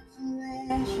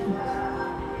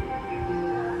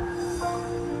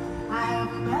I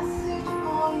have a message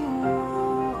for you.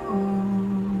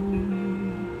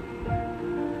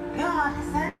 God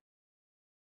has sent.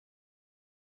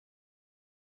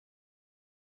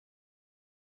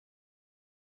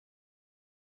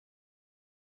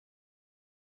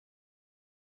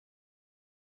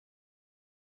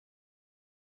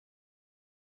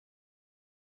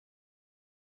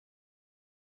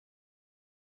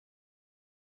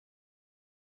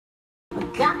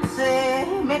 God say,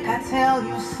 make I tell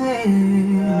you, say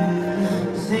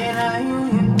that you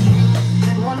in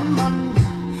 1 month,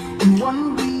 in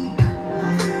 1 week,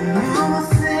 you will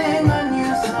sing a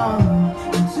new song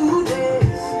in 2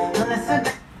 days. Listen,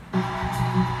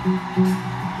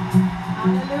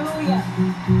 hallelujah.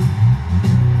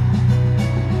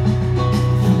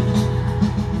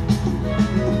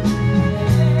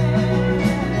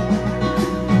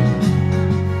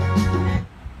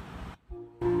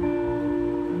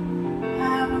 I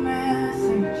have a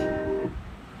message.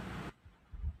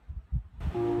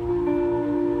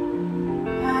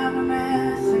 I have a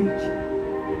message.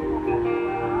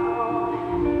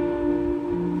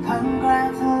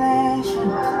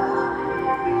 Congratulations.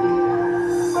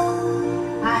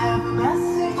 I have a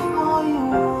message for you.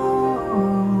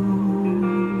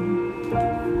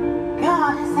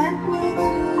 God has sent me to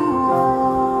you.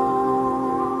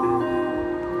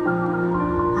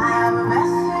 I have a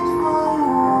message for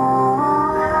you.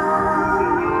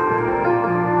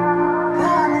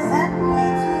 God has sent me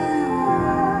to you.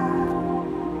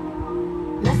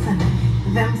 Listen,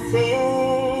 them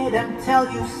say, them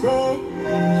tell you, say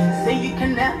you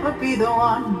can never be the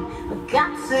one. But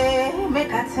God say,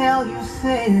 make I tell you,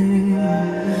 say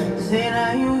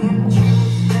that you can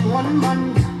choose in 1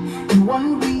 month, in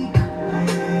 1 week,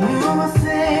 you will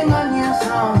sing a new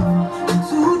song in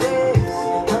 2 days.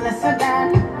 Well, listen,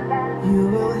 that you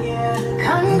will hear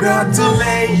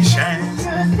Congratulations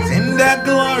in the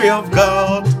glory of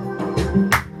God.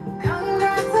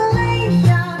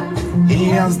 Congratulations, He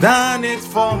has done it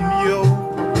for you.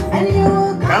 and you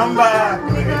will Come back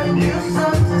with a new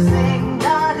song to sing.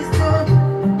 God is good.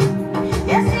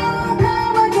 Yes, you will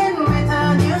come again with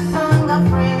a new song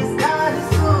of praise. God is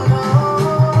good.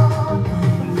 Oh,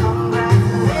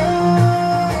 congratulations.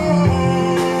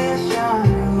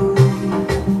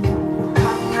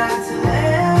 Congratulations.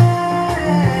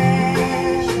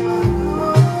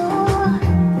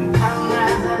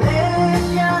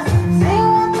 Congratulations. Sing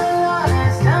what the Lord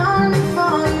has done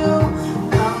for you.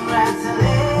 Congratulations.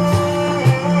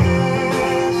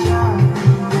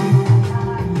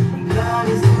 God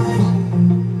is good.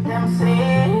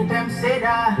 Them say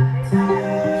that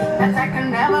I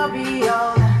can never be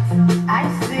all that I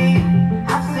see.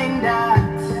 I've seen that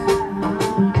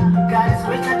God is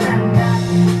richer than that.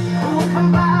 Who will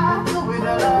come back with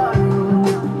the Lord?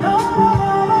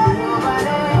 Nobody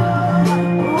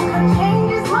who can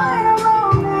change his mind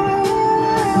around me.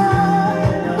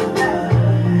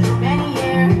 Many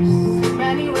years,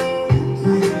 many ways,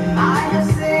 I have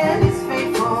seen his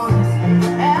faithfulness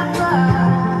ever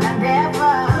and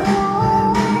ever.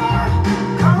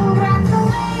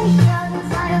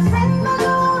 Congratulations, I have seen the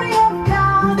glory of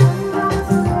God.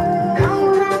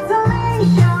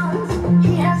 Congratulations,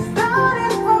 he has done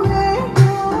it for me.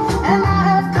 And I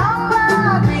have come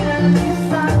back with a new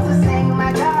song to sing.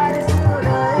 My God is good.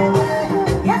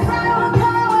 Yes, I will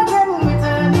come again with a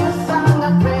new song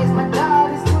of praise. My God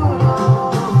is good.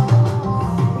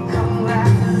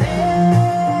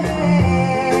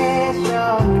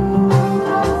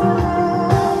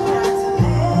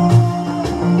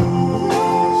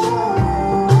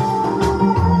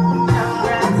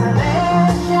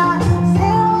 Congratulations,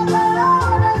 see what the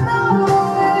Lord has done for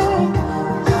me.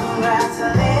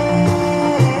 Congratulations.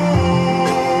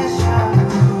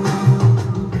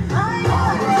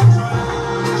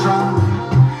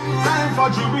 Time for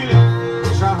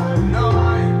jubilation.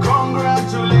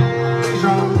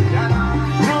 Congratulations.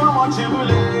 No more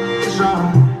jubilation.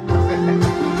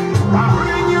 I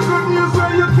bring you good news so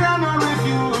you cannot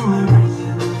refuse.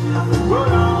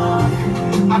 Hold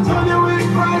on. I told you with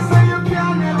Christ so you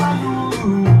can never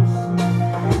lose.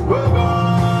 Oh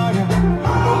God.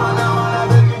 No matter what I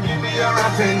beg you, give me your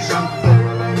attention.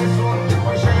 Very soon you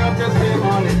will share your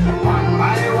testimony. One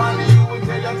by one you will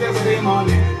tell your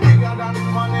testimony. Bigger than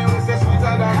money, we say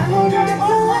sweeter than honey.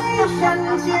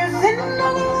 Congratulations, you're in the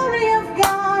glory of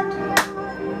God.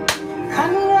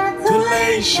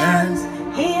 Congratulations,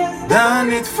 he has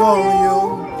Done it for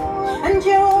you. and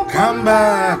you will Come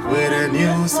back with a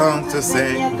new song to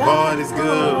sing. God is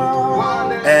good.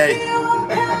 Hey. You will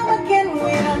come again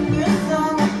with a new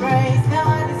song of praise.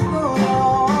 God is good.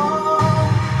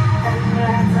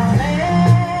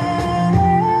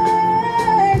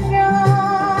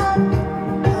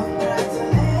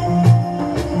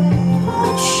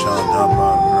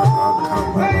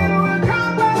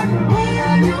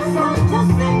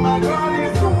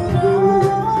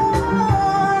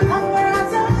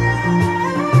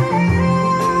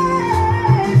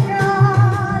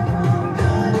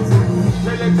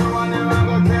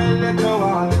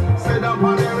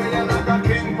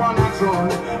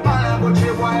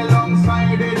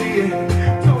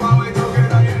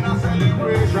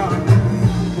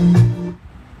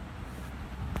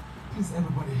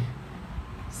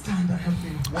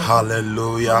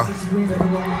 Hallelujah.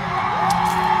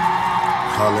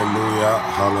 Hallelujah.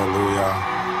 Hallelujah.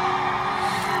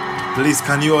 Please,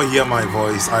 can you all hear my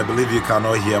voice? I believe you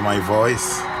cannot hear my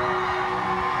voice.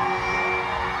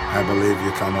 I believe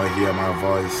you cannot hear my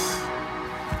voice.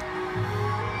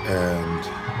 And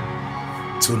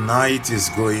tonight is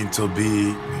going to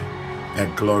be a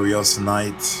glorious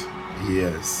night.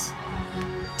 Yes.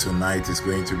 Tonight is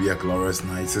going to be a glorious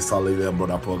night. Sister Lily and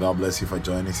Brother Paul, God bless you for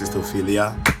joining. Sister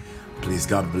Ophelia, please,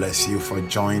 God bless you for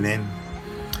joining.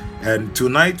 And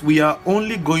tonight we are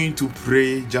only going to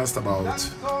pray just about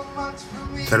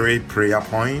 3 prayer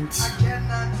points.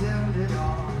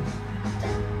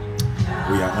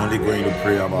 We are only going to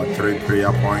pray about 3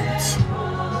 prayer points.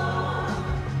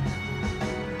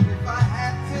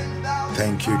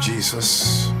 Thank you,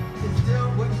 Jesus.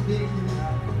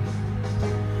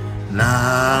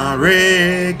 Narekelemo.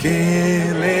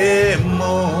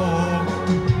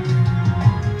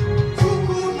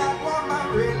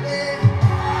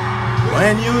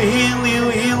 When you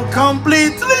heal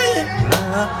completely.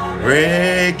 Narekelemo.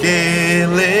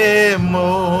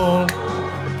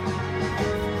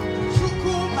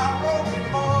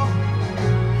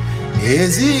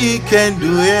 Yes, he can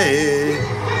do it.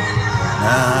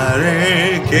 Narekelemo.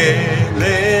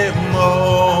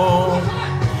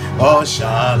 Or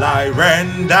shall I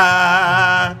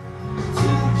render to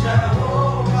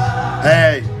Jehovah?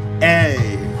 Hey,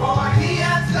 hey. For he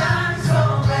has done so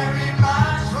very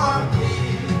much for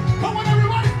me. Come on,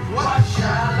 everybody. What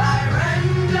shall I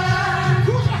render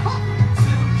to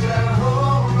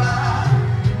Jehovah?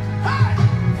 Hey.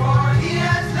 For he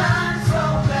has done so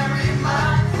very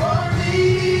much for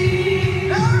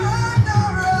me.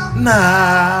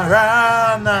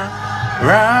 Nara,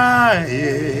 nara,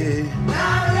 yeah.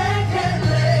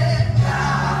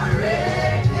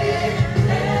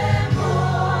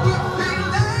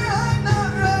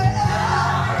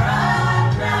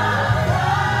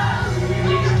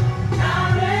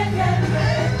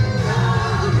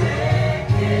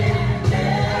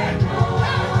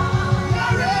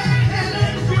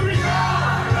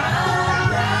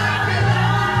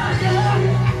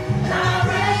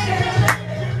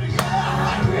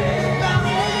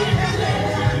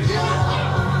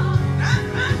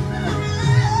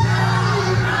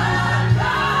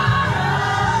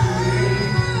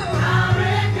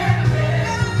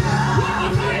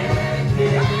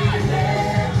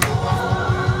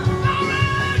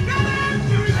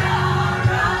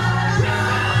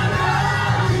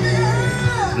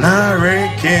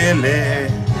 Narekele.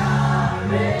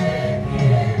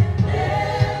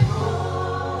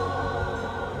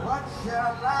 What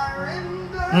shall I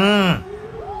render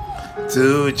to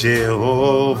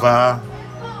Jehovah?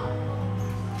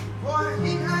 For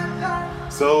he has done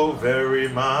so very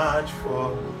much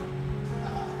for.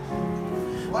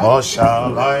 What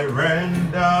shall I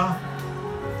render?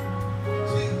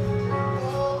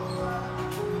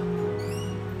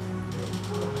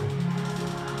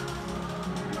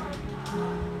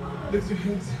 Lift your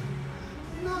hands.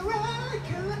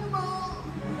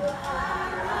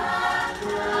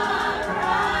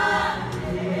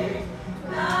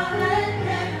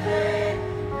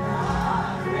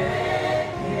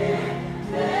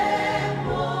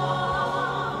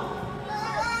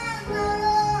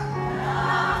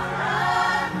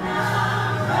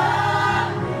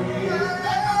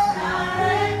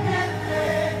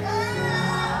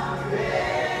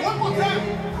 One more time.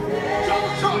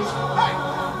 Church. Hey.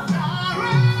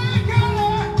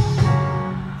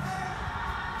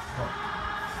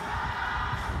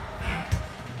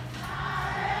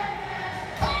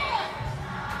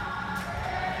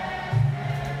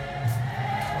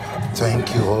 Thank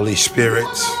you, Holy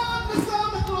Spirit.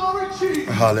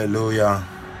 Hallelujah.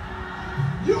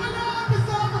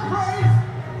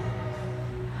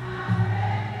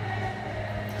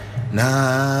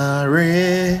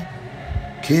 Nare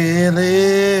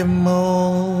Kilimo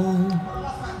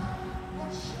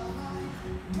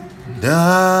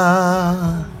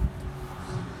Da.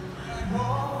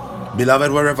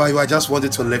 Beloved, wherever you are, I just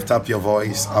wanted to lift up your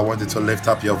voice. I wanted to lift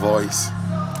up your voice.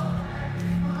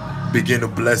 Begin to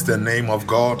bless the name of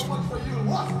God.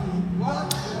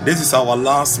 This is our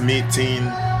last meeting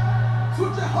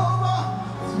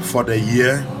for the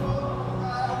year.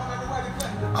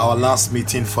 Our last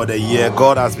meeting for the year.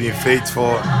 God has been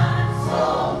faithful.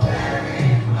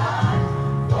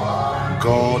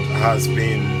 God has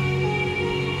been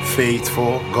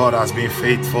faithful. God has been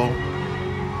faithful.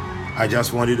 I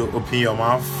just want you to open your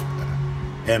mouth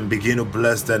and begin to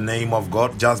bless the name of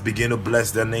God. Just begin to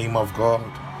bless the name of God.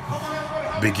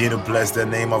 Begin to bless the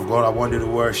name of God. I want you to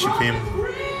worship Him.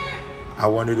 I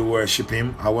want you to worship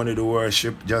him. I want you to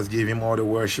worship. Just give him all the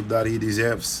worship that he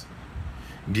deserves.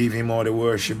 Give him all the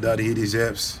worship that he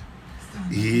deserves.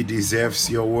 He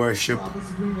deserves your worship.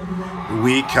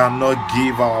 We cannot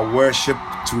give our worship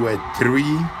to a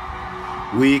tree.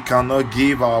 We cannot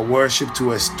give our worship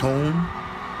to a stone.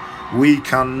 We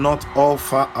cannot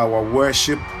offer our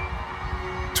worship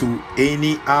to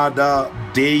any other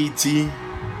deity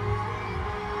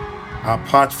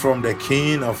apart from the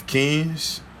King of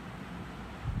Kings.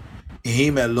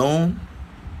 Him alone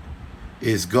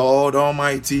is God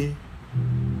Almighty,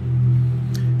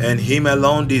 and him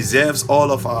alone deserves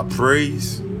all of our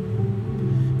praise.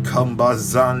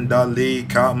 Kambazandale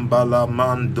kambala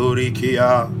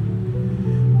mandurikia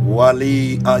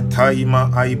wali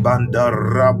ataima aibanda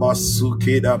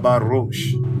rabasuke da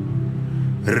barosh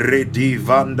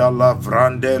redivanda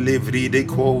lavrande livri de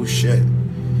koshe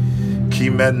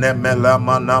kimene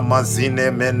melamana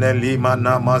mazine menelima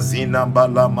na mazina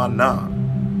balamana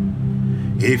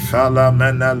ifala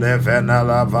mena levena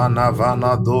lavana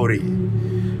vana dori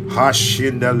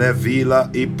hashinda levila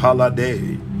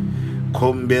ipalade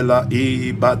kombela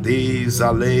ibade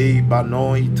zale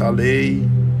banoi tale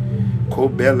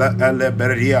kobela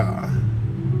eleberia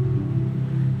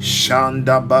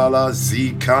shanda bala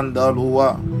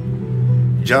zikandalua.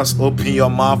 Just open your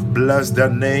mouth, bless the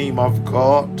name of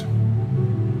God.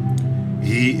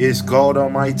 He is God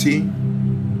Almighty.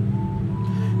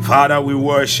 Father, we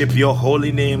worship your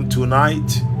holy name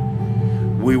tonight.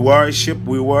 We worship,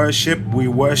 we worship, we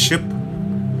worship.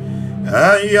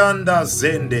 Ayanda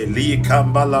zende li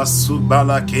kambala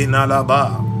subala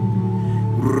kinalaba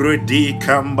ridi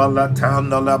kambala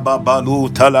tandala babalu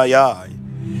talayai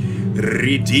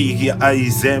ridi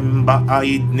aizemba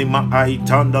aidnima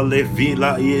aitanda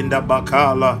levila inda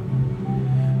bakala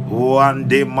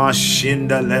wande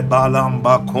mashinda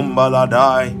lebalamba kumbala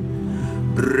dai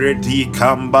ridi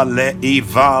kambale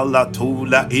ivala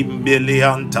tula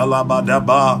imbilianta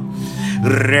labadaba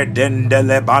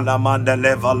redendele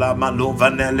balamandele vala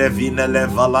maluvanele vinele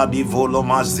vala di volo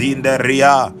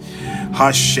mazinderia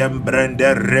Hashem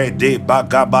brende rede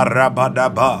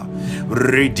bagabarabadaba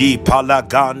ridi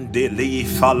palagande li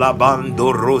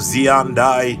falabando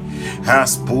rosiandai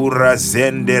aspura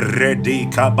zende redi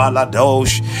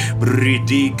kabaladosh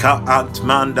ridi ka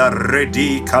antmanda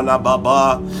redi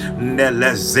kalababa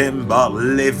nele zemba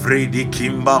levri di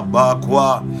kimba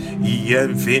bakwa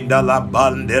yenfinda la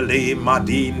bandele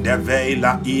madinde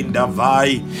veila inda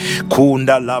vai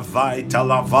kunda la vai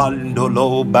talavando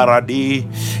lo baradi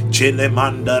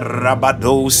Chilemanda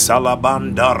rabado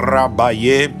salabanda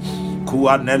rabaye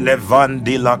kuanele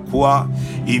vandi la kwa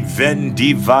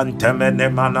ivendi vantemene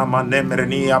mana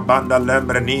manemrenia banda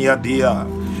lemrenia dia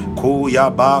kuya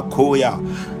ba kuya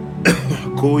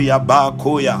kuya ba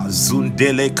kuya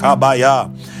zundele kabaya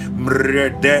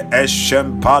mrede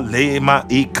eshempalema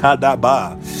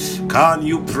ikadaba. Can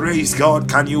you praise God?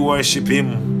 Can you worship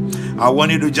him? I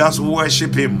want you to just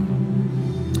worship him.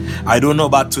 I don't know,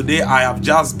 but today I have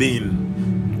just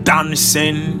been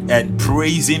dancing and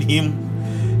praising him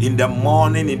in the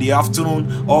morning, in the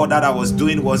afternoon. All that I was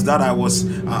doing was that I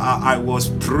was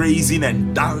praising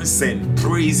and dancing,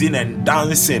 praising and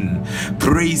dancing,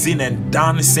 praising and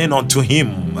dancing unto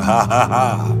him. Ha ha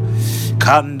ha.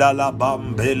 Kandala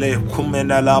bambele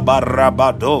kumenala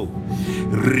barabado.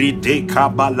 Ride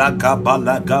kabalaga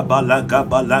balaga balaga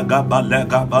balaga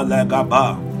balaga balaga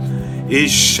ba.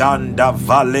 Ishanda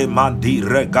vale mandi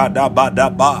regada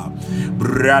badaba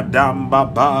bradamba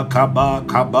ba kaba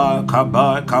kaba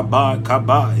kaba kaba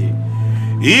kaba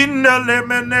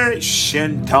inelemene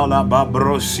shentala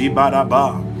babrosi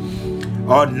baraba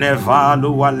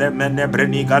onevalu walemene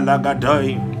breniga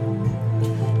lagadai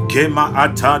kema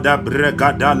atada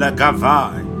bregada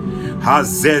lagavai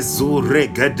hazezu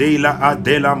regadela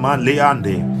adela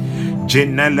maliande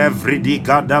jinele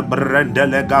vridigada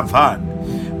brendele gavan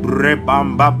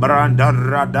Rebamba branda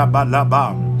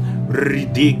radabalaba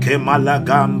ridike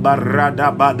malagamba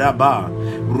radabadaba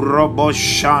robo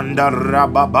shanda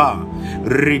rababa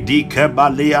ridike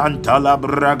balianta la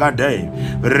bragade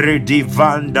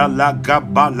ridivanda la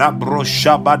gabala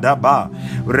broshabadaba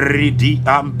ridi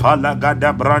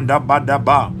ampalagada branda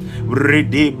badaba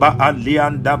ridiba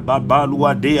alianda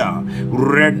babaluadea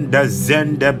renda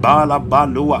zende bala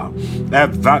balua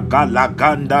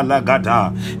evagalaganda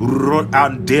lagada ro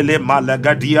andele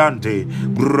malagadiante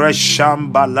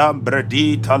breshamba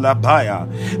lambredi talabaya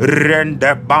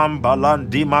rende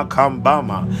bambalandi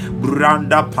makambama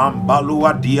branda pambalu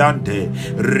lua diante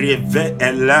reve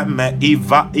eleme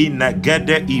iva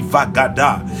inegede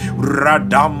ivagada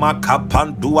radama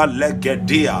kapandua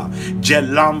legedia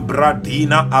jelambra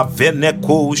dina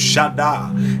aveneko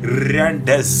shada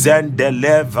rende zende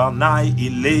levanai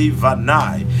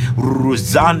ilevanai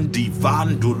ruzandi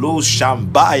vandulo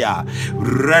shambaya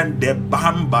rende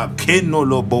bamba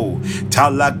kenolobo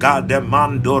talagade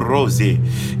mando rose.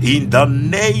 In the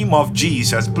name of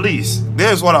Jesus, please,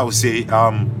 there's what I would say.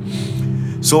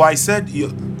 So I said,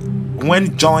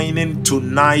 when joining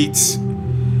tonight's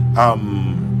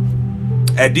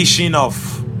edition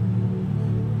of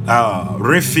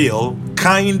refill,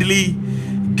 kindly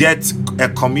get a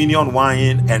communion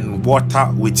wine and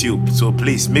water with you. So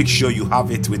please make sure you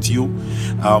have it with you,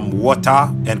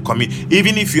 water and communion.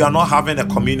 Even if you are not having a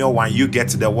communion wine, you get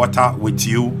the water with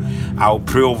you. I'll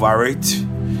pray over it,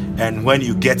 and when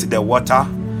you get the water,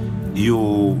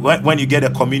 when you get a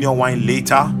communion wine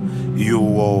later, you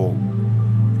will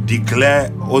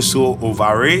declare also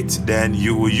over it. Then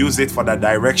you will use it for the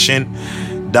direction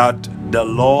that the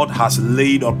Lord has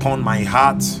laid upon my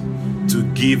heart to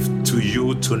give to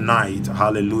you tonight.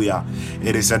 Hallelujah.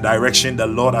 It is a direction the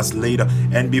Lord has laid.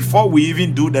 And before we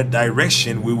even do the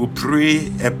direction, we will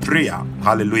pray a prayer.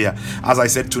 Hallelujah. As I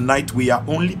said, tonight we are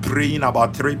only praying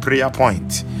about 3 prayer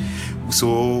points.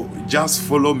 So just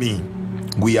follow me.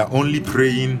 We are only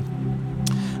praying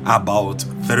about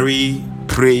 3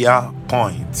 prayer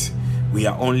points. We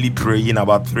are only praying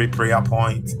about 3 prayer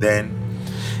points. Then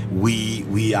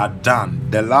we are done.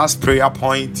 The last prayer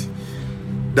point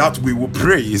that we will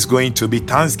pray is going to be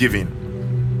thanksgiving.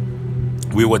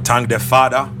 We will thank the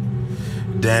Father,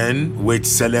 then with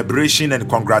celebration and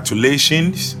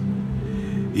congratulations,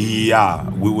 we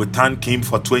will thank him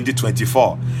for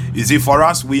 2024. You see, for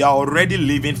us, we are already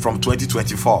living from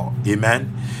 2024.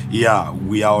 Amen. We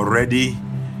are already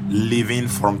living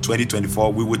from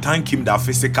 2024. We will thank him that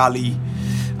physically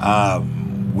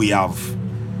we have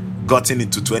gotten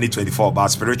into 2024, but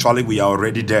spiritually we are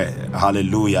already there.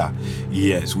 Hallelujah.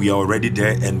 Yes, we are already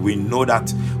there, and we know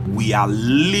that we are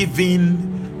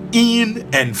living in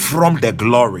and from the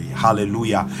glory.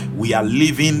 Hallelujah. We are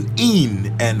living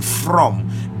in and from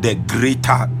the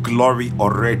greater glory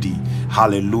already.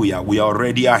 Hallelujah. We are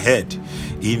already ahead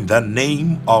in the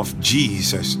name of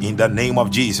Jesus. In the name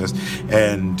of Jesus.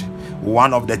 And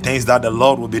one of the things that the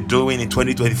Lord will be doing in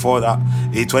 2024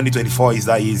 is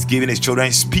that He's giving His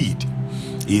children speed.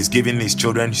 He's giving His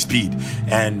children speed.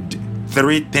 And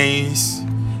 3 things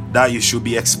that you should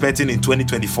be expecting in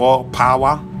 2024: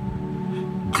 power,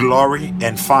 glory,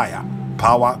 and fire.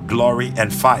 Power, glory,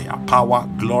 and fire. Power,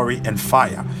 glory, and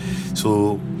fire.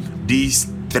 So these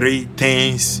 3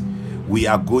 things, we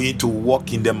are going to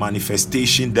walk in the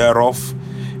manifestation thereof.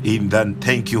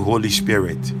 Thank you, Holy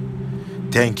Spirit.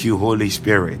 Thank you, Holy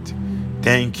Spirit.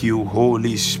 Thank you,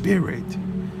 Holy Spirit.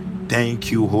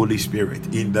 Thank you, Holy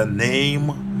Spirit. In the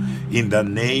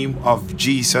name of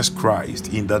Jesus Christ.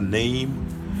 In the name.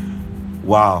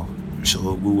 Wow.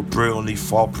 So we will pray only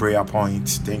 4 prayer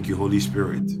points. Thank you, Holy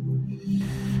Spirit.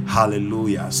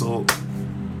 Hallelujah. So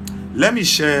let me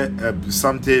share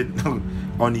something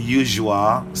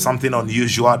unusual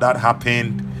that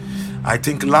happened. I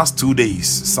think last 2 days,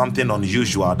 something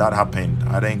unusual that happened.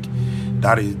 I think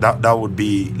that would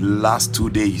be last 2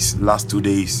 days.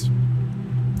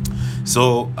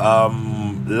 So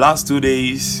last 2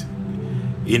 days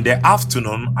in the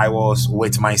afternoon, I was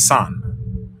with my son,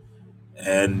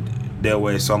 and there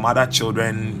were some other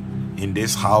children in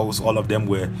this house. All of them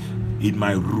were in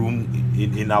my room,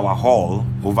 in our hall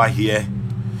over here.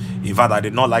 In fact, I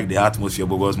did not like the atmosphere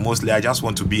because mostly I just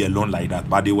want to be alone like that.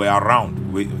 But they were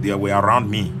around. They were around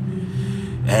me,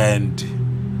 and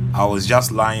I was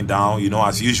just lying down,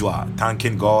 as usual,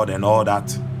 thanking God and all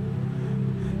that.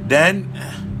 Then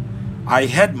I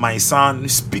heard my son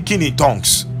speaking in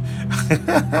tongues.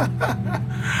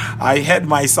 I heard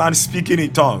my son speaking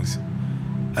in tongues,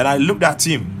 and I looked at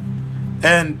him,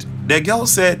 and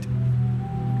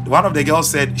one of the girls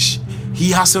said,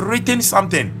 he has written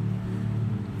something.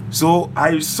 So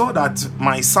I saw that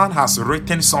my son has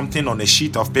written something on a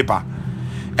sheet of paper,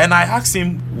 and I asked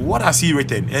him, what has he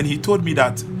written? And he told me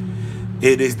that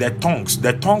it is the tongues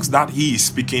that he is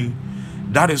speaking.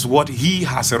 That is what he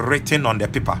has written on the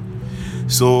paper.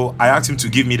 So I asked him to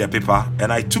give me the paper,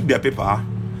 and I took the paper,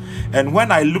 and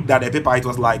when I looked at the paper, it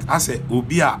was like, I said,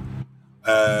 Ubia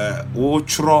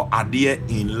Ochro Adie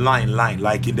in line,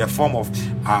 like in the form of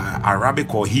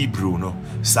Arabic or Hebrew, no?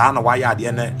 Sana waya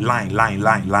adie line.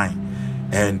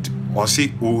 And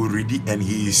Osi already, and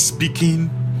he is speaking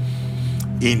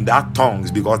in that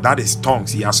tongues, because that is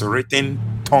tongues. He has written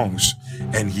tongues,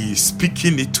 and he is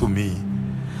speaking it to me.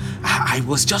 I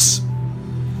was just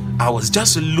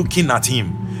looking at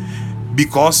him,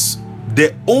 because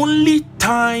the only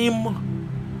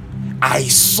time I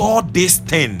saw this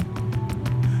thing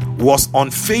was on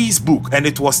Facebook, and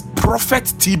it was Prophet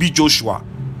TB Joshua.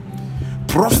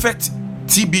 Prophet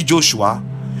TB Joshua,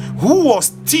 who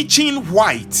was teaching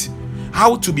white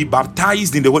how to be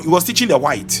baptized in the Holy. He was teaching the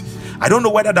white. I don't know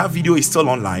whether that video is still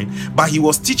online, but he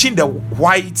was teaching the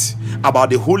white about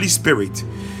the Holy Spirit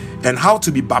and how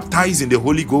to be baptized in the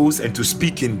Holy Ghost and to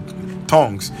speak in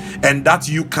tongues, and that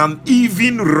you can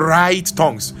even write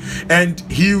tongues. And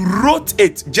he wrote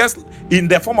it just in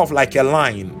the form of like a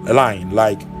line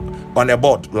like on a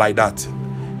board like that.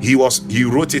 He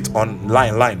wrote it on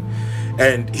line,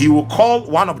 and he will call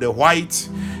one of the whites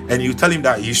and you tell him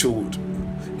that he should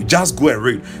just go and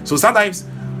read. So sometimes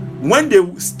when they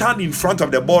stand in front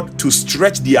of the board to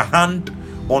stretch their hand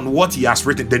on what he has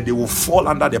written, then they will fall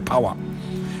under the power.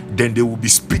 Then they will be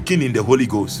speaking in the Holy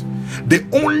Ghost. The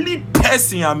only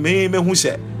person I made who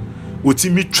said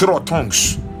 "Utimi throw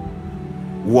tongues"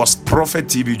 was Prophet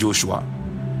TB Joshua.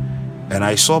 And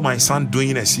I saw my son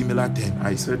doing a similar thing.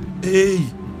 I said, hey,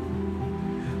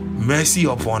 mercy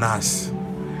upon us.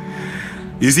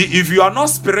 You see, if you are not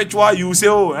spiritual, you say,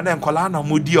 oh, and then kolana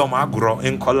mudi o magro,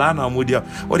 and kolana mudi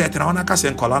o de traona ka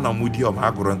sen kolana mudi o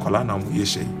magro, and kolana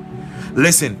muyeshe.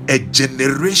 Listen, a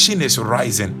generation is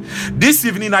rising. This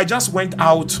evening I just went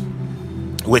out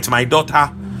with my daughter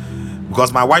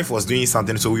because my wife was doing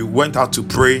something, so we went out to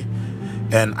pray.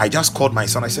 And I just called my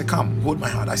son. I said, come, hold my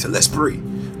hand. I said, let's pray.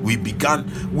 We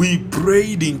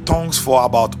prayed in tongues for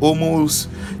about almost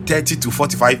 30 to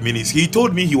 45 minutes. He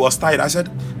told me he was tired. I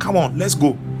said, come on, let's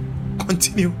go.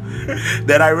 Continue.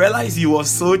 Then I realized he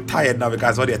was so tired now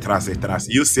because what they're trust.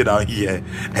 You sit down here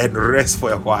and rest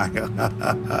for a while.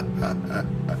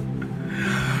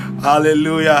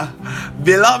 Hallelujah.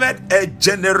 Beloved, a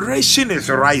generation is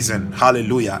rising.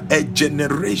 Hallelujah. A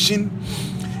generation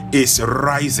is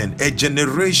rising. A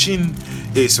generation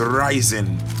is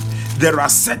rising. There are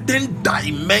certain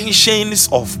dimensions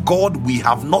of God we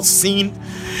have not seen,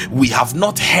 we have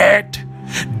not heard.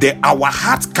 Our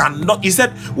heart cannot. He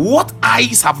said, what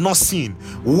eyes have not seen,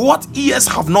 what ears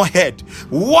have not heard,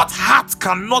 what heart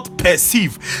cannot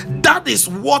perceive. That is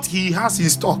what he has in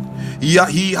stock. He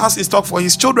has in stock for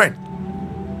his children.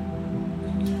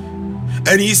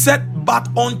 And he said, but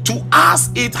unto us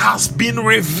it has been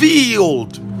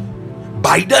revealed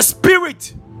by the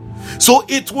Spirit. So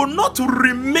it will not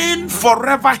remain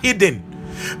forever hidden,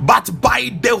 but by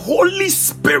the Holy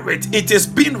Spirit it is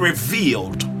being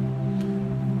revealed.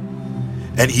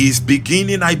 And he is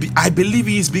beginning, I believe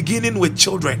he is beginning with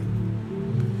children.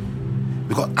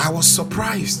 Because I was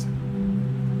surprised.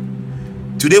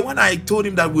 Today when I told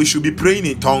him that we should be praying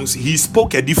in tongues, he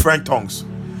spoke a different tongues.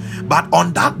 But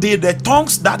on that day, the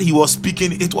tongues that he was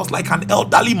speaking, it was like an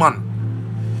elderly man.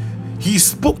 He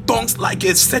spoke tongues like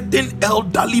a certain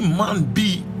elderly man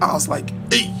be. I was like,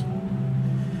 hey,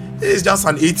 he's just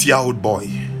an 8-year-old boy.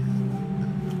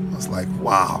 I was like,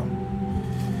 wow.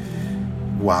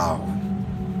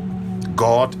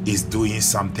 God is doing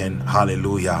something.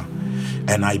 Hallelujah.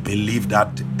 And I believe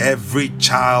that every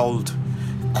child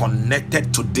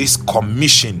connected to this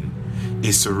commission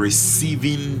is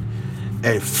receiving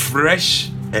a fresh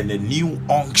and a new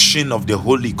unction of the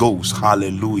Holy Ghost.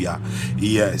 Hallelujah.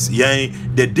 Yes. Yeah.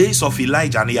 The days of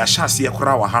Elijah and Yashasi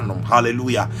Wahanum.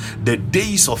 Hallelujah. The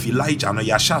days of Elijah and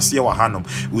Yashasi Wahanum.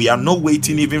 We are not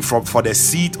waiting even for the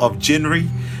seat of January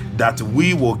that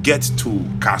we will get to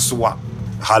Kaswa.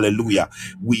 Hallelujah.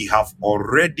 We have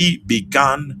already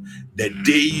begun the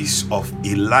days of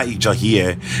Elijah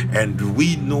here, and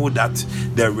we know that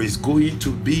there is going to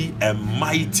be a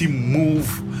mighty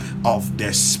move of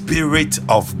the Spirit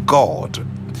of God.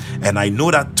 And I know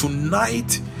that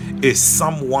tonight is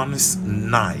someone's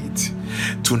night.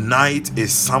 Tonight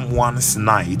is someone's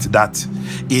night that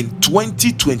in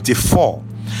 2024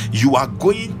 you are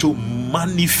going to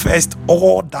manifest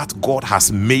all that God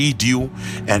has made you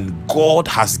and God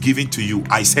has given to you.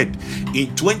 I said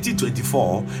in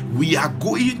 2024 we are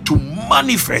going to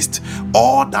manifest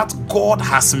all that God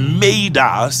has made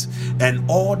us and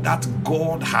all that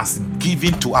God has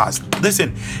given to us.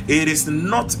 Listen, it is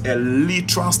not a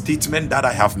literal statement that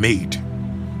I have made.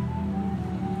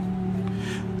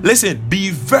 Listen,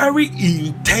 be very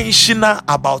intentional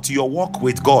about your walk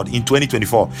with God in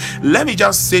 2024. Let me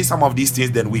just say some of these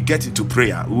things, then we get into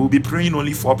prayer. We will be praying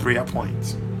only 4 prayer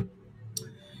points.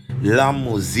 La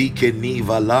musique ni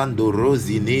valando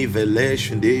rosi ni vele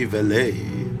shunde vele.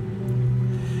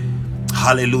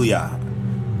 Hallelujah.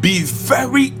 Be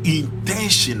very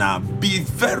intentional, be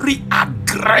very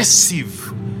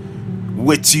aggressive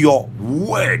with your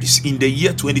words in the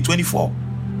year 2024.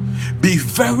 Be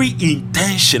very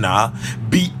intentional,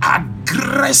 be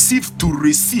aggressive to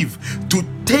receive, to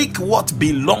take what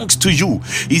belongs to you.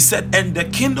 He said, and the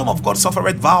kingdom of God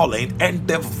suffereth violence, and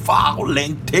the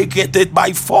violent taketh it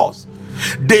by force.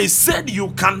 They said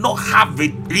you cannot have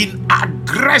it in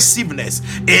aggressiveness.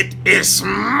 It is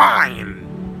mine.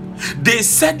 They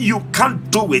said you can't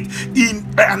do it in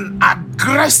an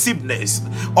aggressiveness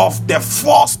of the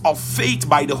force of faith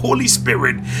by the Holy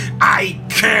Spirit. I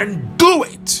can do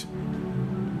it.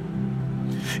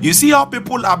 You see how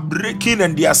people are breaking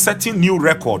and they are setting new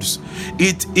records.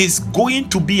 It is going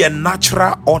to be a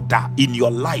natural order in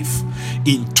your life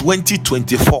in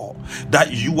 2024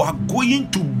 that you are going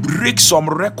to break some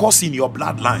records in your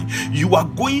bloodline. You are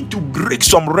going to break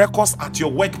some records at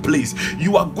your workplace.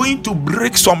 You are going to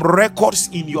break some records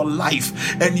in your life,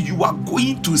 and you are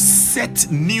going to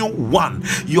set new one.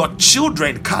 Your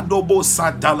children, Kadobo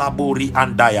Satalabori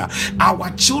Andaya, our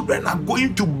children are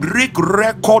going to break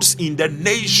records in the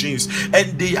nations,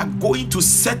 and they are going to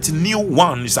set new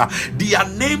ones. Their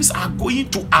names are going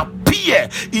to appear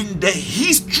in the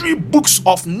history books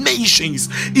of nations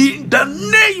in the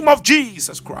name of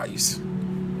Jesus Christ.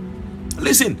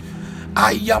 Listen,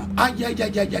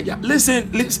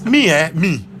 listen, me.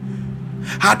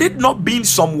 Had it not been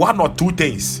some one or two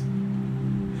things,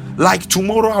 like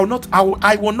tomorrow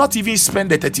I will not even spend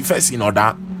the 31st in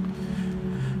order.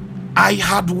 I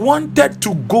had wanted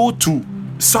to go to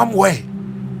somewhere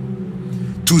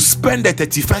to spend the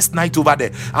 31st night over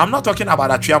there. I'm not talking about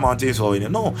Atria Mountains or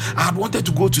no. I had wanted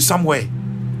to go to somewhere,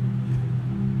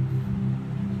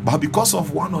 but because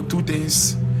of one or two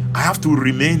things, I have to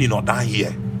remain in order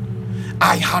here.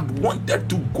 I had wanted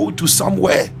to go to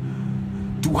somewhere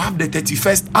to have the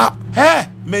 31st up. Hey,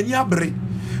 Menyabre,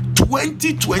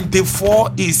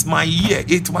 2024 is my year.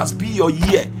 It must be your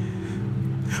year.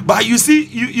 But you see,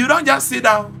 you don't just sit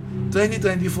down.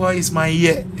 2024 is my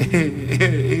year.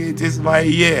 It is my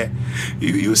year.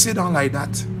 You sit down like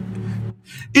that.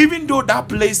 Even though that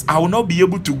place, I will not be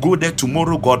able to go there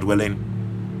tomorrow, God willing.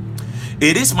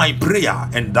 It is my prayer,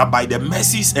 and that by the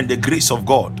mercies and the grace of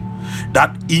God,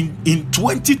 that in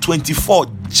 2024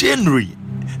 January,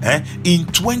 in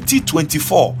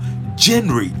 2024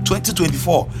 January,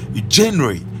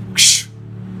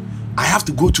 I have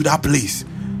to go to that place.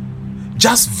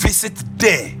 Just visit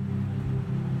there,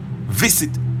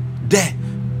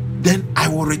 then I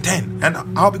will return, and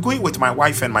I'll be going with my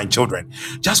wife and my children.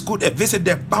 Just go there, visit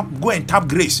there, go and tap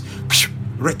grace,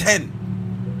 return.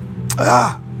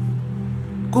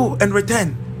 Go and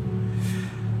return.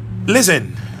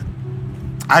 Listen,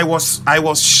 I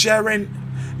was sharing.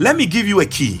 Let me give you a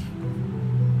key.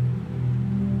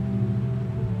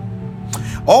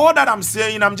 All that I'm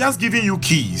saying, I'm just giving you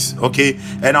keys, okay?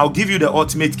 And I'll give you the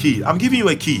ultimate key. I'm giving you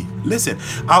a key. Listen,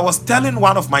 I was telling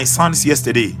one of my sons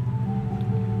yesterday,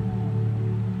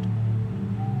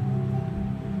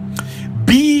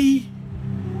 be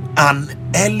an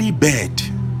early bird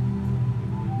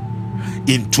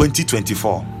in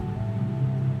 2024.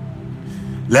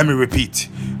 Let me repeat,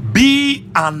 be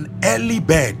an early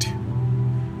bird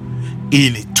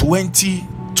in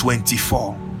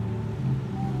 2024.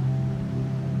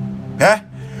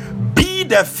 Be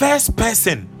the first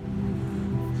person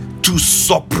to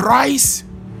surprise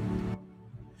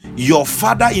your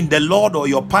father in the Lord or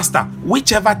your pastor,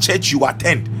 whichever church you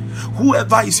attend.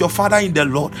 Whoever is your father in the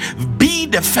Lord, be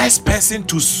the first person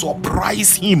to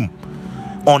surprise him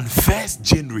on 1st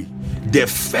January, the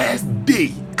first day,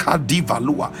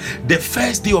 the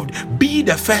first day of, be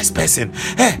the first person.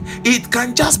 It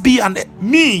can just be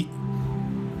me.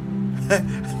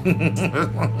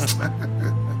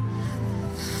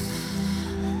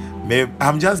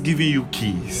 I'm just giving you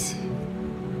keys.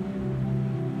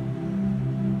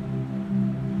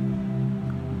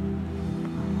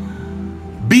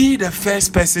 Be the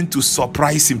first person to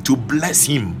surprise him, to bless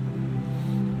him.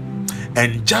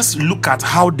 And just look at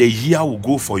how the year will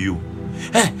go for you.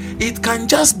 It can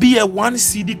just be a 1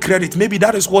 CD credit. Maybe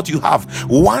that is what you have.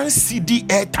 1 CD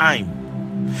airtime.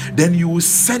 Then you will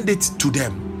send it to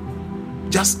them.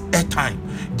 Just airtime,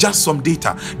 just some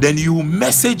data. Then you will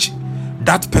message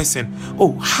that person,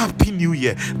 oh, happy new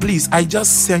year, please, I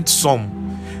just sent some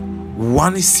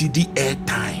 1 CD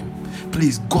airtime,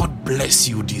 please, God bless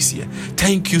you this year,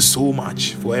 thank you so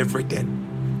much for everything.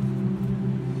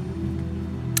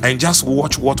 And just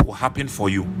watch what will happen for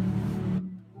you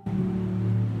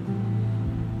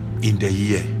in the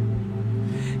year.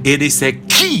 It is a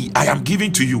key I am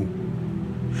giving to you.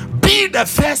 Be the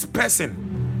first person.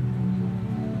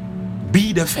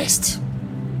 Be the first.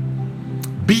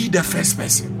 Be the first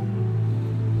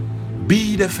person.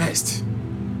 Be the first.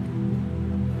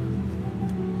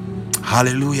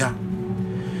 Hallelujah.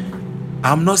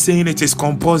 I'm not saying it is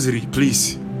compulsory,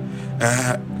 please.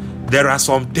 There are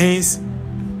some things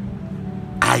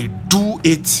I do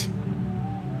it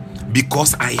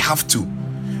because I have to,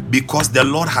 because the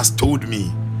Lord has told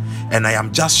me, and I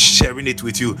am just sharing it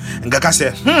with you. And Gaga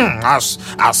said, I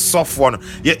soft one.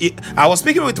 Yeah, I was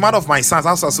speaking with one of my sons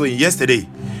also yesterday,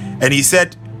 and he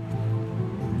said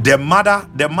the mother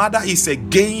is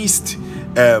against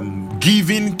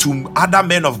giving to other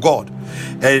men of God.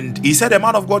 And he said the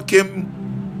man of God came.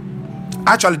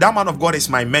 Actually, that man of God is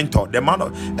my mentor.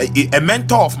 A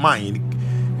mentor of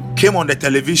mine came on the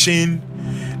television,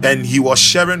 and he was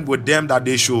sharing with them that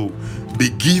they should be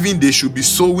giving, they should be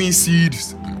sowing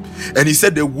seeds. And he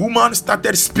said the woman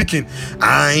started speaking.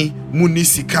 I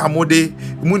munisika mode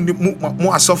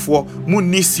mu asofo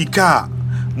munisika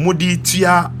mudi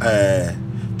tia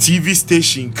TV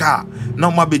station car.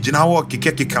 Now my bejina wo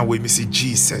keke can we miss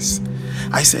Jesus.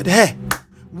 I said, hey,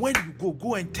 when you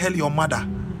go and tell your mother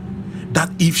that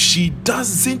if she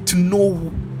doesn't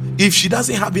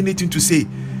have anything to say,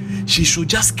 she should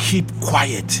just keep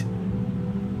quiet.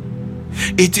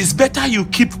 It is better you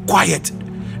keep quiet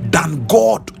than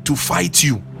God to fight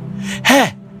you.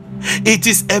 Hey, it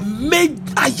is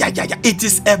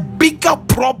a bigger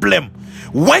problem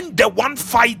when the one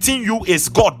fighting you is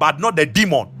God but not the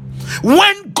demon.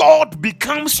 When God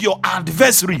becomes your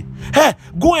adversary, hey,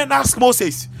 go and ask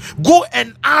Moses, go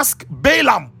and ask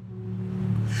Balaam.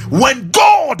 When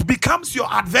God becomes your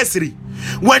adversary,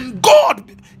 when God,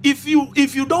 if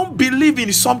you don't believe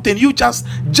in something, you just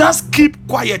keep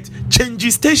quiet.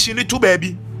 Change station to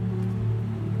baby.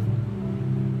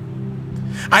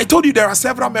 I told you there are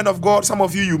several men of God. Some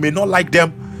of you may not like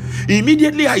them.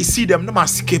 Immediately I see them, no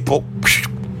must escape up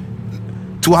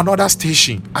to another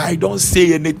station. I don't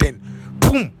say anything.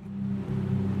 Boom.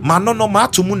 Manono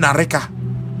matumu nareka.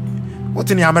 What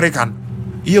in the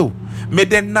American? Yo, me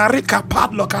den nareka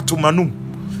padlock to manu.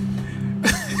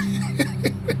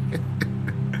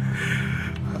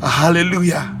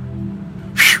 Hallelujah.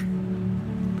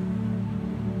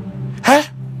 Huh?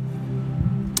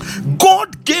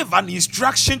 God gave an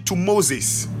instruction to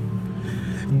Moses.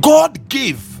 God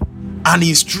gave an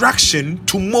instruction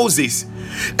to Moses.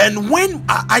 And when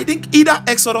I think either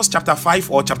Exodus chapter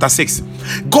 5 or chapter 6,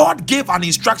 God gave an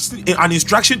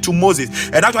instruction to Moses.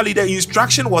 And actually the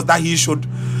instruction was that he should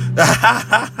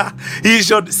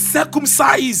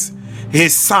circumcise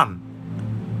his son,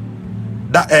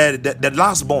 the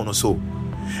last born or so.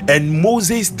 And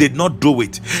Moses did not do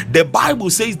it. The Bible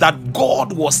says that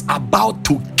God was about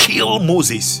to kill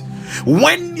Moses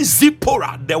when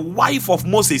Zipporah, the wife of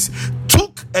Moses,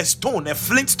 took a stone, a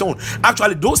flint stone.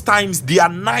 Actually, those times their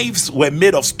knives were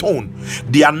made of stone.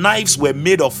 Their knives were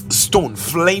made of stone,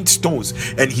 flint stones,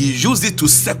 and he used it to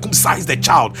circumcise the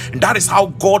child. And that is how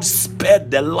God spared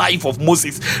the life of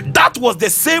Moses. That was the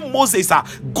same Moses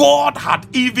God had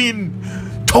even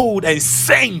told and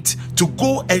sent to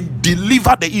go and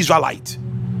deliver the Israelite.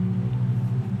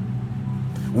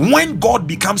 When God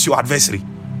becomes your adversary,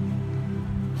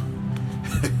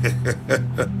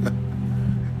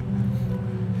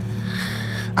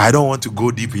 I don't want to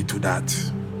go deep into that.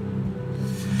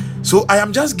 So I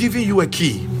am just giving you a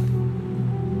key.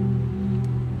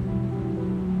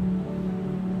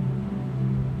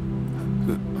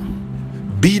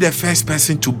 Be the first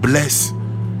person to bless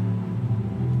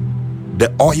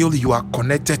the oil you are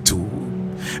connected to.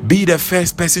 Be the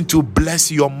first person to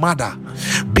bless your mother.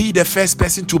 Be the first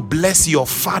person to bless your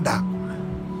father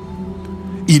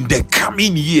in the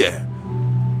coming year.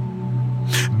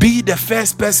 Be the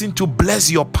first person to bless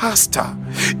your pastor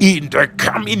in the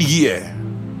coming year.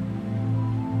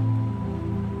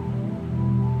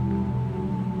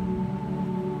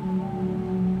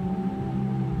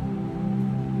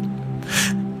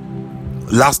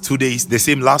 Last 2 days,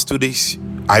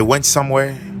 I went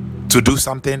somewhere to do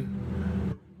something.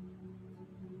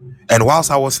 And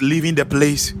whilst I was leaving the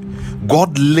place,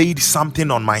 God laid something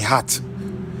on my heart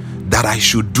that I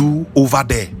should do over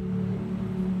there.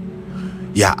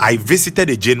 Yeah, I visited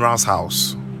a general's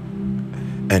house,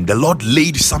 and the Lord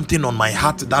laid something on my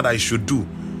heart that I should do.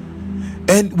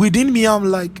 And within me, I'm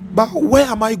like, but where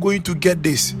am I going to get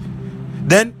this?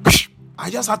 Then I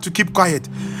just had to keep quiet.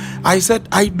 I said,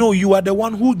 I know you are the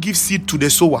one who gives seed to the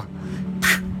sower.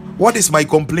 What is my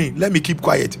complaint? Let me keep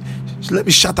quiet. Let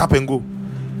me shut up and go.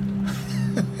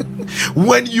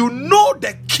 When you know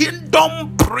the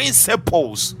kingdom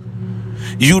principles,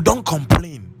 you don't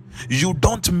complain, you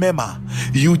don't murmur,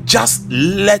 you just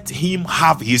let him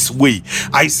have his way.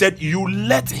 I said, you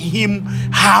let him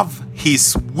have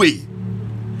his way.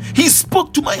 He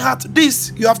spoke to my heart,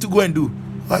 this you have to go and do.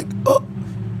 Like, oh,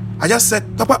 I just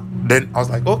said, Papa, Then I was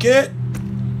like, okay,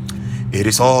 it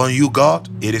is all on you, God.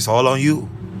 It is all on you.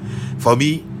 For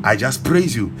me, I just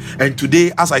praise you. And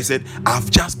today, as I said, I've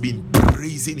just been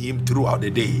praising him throughout the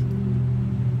day.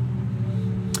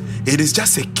 It is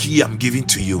just a key I'm giving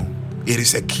to you. It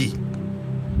is a key.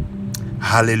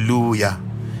 Hallelujah.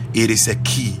 It is a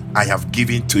key I have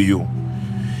given to you.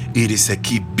 It is a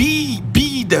key.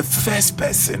 Be the first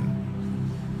person.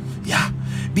 Yeah,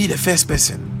 be the first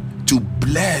person to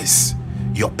bless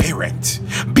your parent.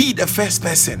 Be the first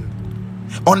person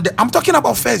I'm talking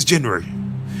about 1st January.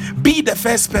 Be the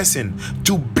first person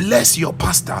to bless your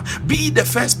pastor. Be the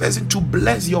first person to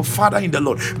bless your father in the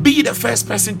Lord. Be the first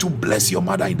person to bless your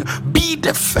mother in the Be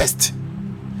the first.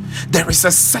 There is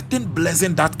a certain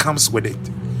blessing that comes with it.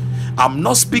 I'm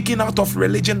not speaking out of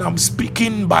religion. I'm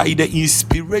speaking by the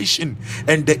inspiration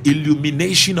and the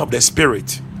illumination of the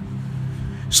Spirit.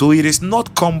 So it is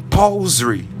not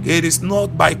compulsory. It is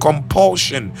not by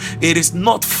compulsion. It is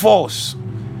not force.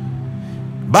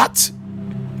 But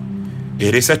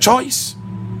it is a choice.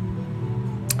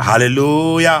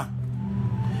 Hallelujah.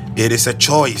 It is a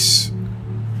choice.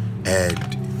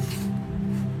 And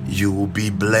you will be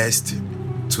blessed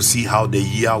to see how the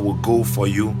year will go for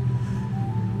you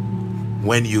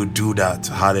when you do that.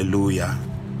 Hallelujah.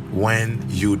 When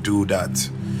you do that.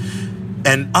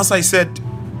 And as I said,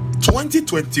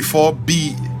 2024,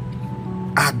 be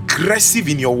aggressive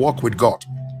in your walk with God.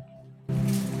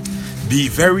 Be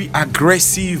very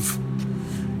aggressive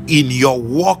in your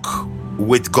walk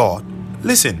with God.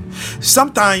 Listen,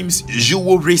 sometimes you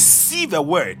will receive a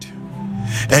word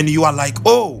and you are like,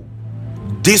 oh,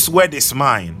 this word is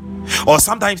mine. Or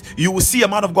sometimes you will see a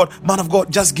man of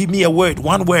God, just give me a word,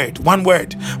 one word.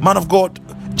 Man of God,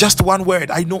 just one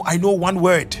word. I know one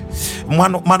word.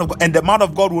 Man of God, and the man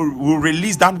of God will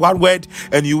release that one word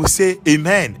and you will say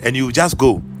amen and you will just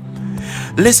go.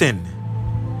 Listen,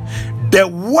 the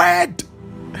word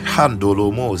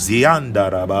Handolomo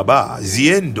Ziandara Baba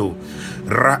Ziendo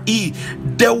Rai,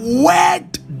 the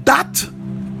word that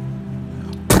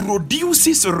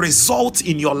produces results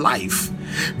in your life,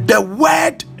 the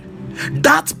word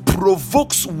that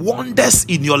provokes wonders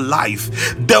in your life,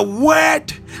 the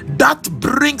word that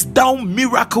brings down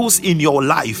miracles in your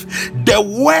life, the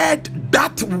word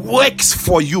that works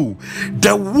for you,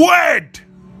 the word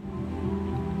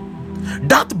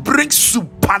that brings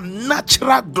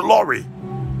supernatural glory.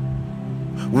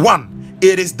 1,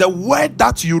 it is the word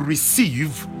that you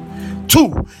receive.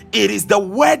 2, it is the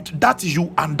word that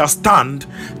you understand.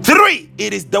 3,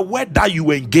 it is the word that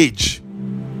you engage.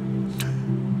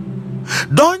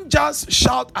 Don't just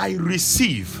shout, I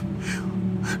receive.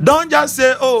 Don't just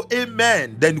say, oh,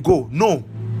 amen, then go. No.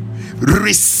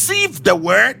 Receive the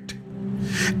word,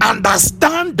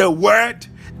 understand the word,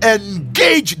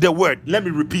 engage the word. Let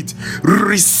me repeat.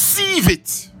 Receive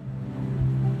it.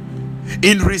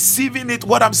 In receiving it,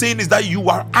 what I'm saying is that you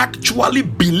are actually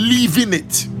believing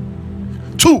it.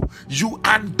 2, you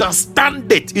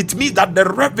understand it. It means that the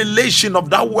revelation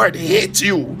of that word hits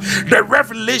you. The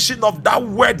revelation of that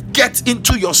word gets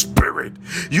into your spirit.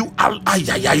 You allow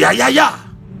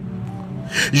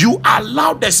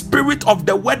the spirit of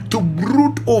the word to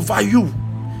brood over you,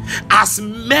 as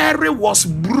Mary was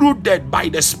brooded by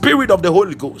the spirit of the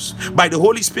Holy Ghost, by the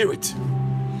Holy Spirit.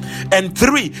 And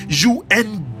 3, you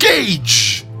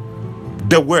engage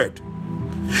the word.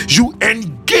 You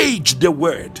engage the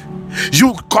word.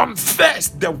 You confess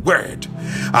the word.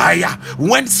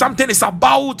 When something is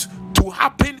about to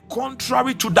happen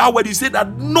contrary to that word, you say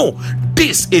that no,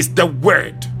 this is the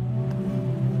word.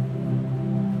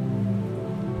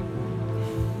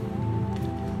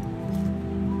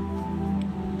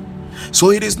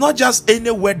 So it is not just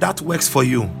any word that works for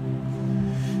you,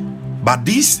 but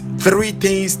these 3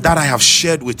 things that I have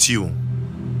shared with you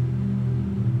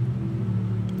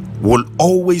will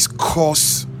always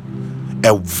cause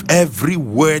every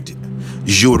word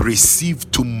you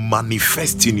receive to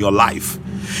manifest in your life.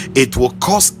 It will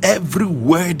cause every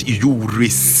word you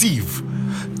receive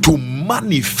to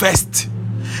manifest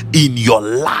in your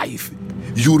life.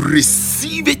 You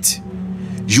receive it,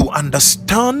 you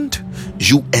understand,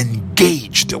 you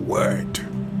engage the word.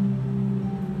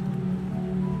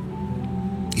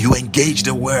 You engage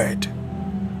the word.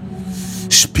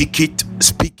 Speak it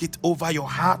over your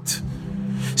heart.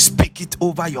 Speak it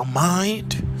over your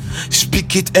mind.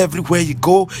 Speak it everywhere you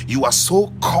go. You are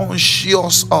so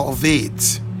conscious of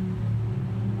it.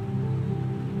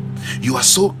 You are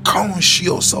so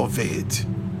conscious of it.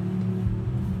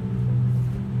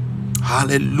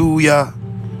 Hallelujah.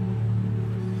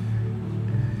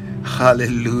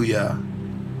 Hallelujah.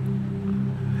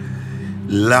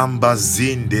 Lamba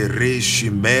zinde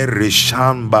reshi mere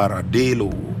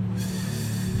shambaradelo.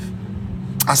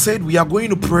 I said we are going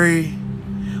to pray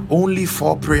only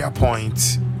 4 prayer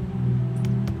points.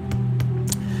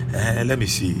 Let me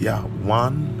see. Yeah,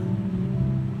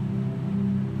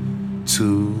 1,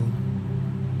 2,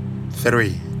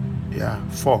 3. Yeah,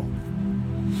 4.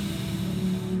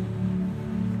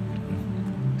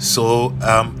 So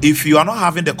if you are not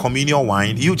having the communion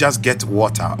wine, you just get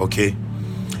water. Okay,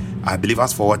 I believe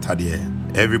as for water there,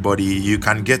 everybody, you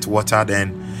can get water.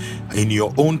 Then in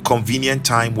your own convenient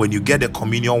time, when you get the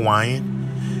communion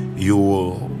wine, you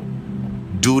will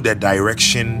do the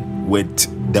direction with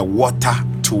the water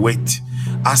to it,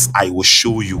 as I will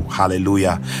show you.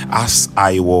 Hallelujah. As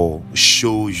I will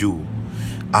show you.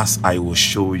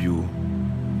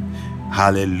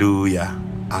 Hallelujah.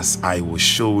 As I will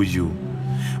show you.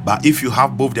 But if you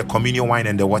have both the communion wine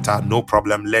and the water, no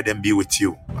problem. Let them be with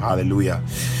you. Hallelujah.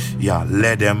 Yeah,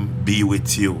 let them be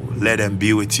with you. Let them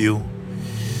be with you.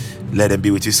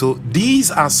 So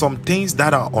these are some things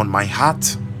that are on my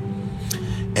heart,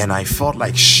 and I felt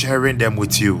like sharing them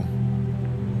with you.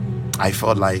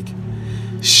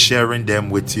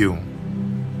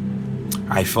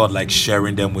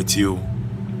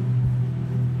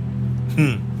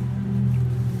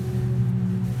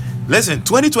 Listen,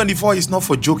 2024 is not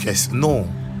for jokers. No.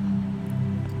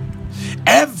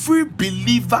 Every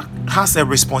believer has a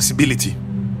responsibility.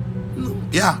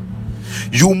 Yeah.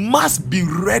 You must be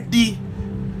ready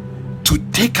to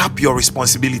take up your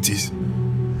responsibilities.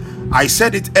 I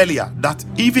said it earlier that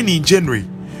even in January,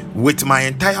 with my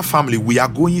entire family, we are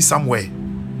going somewhere.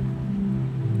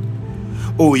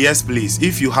 Oh yes, please.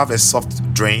 If you have a soft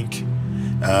drink,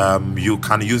 you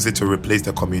can use it to replace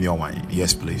the communion wine.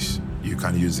 Yes, please. You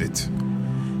can use it.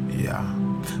 Yeah.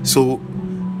 So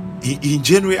in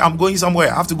January, I'm going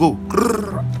somewhere. I have to go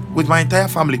with my entire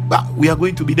family, but we are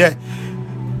going to be there,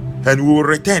 and we will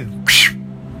return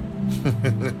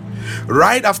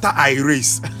right after I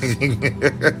race.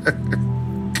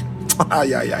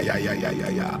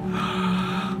 Yeah.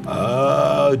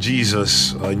 Oh,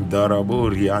 Jesus.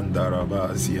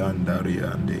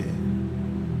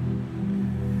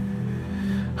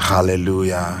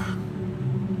 Hallelujah.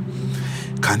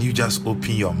 Can you just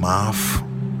open your mouth?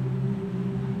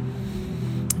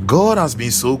 God has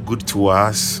been so good to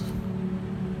us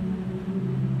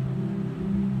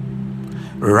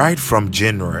right from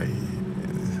January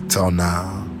till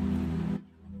now.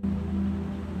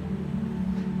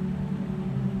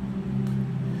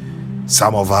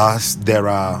 Some of us, there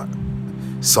are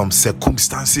some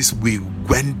circumstances we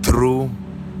went through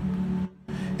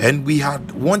and we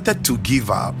had wanted to give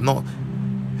up. No,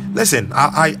 listen,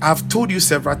 I've told you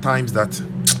several times that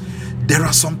there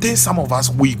are some things some of us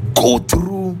we go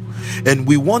through and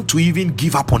we want to even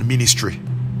give up on ministry.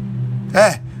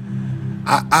 I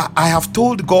have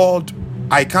told God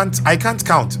I can't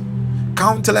count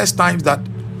countless times that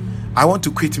I want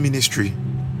to quit ministry.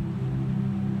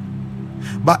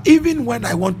 But even when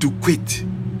I want to quit,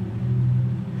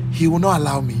 He will not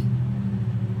allow me.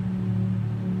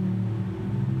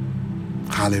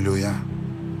 Hallelujah.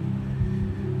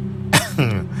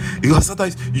 Because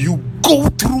sometimes you go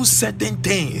through certain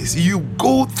things. You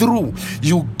go through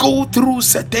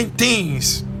certain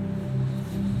things.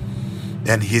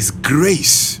 And His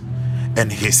grace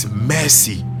and His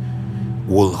mercy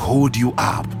will hold you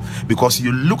up. Because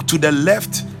you look to the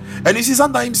left, and you see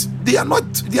sometimes they are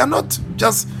not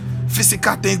just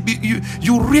physical things.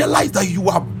 You realize that you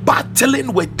are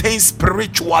battling with things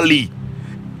spiritually.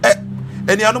 And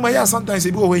you know, sometimes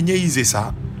it go easy,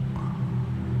 sir.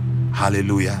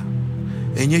 Hallelujah.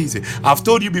 I've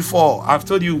told you before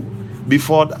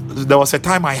there was a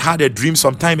time I had a dream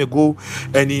some time ago,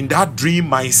 and in that dream,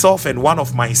 myself and one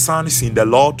of my sons in the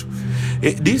Lord,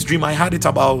 this dream I had it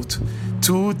about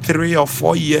 2, 3 or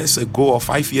 4 years ago, or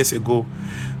 5 years ago.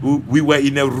 We were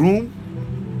in a room,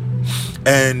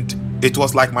 and it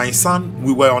was like my son,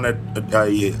 we were on a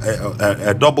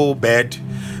double bed,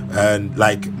 and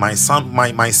like my son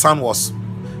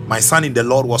in the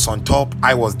Lord was on top,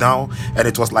 I was down, and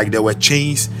it was like there were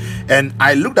chains, and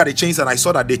I looked at the chains and I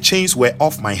saw that the chains were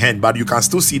off my hand, but you can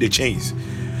still see the chains.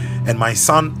 And my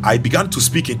son, I began to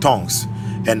speak in tongues,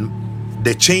 and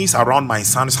the chains around my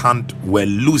son's hand were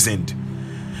loosened.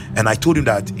 And I told him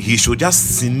that he should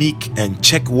just sneak and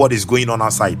check what is going on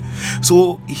outside.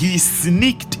 So he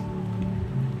sneaked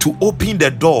to open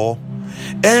the door,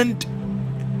 and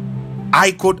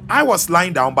I was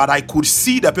lying down, but I could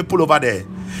see the people over there,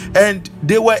 and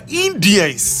they were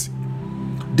Indians.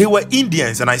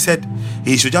 And I said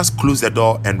he should just close the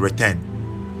door and return.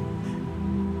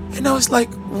 And I was like,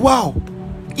 wow,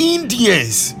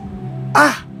 Indians.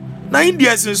 Now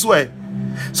Indians is where.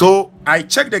 So I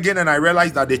checked again and I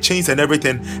realized that the chains and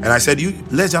everything, and I said,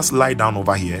 let's just lie down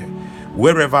over here.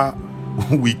 Wherever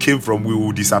we came from, we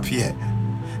will disappear.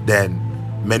 Then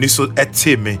then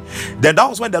that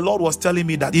was when the Lord was telling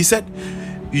me that he said,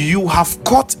 you have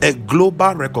caught a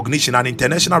global recognition, an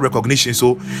international recognition.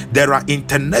 So there are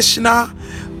international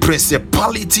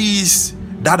principalities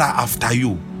that are after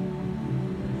you.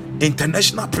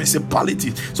 International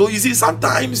principalities. So you see,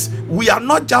 sometimes we are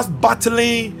not just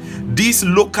battling this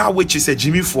local, which is a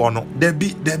Jimmy Fono. There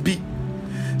be.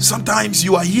 Sometimes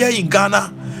you are here in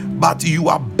Ghana, but you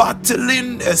are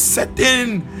battling a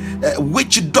certain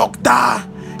witch doctor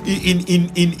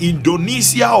in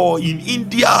Indonesia or in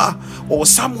India or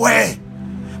somewhere.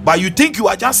 But you think you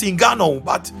are just in Ghana,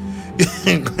 but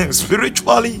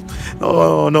spiritually,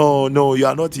 no, you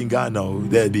are not in Ghana.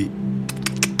 There be.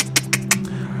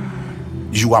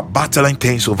 You are battling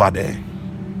things over there.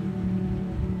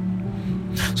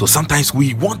 So sometimes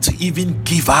we want to even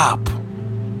give up.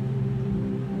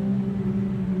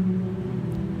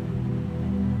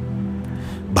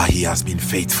 But he has been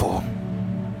faithful.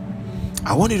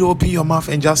 I want you to open your mouth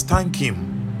and just thank him.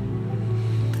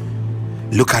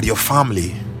 Look at your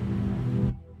family.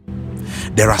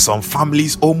 There are some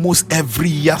families, almost every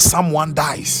year someone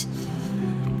dies.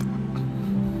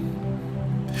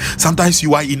 Sometimes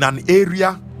you are in an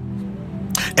area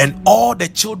and all the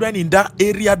children in that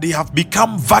area, they have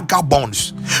become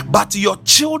vagabonds, but your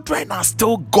children are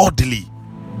still godly.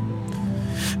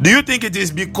 Do you think it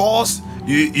is because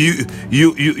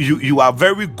you are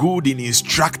very good in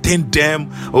instructing them?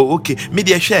 Oh, okay, me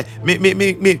dey share me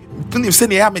say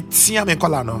me tia me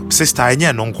kola no sister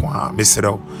enye no nko me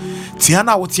sero tia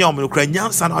na wo tia me kra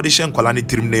nyansa na audition kola ne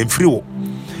tirim na mfiri wo.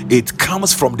 It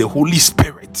comes from the Holy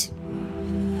Spirit.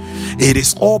 It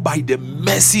is all by the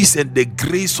mercies and the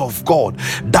grace of God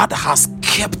that has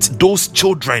kept those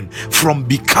children from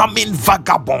becoming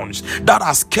vagabonds, that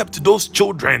has kept those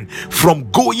children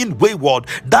from going wayward,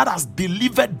 that has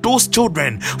delivered those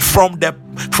children from the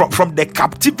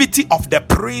captivity of the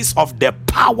prince of the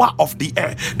power of the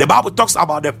air. The Bible talks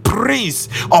about the prince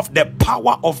of the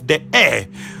power of the air,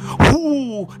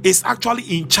 who is actually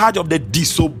in charge of the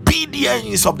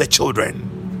disobedience of the children.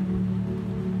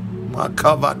 Why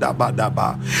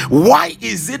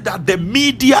is it that the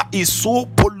media is so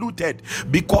polluted?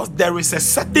 Because there is a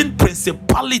certain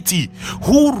principality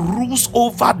who rules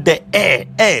over the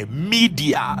air,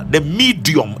 media, the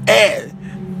medium, air.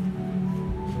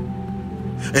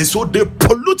 And so they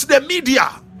pollute the media.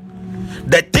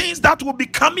 The things that will be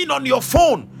coming on your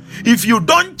phone, if you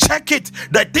don't check it,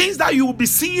 the things that you will be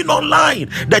seeing online,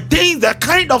 the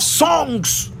kind of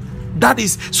songs, that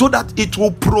is so that it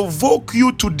will provoke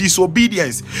you to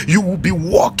disobedience. You will be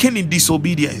walking in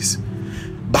disobedience.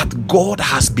 But God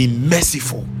has been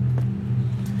merciful.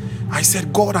 I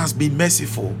said God has been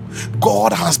merciful.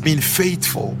 God has been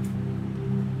faithful.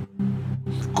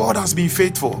 God has been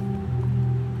faithful.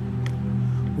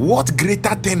 What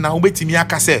greater thing now? Wait, me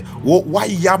aka say, why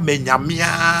ya menyamiama?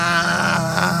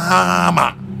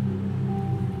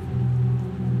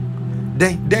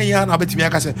 Then ya na betimi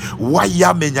aka say, why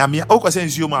ya menyamia? O ko say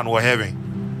nsuo man wo heaven.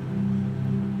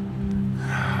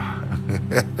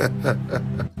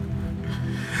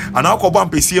 And I ko bam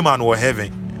pesi man wo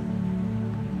heaven.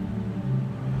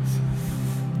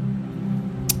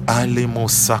 Alimo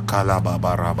sakala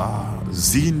babaraba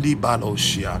zindi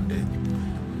baloshiande.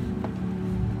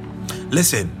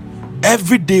 Listen,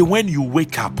 every day when you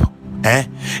wake up,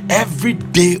 every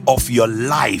day of your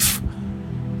life,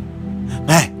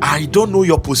 I don't know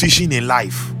your position in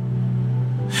life.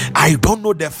 I don't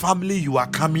know the family you are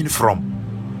coming from.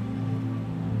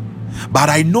 But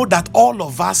I know that all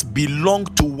of us belong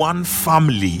to one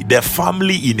family, the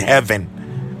family in heaven.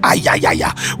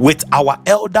 With our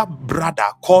elder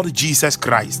brother called Jesus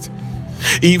Christ.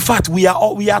 In fact, we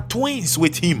are twins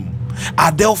with him,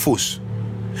 Adelphos.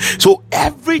 So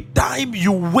every time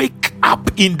you wake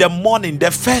up in the morning,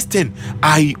 the first thing,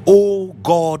 I owe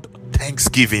God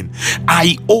thanksgiving.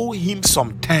 I owe him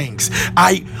some thanks.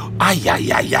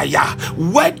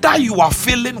 Whether you are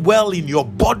feeling well in your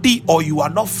body or you are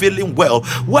not feeling well,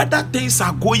 whether things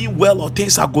are going well or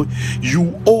things are going,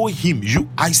 you owe him.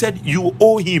 I said you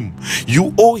owe him.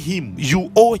 You owe him.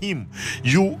 You owe him.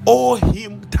 You owe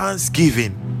him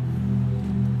thanksgiving.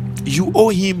 You owe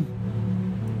him.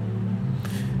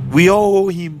 We all owe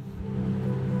him.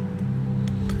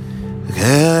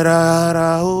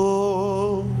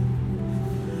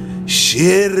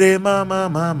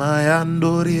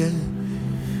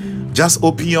 Just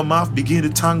open your mouth, begin to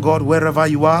thank God wherever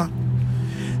you are.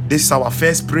 This is our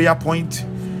first prayer point.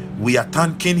 We are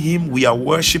thanking him, we are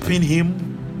worshiping him.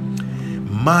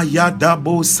 Maya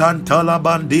dabo santala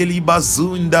bandeli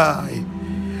bazundai.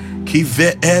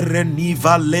 Kive ere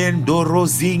nivalendo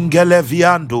rosingele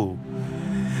viando.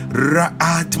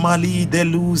 Raat mali de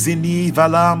luzini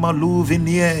valama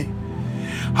luvinie.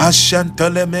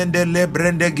 Hashantele mende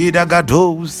lebrende gida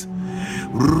gados.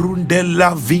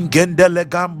 Rundela vingendele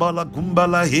gambala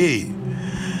gumbala he.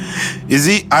 You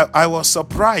see, I was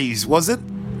surprised. Was it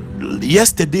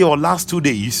yesterday or last 2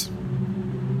 days?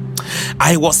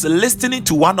 I was listening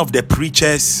to one of the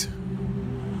preachers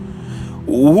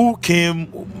who came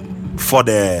for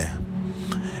the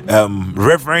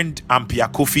Reverend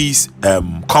Ampia Kofi's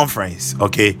conference.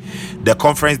 Okay, the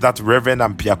conference that Reverend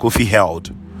Ampia Kofi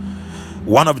held.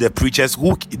 One of the preachers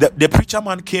the preacher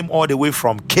man came all the way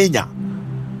from Kenya,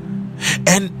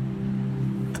 and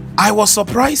I was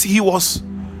surprised he was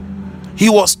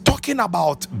talking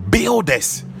about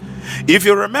builders. If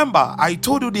you remember, I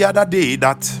told you the other day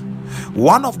that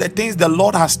one of the things the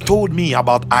Lord has told me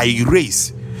about I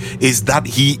raise is that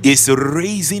he is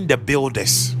raising the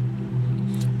builders.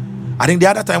 I think the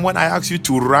other time when I asked you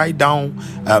to write down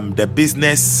the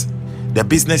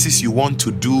businesses you want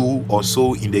to do or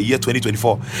so in the year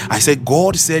 2024, I said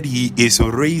God said he is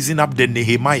raising up the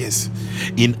Nehemiahs.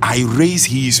 In I raise,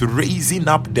 he is raising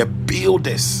up the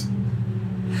builders.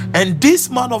 And this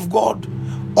man of God,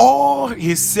 all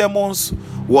his sermons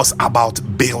was about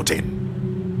building.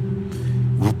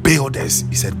 Builders.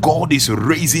 He said God is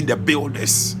raising the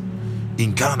builders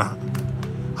in Ghana.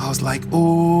 I was like,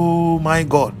 oh my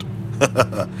God.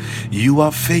 You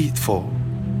are faithful.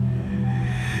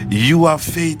 You are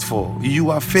faithful. You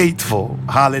are faithful.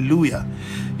 Hallelujah.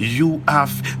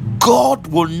 God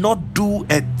will not do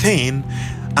a thing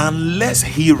unless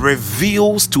he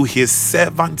reveals to his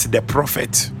servant the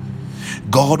prophet.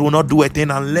 God will not do a thing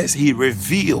unless he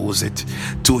reveals it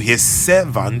to his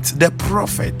servant the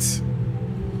prophet.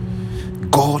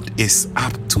 God is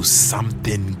up to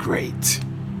something great.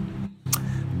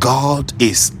 God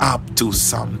is up to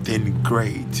something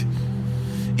great.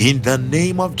 In the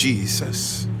name of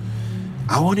Jesus,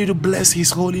 I want you to bless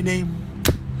his holy name.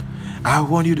 I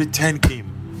want you to thank him.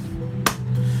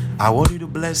 I want you to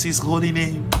bless his holy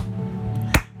name.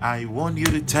 I want you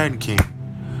to thank him.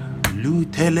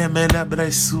 Lutelemele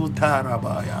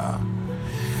bresutarabaya.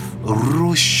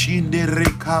 Rushinde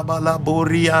rekabala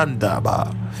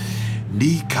boriandaba.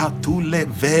 Nikatule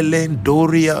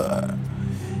velendoria.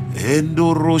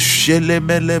 Endo roshele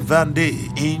melevande.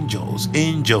 Angels,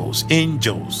 angels,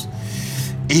 angels,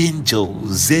 angels.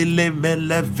 Zele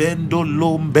melevendo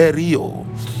lomberio.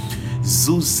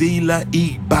 Zuzila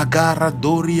i bagara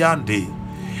doriande.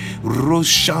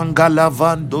 Roshanga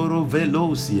lavandoro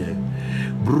velocie.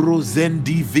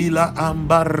 Brozendi villa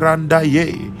ambaranda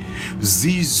ye.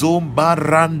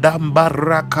 Zizombaranda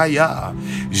mbarakaya.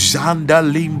 Janda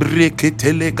limbre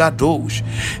ketelegadosh.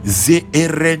 Ze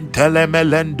erentele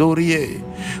melendorie.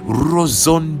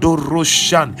 Rozondo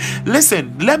roshan.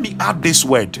 Listen, let me add this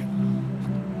word.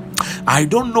 I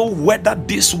don't know whether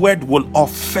this word will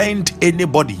offend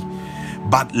anybody,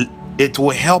 but it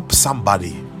will help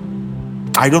somebody.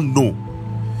 I don't know,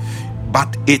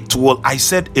 but it will. I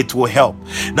said it will help.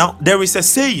 Now there is a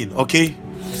saying, okay?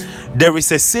 There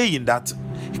is a saying that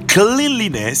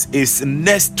cleanliness is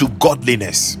next to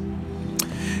godliness.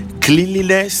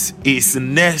 Cleanliness is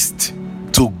next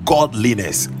to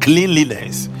godliness.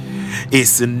 Cleanliness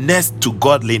is next to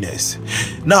godliness.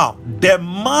 Now, the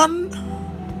man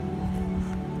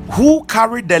who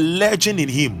carried the legend in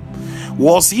him,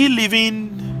 was he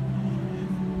living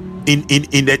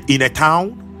in a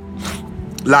town?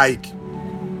 Like,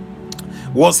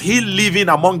 was he living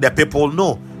among the people?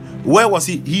 No. Where was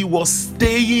he? He was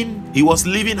staying, he was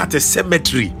living at a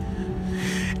cemetery,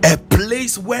 a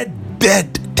place where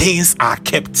dead things are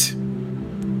kept.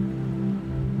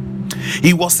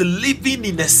 He was living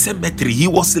in a cemetery. He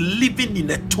was living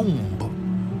in a tomb.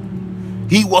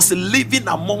 He was living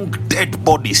among dead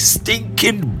bodies,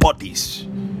 stinking bodies.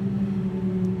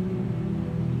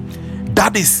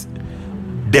 That is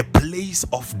the place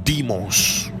of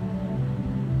demons.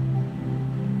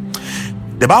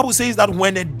 The Bible says that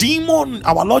when a demon,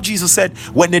 our Lord Jesus said,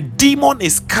 when a demon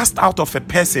is cast out of a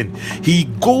person, he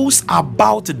goes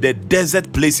about the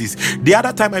desert places. The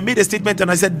other time I made a statement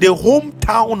and I said, the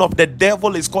hometown of the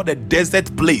devil is called a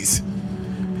desert place.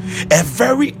 A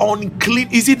very unclean,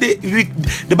 is it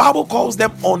the Bible calls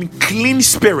them unclean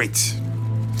spirits.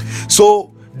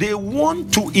 So they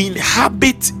want to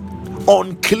inhabit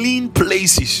unclean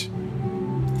places,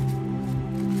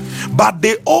 but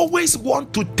they always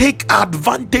want to take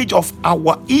advantage of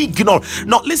our ignorance.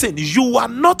 Now listen, you are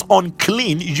not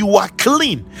unclean, you are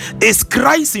clean. It's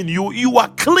Christ in you, you are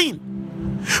clean.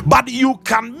 But you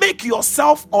can make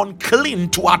yourself unclean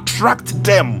to attract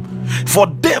them, for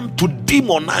them to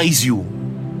demonize you.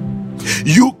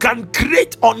 You can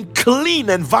create unclean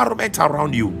environment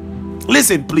around you.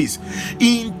 Listen, please.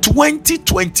 In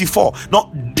 2024,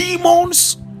 now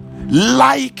demons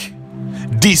like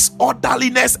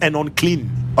disorderliness and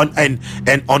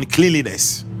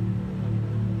uncleanliness.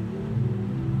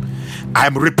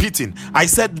 I'm repeating. I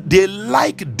said they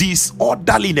like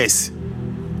disorderliness.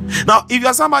 Now, if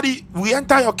you're somebody, we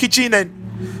enter your kitchen and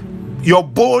your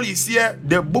bowl is here,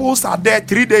 the bowls are there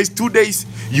 3 days, 2 days,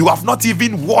 you have not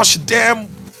even washed them.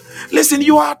 Listen,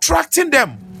 you are attracting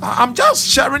them. I'm just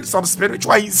sharing some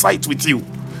spiritual insight with you.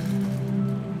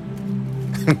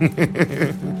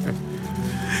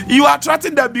 You are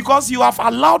attracting them because you have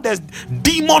allowed the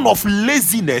demon of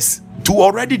laziness to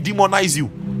already demonize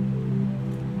you.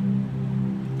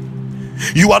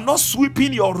 You are not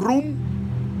sweeping your room.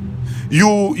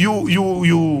 You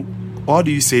how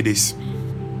do you say this?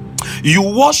 You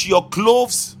wash your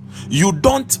clothes. You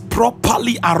don't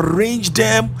properly arrange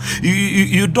them.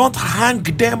 You don't hang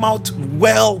them out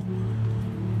well.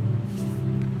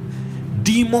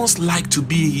 Demons like to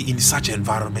be in such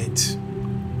environment.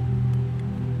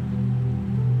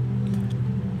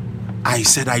 I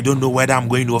said I don't know whether I'm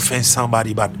going to offend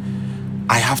somebody, but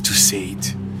I have to say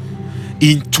it.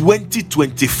 In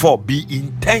 2024, be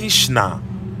intentional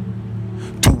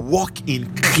to walk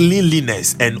in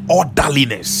cleanliness and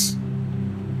orderliness.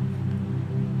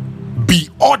 Be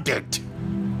ordered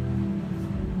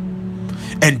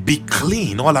and be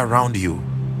clean all around you.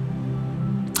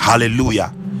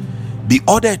 Hallelujah. Be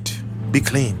ordered, be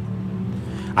clean.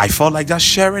 I felt like just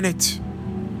sharing it.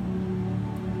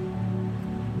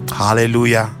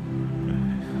 Hallelujah.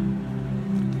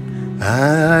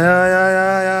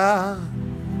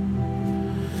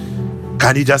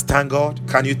 Can you just thank God?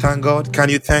 Can you thank God? Can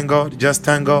you thank God? Just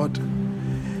thank God.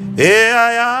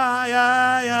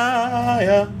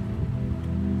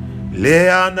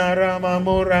 Leana rama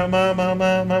mura mama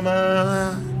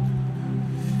mama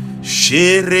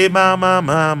shiri mama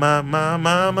mama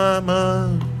mama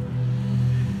mama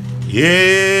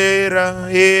era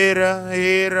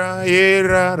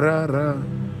ra ra.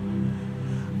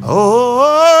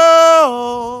 Oh,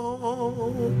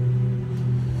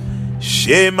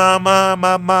 she mama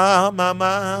mama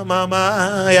mama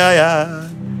mama ya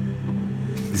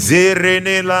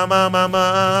zirene la mama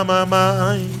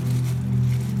mama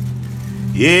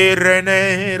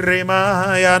irene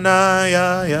rema ya na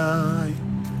ya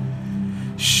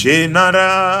she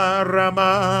nara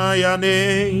rama ya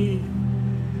ne.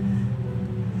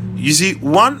 You see,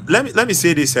 let me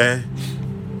say this.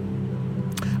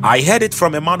 I heard it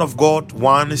from a man of God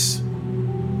once,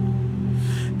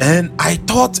 and I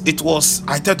thought,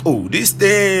 oh, this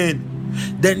thing.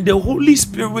 Then the Holy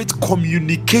Spirit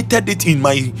communicated it in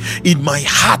my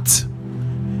heart,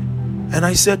 and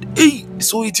I said, hey,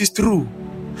 so it is true.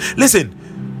 Listen,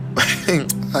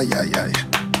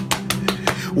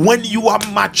 when you are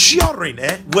maturing,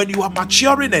 and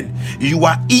you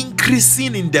are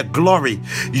increasing in the glory,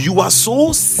 you are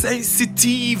so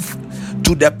sensitive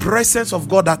to the presence of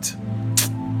God that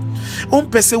when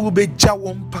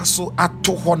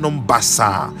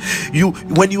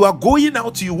you are going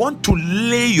out, you want to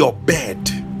lay your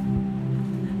bed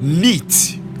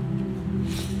neat.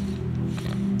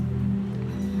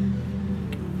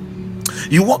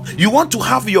 You want to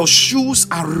have your shoes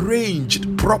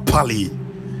arranged properly.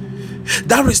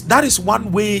 That is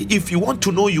one way. If you want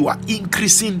to know you are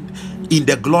increasing in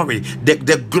the glory,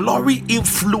 the glory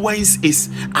influence is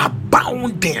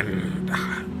abounding.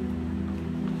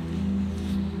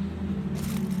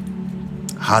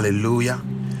 Hallelujah.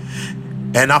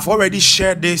 And I've already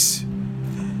shared this.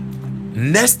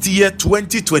 Next year,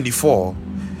 2024,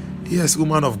 yes,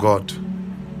 woman of God,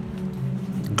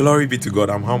 glory be to God,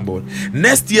 I'm humbled.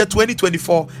 Next year,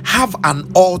 2024, have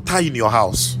an altar in your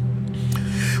house.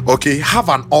 Okay, have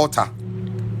an altar.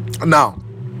 Now,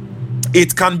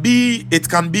 it can be a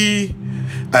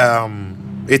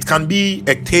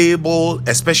table,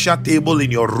 a special table in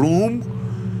your room,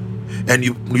 and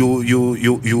you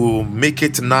make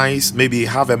it nice. Maybe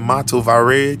have a mat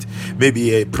over it,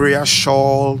 maybe a prayer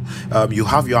shawl. You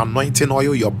have your anointing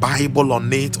oil, your Bible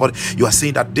on it, or you are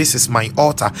saying that this is my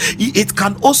altar. It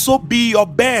can also be your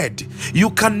bed.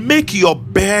 You can make your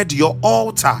bed your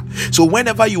altar. So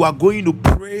whenever you are going to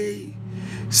pray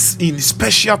in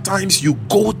special times, you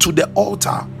go to the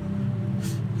altar.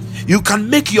 You can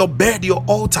make your bed your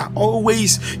altar.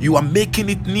 Always you are making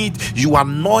it neat. You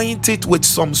anoint it with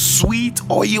some sweet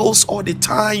oils all the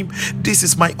time. This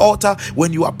is my altar.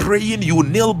 When you are praying, you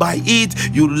kneel by it,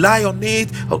 you lie on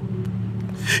it.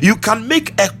 You can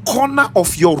make a corner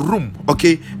of your room,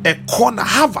 okay? A corner,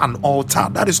 have an altar.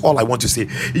 That is all I want to say.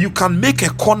 You can make a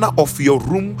corner of your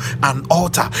room an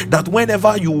altar, that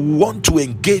whenever you want to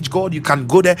engage God, you can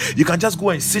go there. You can just go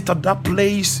and sit at that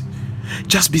place.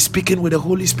 Just be speaking with the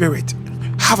Holy Spirit.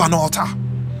 Have an altar.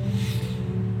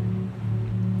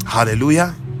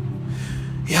 Hallelujah.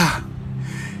 Yeah.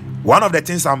 One of the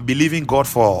things I'm believing God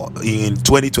for in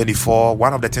 2024,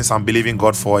 one of the things I'm believing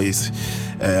God for is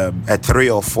a 3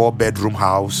 or 4 bedroom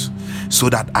house, so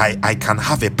that I can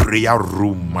have a prayer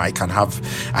room. I can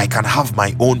have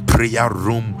my own prayer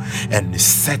room and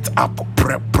set up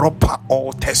proper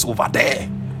altars over there.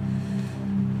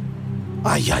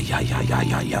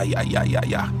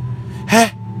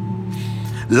 Hey,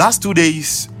 last 2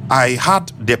 days I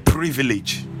had the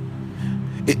privilege.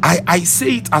 I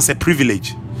say it as a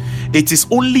privilege. It is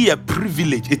only a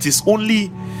privilege. It is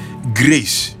only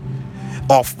grace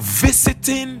of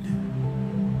visiting.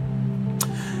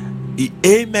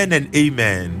 Amen and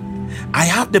amen. I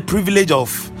have the privilege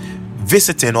of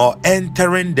visiting or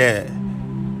entering the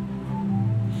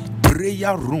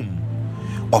prayer room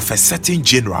of a certain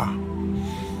general.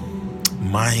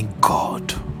 My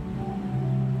God,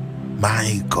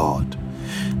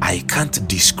 I can't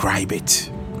describe it.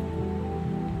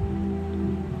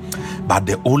 But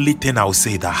the only thing I'll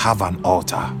say that have an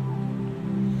altar.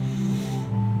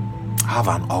 Have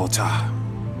an altar.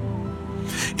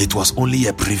 It was only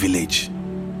a privilege.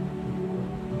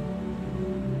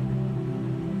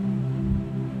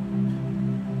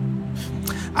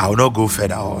 I will not go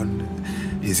further on.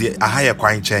 You see, I hire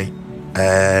quite chain.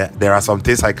 There are some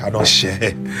things I cannot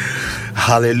share.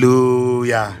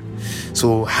 Hallelujah.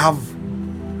 So have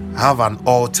an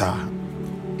altar.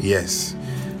 Yes.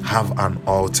 Have an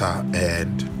altar,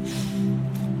 and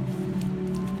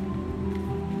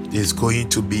it's going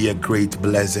to be a great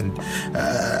blessing.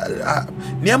 I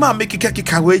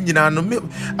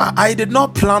did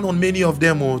not plan on many of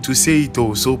them to say it,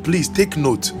 so please take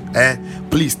note.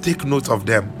 Please take note of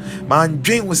them. Man,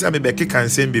 Jane was saying be can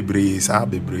send be breeze.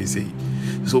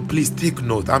 So please take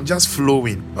note. I'm just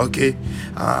flowing, okay?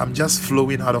 I'm just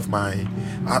flowing out of my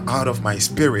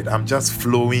spirit.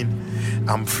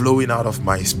 I'm flowing out of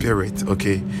my spirit,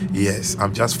 okay? Yes,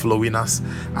 I'm just flowing as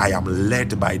I am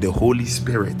led by the Holy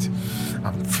Spirit.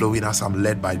 I'm flowing as I'm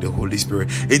led by the Holy Spirit.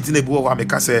 Let's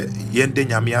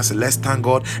thank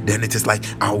God. Then it is like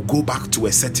I'll go back to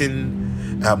a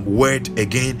certain word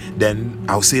again. Then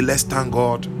I'll say, let's thank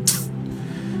God.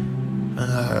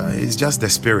 It's just the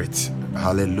Spirit.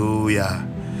 Hallelujah.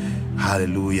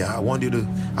 Hallelujah. I want you to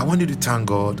thank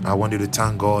God. I want you to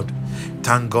thank God.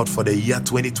 Thank God for the year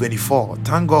 2024.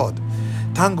 Thank God.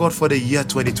 Thank God for the year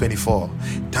 2024.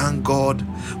 Thank God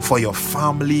for your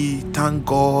family. Thank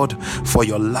God for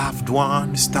your loved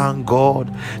ones. Thank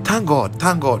God. Thank God.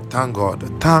 Thank God. Thank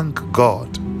God. Thank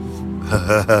God.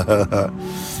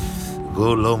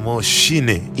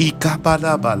 Golomoshine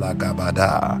ikabada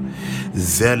balagabada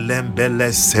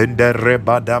zelembele sendere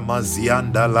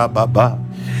badamazianda la baba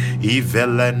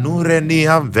ivele nure ni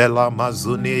amvela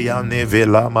mazuni ya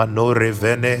nevela manore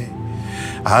vene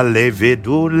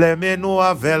alevedule menu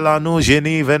avela no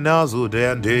geni venazu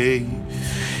dende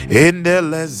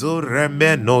indele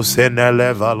zuremeno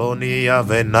senele valonia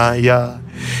venaya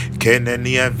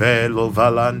kenenia velo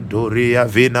valandoria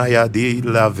vinaya di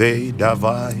la ve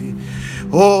davai.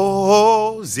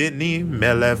 Oh, zeni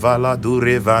melevala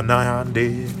dure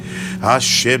vanande,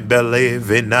 ashembele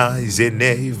venai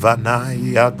zene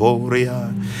vanai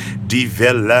adoria,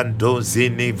 divelando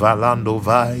zini valando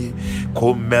vai,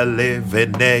 comele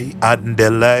venei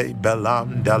andele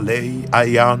belandale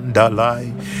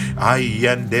ayandalai,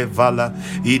 ayande vala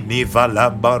inivala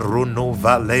baruno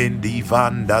valendi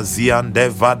vanda ziande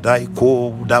vadai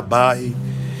ko dabai.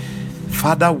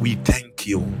 Father, we thank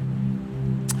you.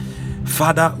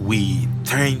 Father, we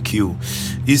thank you.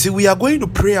 You see, we are going to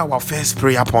pray our first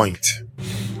prayer point.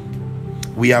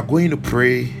 We are going to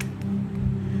pray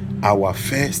our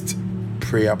first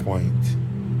prayer point.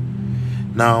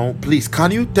 Now, please,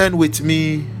 can you turn with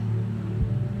me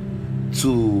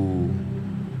to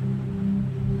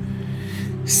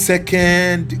 2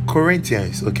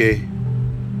 Corinthians, okay?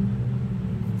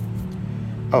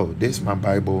 Oh, this is my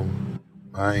Bible.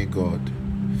 My God.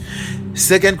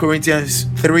 2 Corinthians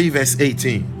 3 verse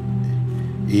 18.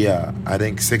 Yeah, I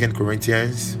think 2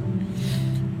 Corinthians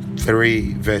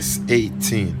 3 verse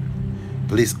 18.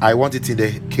 Please, I want it in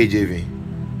the KJV.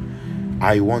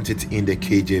 I want it in the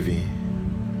KJV.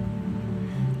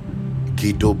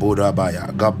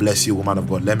 God bless you, woman of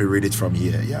God. Let me read it from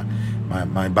here. Yeah,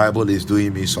 my Bible is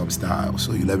doing me some style,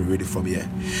 so you let me read it from here.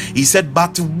 He said,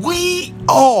 but we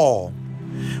all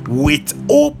with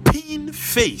open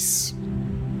face.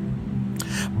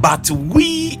 But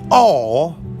we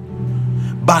all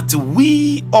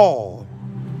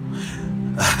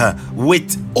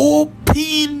with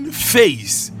open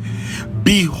face,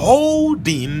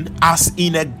 beholding as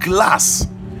in a glass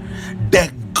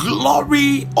the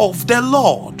glory of the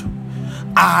Lord,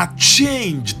 are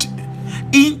changed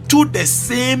into the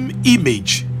same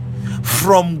image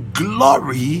from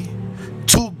glory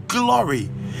to glory,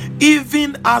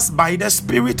 even as by the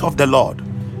Spirit of the Lord.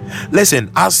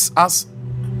 Listen, as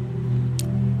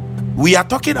we are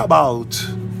talking about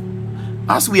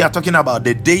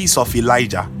the days of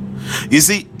Elijah, you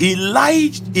see,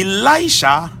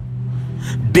 Elisha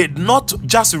did not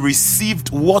just receive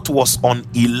what was on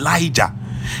Elijah.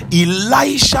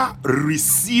 Elisha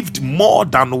received more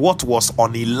than what was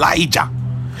on Elijah.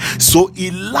 So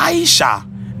Elisha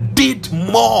did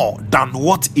more than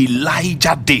what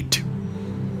Elijah did.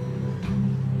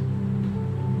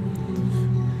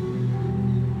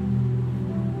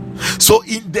 So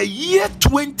in the year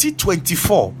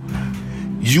 2024,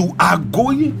 you are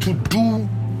going to do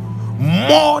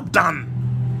more than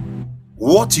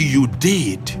what you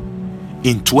did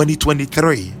in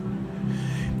 2023.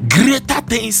 Greater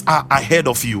things are ahead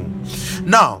of you.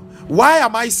 Now, why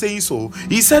am I saying so?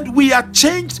 He said we are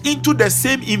changed into the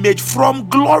same image from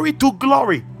glory to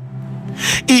glory.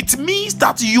 It means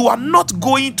that you are not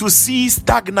going to see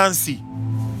stagnancy.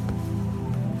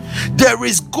 There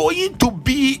is going to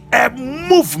be a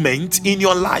movement in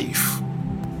your life.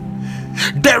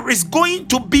 There is going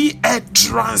to be a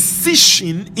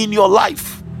transition in your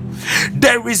life.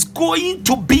 There is going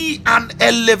to be an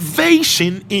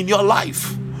elevation in your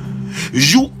life.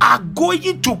 You are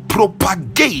going to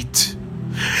propagate.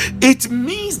 It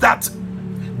means that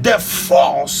the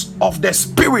force of the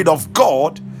Spirit of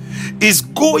God is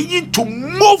going to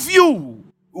move you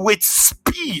with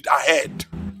speed ahead.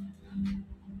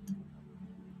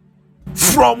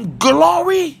 From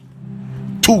glory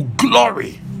to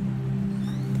glory.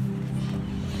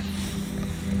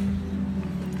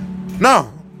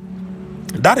 Now,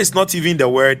 that is not even the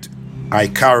word I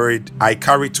carry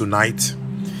tonight.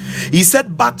 He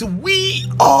said, but we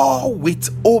all with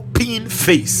open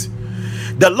face.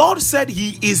 The Lord said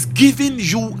he is giving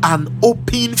you an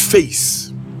open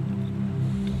face.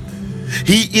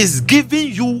 He is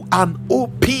giving you an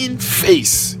open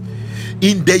face.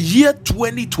 In the year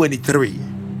 2023,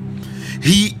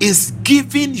 he is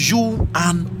giving you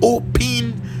an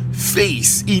open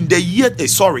face. In the year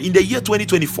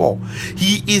 2024,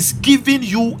 he is giving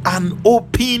you an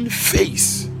open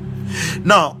face.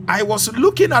 Now, I was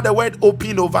looking at the word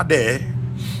open over there,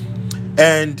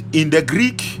 and in the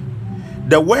Greek,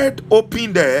 the word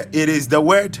open there, it is the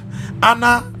word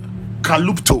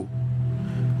anakalupto.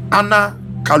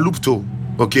 Anakalupto,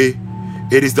 okay?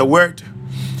 It is the word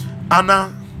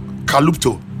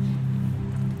anakalupto.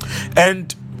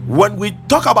 And when we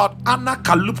talk about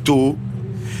anakalupto,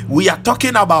 we are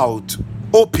talking about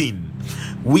open.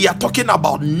 We are talking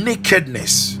about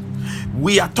nakedness.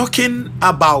 We are talking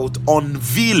about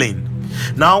unveiling.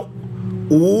 Now,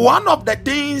 one of the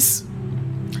things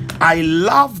I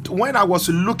loved when I was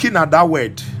looking at that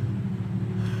word,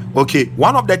 okay,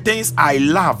 one of the things I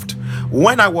loved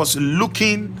when I was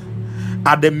looking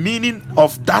at the meaning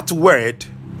of that word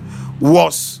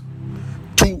was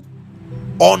to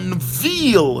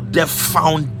unveil the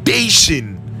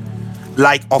foundation,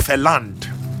 like of a land.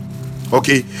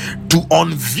 Okay, to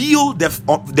unveil the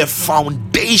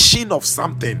foundation of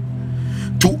something,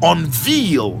 to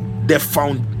unveil the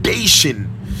foundation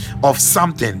of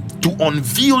something, to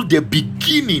unveil the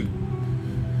beginning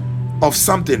of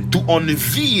something, to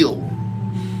unveil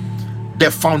the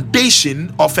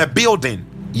foundation of a building.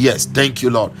 Yes, thank you,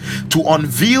 Lord. To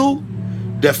unveil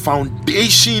the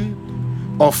foundation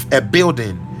of a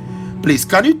building. Please,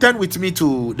 can you turn with me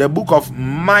to the book of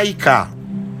Micah?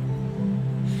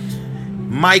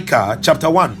 Micah chapter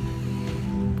 1.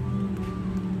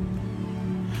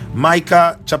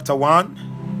 Micah chapter 1.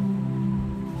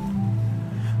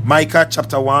 Micah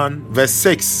chapter 1 verse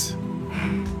 6.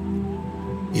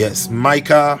 Yes,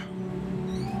 Micah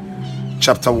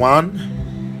chapter 1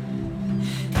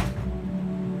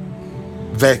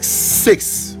 verse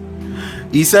 6.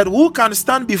 He said, who can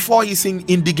stand before his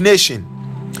indignation,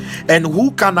 and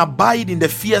who can abide in the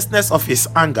fierceness of his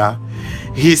anger?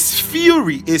 His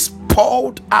fury is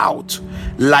poured out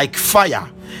like fire,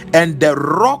 and the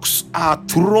rocks are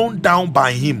thrown down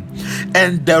by him.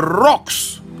 And the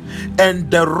rocks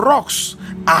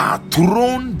are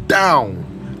thrown down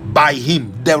by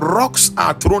him. The rocks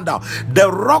are thrown down. The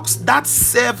rocks that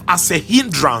serve as a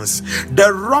hindrance,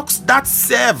 the rocks that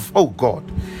serve, oh God,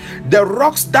 the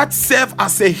rocks that serve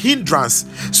as a hindrance,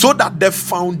 so that the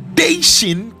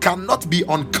foundation cannot be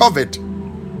uncovered,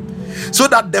 so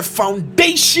that the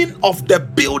foundation of the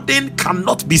building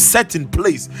cannot be set in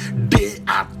place, they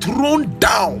are thrown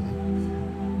down.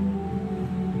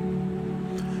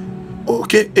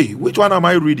 Okay, hey, which one am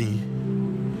I reading?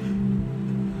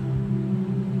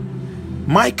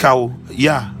 Michael,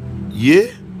 yeah,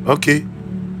 okay,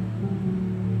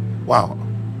 wow.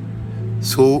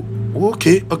 So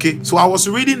okay, so I was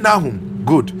reading Nahum.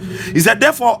 Good. He said,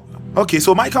 therefore, okay,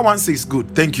 so Micah 1:6,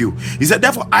 good, thank you. He said,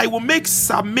 therefore I will make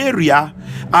Samaria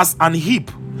as an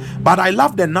heap. But I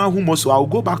love the Nahum also. I'll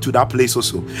go back to that place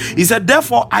also. He said,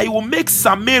 therefore I will make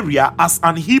Samaria as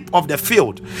an heap of the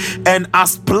field, and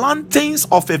as plantings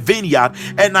of a vineyard,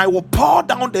 and I will pour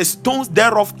down the stones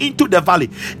thereof into the valley,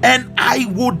 and I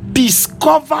will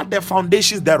discover the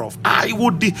foundations thereof. I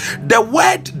would the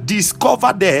word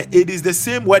discover there, it is the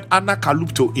same word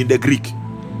anakalupto in the Greek.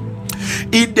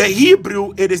 In the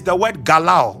Hebrew, it is the word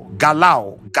galau.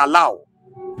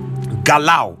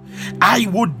 I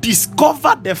would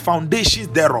discover the foundations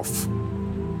thereof.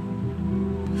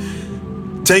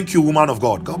 Thank you, woman of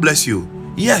God. God bless you.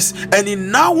 Yes, and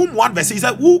in Nahum 1 verse, he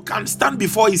said, who can stand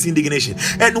before his indignation,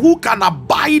 and who can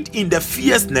abide in the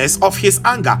fierceness of his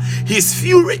anger? His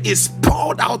fury is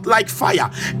poured out like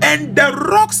fire, and the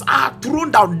rocks are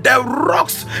thrown down. The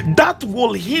rocks that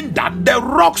will hinder, the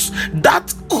rocks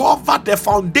that cover the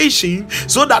foundation,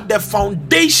 so that the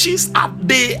foundations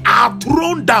are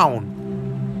thrown down.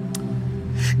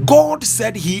 God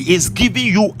said he is giving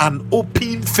you an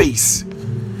open face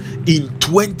in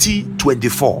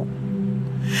 2024.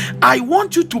 I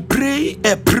want you to pray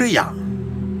a prayer,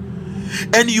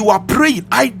 and you are praying.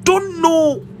 I don't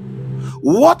know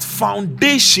what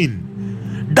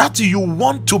foundation that you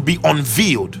want to be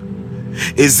unveiled.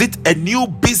 Is it a new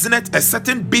business, a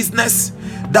certain business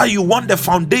that you want the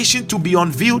foundation to be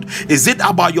unveiled? Is it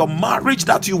about your marriage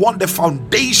that you want the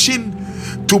foundation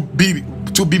to be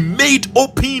made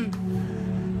open?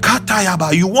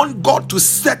 Katayaba, you want God to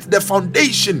set the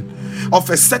foundation of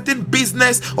a certain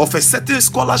business, of a certain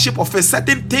scholarship, of a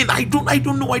certain thing. I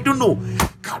don't know.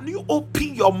 Can you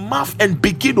open your mouth and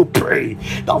begin to pray?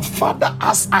 Now, Father,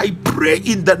 as I pray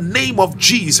in the name of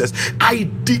Jesus, I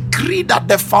decree that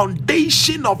the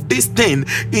foundation of this thing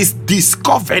is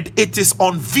discovered. It is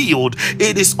unveiled.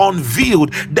 It is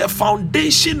unveiled. The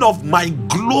foundation of my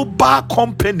global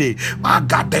company,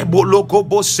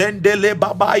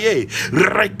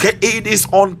 it is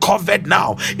uncovered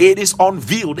now. It is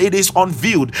unveiled. It is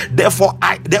unveiled. Therefore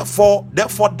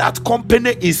that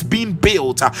company is being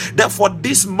built. Therefore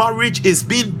this marriage is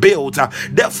being built.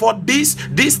 Therefore this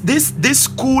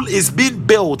school is being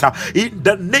built. In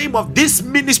the name of this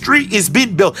ministry is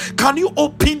being built. Can you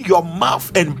open your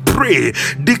mouth and pray?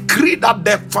 Decree that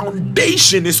the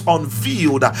foundation is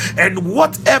unveiled, and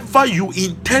whatever you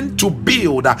intend to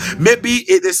build, maybe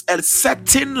it is a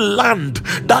certain land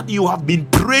that you have been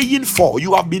praying for.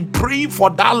 You have been praying for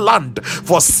that land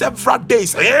for several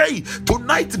days. Hey,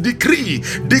 tonight decree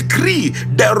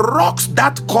the rocks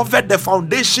that cover the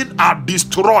foundation are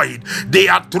destroyed. They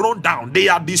are thrown down. They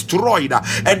are destroyed,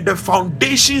 and the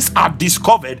foundations are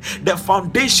discovered. The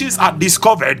foundations are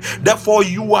discovered. Therefore,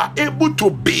 you are able to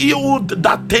build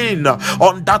that thing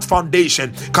on that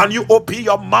foundation. Can you open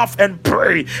your mouth and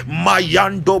pray?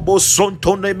 Mayando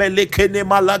bosontone melekene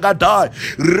malagada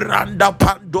randa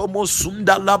pandomo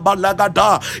sunda la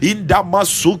balagada inda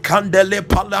masukandele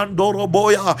palandoro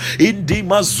boya indi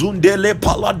mazundele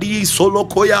paladi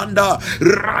solokoyanda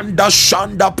randa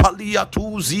shanda palia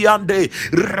tuziande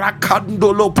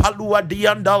rakandolo palua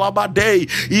dianda labade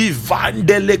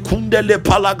ivandele kundele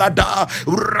palagada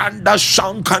randa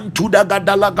shankantuda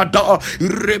gadalagada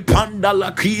repanda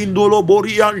la kindolo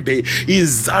boriande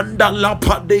izanda la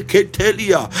pade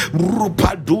ketelia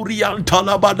rupadurian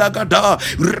talabadagada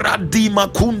radima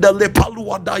kunda le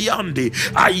palua dayande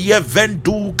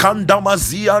ayevendu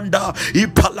kandamazianda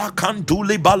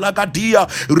ipalakanduli balagadia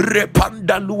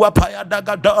repanda lua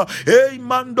payadagada ei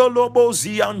mandolo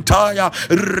boziantaya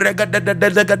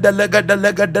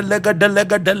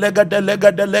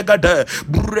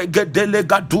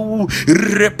regadelegadu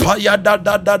repayada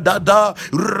da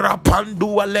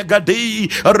rapandu alegadi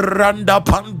randa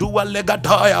pandu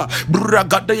alegataya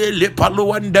bragade le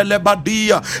paluande le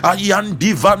badia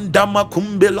ayandi vanda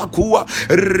makumbela kuwa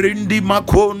rindi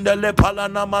makonde le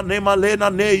palana manema lena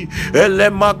nei ele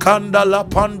makanda la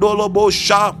pandolo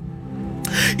bosha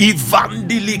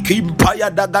Ivandili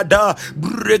kimpaya dagada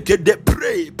brekede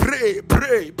pray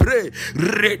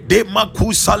rede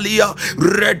makusalia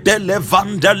rede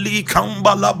levandali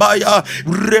kambalabaya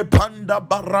repanda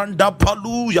baranda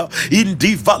paluya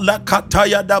indivala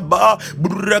kataya daba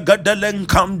bregadelen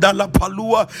kandala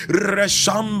palua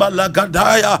reshamba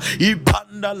lagadaya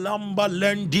ipanda lamba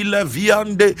lendi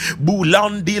leviande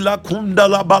bulandi la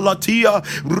kundala balatia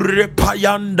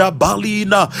repayanda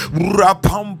balina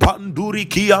rapampanduri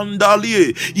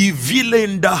kiandali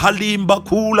ivilenda halimba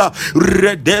kula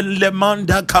redele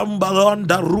manda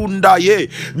kambalanda runda ye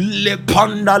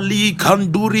lepanda li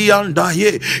kanduri anda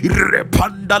ye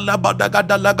repanda la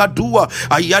badagada lagadua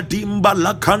ayadimba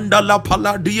la kanda la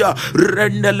paladia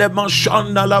rendele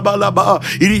mashanda la balaba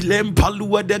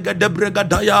ilempalua de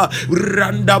bregadaya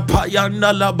randa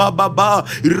payanda la bababa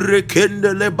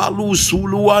rekendele balu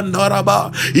sulu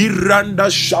andaraba iranda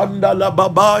shanda la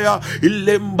babaya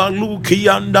ilembaluki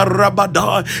anda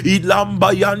rabada ilamba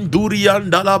yanduri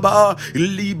andalaba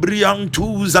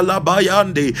libriantu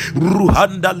zalabayande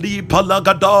ruhanda li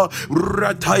palagada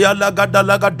rataya lagada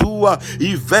lagadua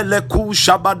ivele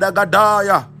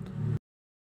kushabadagadaya.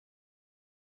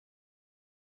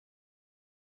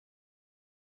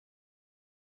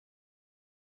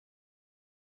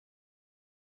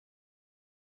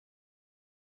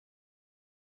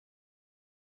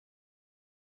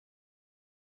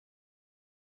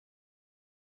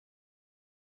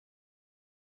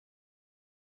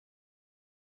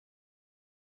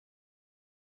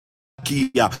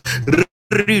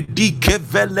 Ridike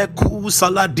vele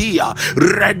kusaladia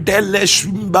redele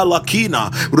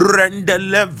shimbalakina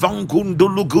rendele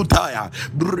vangundulugutaya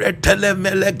bretele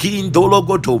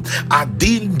melegindologoto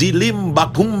adin dilimba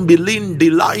kumbilindi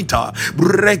laita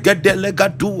bregedele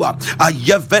gadua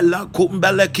ayevela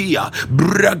kumbelekia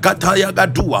bregataya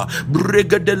gadua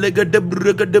bregedele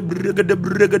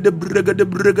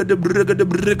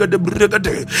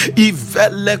bregede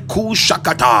ivele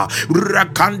kushakata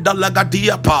rakanda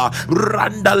lagadiapa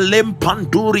randa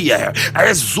lempandurie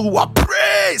ezua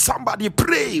pray somebody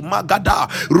pray magada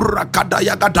rakada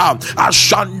yagada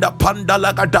ashanda panda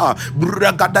lagada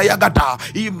bragada yagada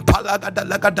impala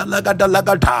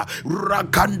lagada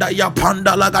rakanda ya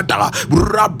panda lagada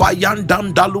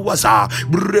rabayandam daluasa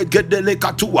bregedele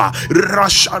katua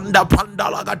rashanda panda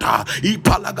lagada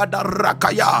ipalagada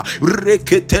rakaya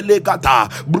reketele gada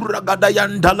bragada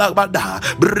yanda lagada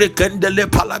brekendele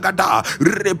palagada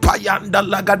repayanda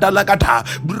lagada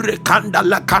brekanda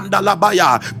la kanda la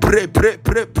baya pray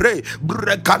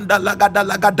brekanda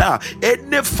lagada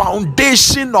any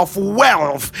foundation of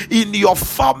wealth in your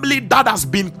family that has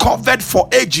been covered for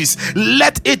ages,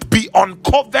 let it be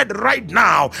uncovered right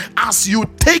now as you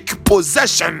take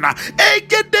possession.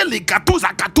 Egedeli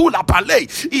katuza katula pale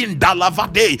in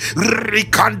dalavade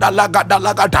rikanda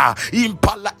lagada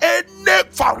impala any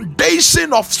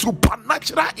foundation of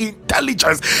supernatural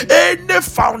intelligence, any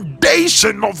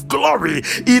foundation of glory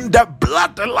in the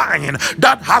bloodline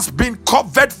that has been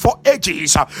covered for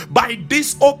ages by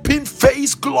this open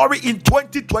face glory in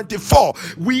 2024,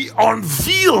 we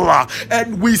unveil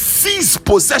and we seize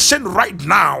possession right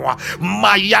now.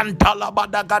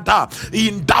 Mayantalabadagada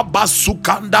in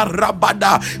Dabasukanda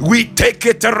Rabada, we take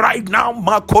it right now.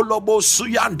 Makolobo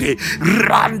Suyande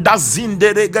Randa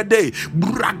Zinderegade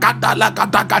Bragada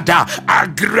Lagadagada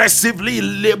aggressively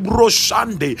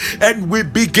Lebroshande, and we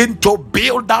begin to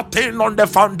build that thing on the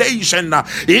foundation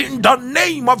in the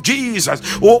name of Jesus.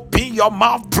 Open your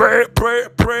mouth, pray.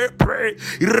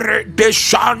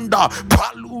 Redeshanda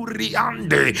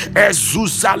paluriande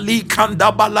ezuzali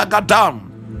kanda balagadam.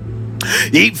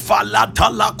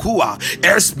 Ifalatalakua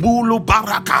esmulu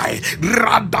barakai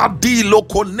radadilo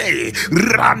kone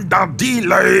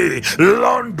randadile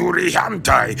londuri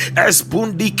hantai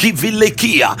espundi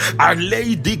kivilekia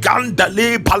alei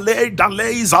gandale pale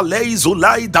dale zale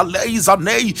zulai dale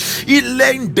zane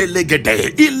ilen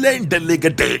delegate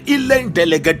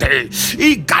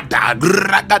igada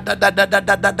bragada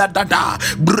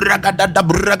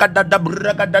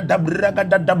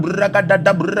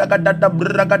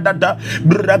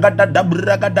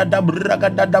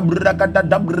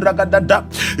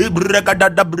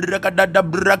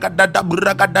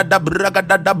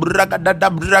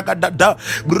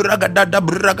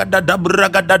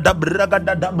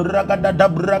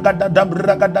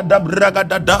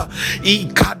bragada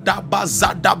ikada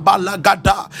bazada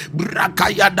balagada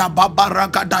brakayada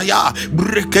babarakadaya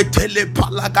breketele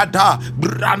palagada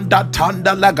branda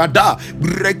tanda lagada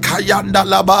brekayanda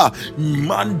laba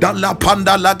mandala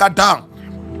panda lagada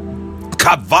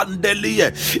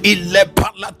Kavandelie ile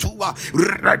palatua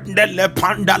rendele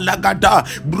panda lagada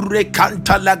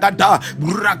brekanta lagada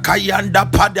brakayanda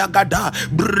padagada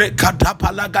brekata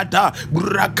palagada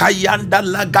brakayanda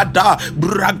lagada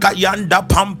brakayanda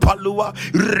pampalua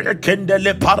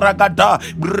rekendele paragada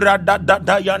brada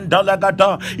dada yanda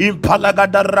lagada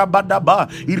impalagada rabadaba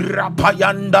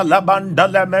irapayanda labanda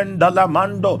lemenda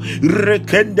lamando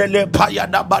rekendele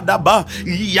payada badaba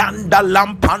yanda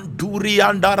lampanduri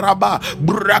yanda raba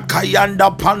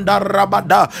brakayanda panda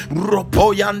rabada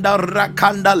ropoyanda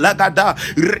rakanda lagada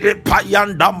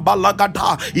repayanda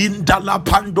balagada indala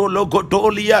pandolo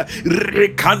godolia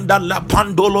rekanda la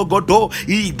pandolo godo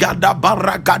igada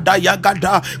baragada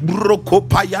yagada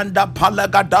brokopayanda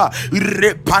palagada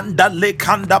repanda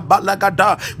lekanda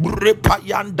balagada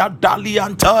repayanda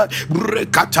dalianta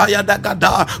brekataya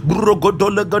dagada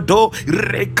brogodolo godo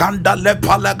rekanda le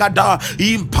palagada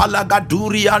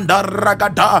impalagaduri anda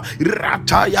ragada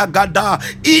rataya gada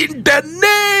in the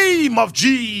name of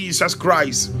Jesus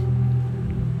Christ.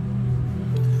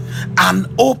 An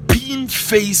open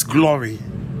face glory.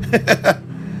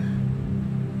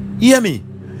 Hear me?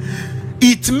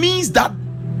 It means that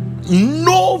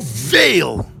no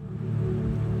veil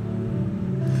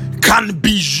can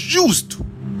be used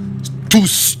to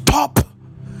stop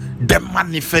the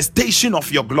manifestation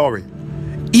of your glory.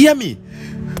 Hear me?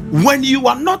 When you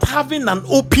are not having an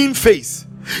open face,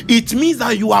 it means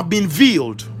that you have been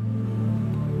veiled.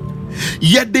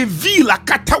 Yet the veil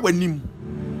akata wenim.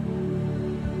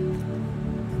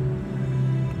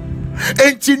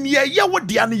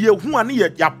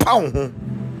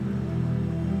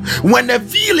 When the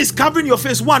veil is covering your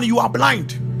face, one, you are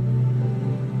blind.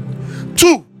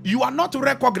 Two, you are not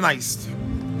recognized.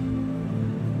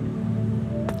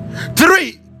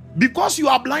 Three, because you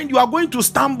are blind, you are going to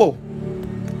stumble.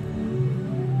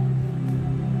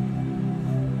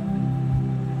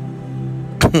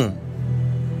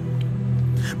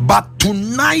 But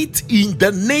tonight, in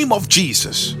the name of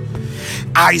Jesus,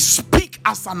 I speak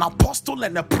as an apostle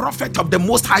and a prophet of the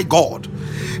Most High God,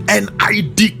 and I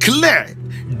declare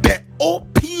the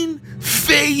open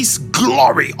face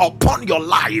glory upon your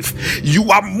life.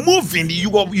 You are moving,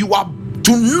 you are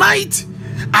tonight.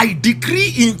 I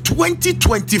decree in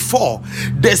 2024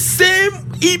 the same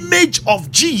image of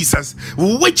Jesus,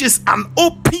 which is an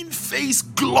open face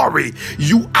glory.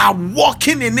 You are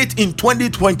walking in it in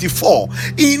 2024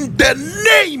 in the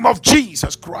name of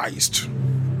Jesus Christ.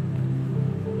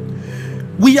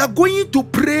 We are going to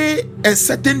pray a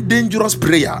certain dangerous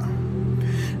prayer.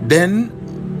 Then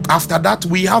after that,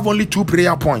 we have only 2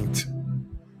 prayer points.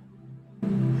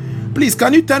 Please,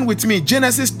 can you turn with me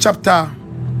Genesis chapter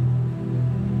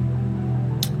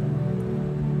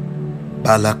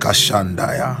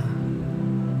Balakashandaya.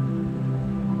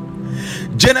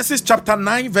 Genesis chapter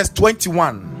 9 verse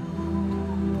 21.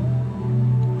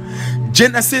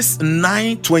 Genesis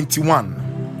 9:21.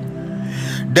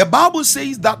 The Bible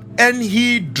says that, and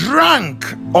he drank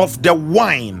of the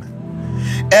wine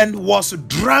and was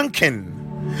drunken,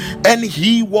 and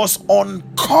he was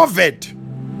uncovered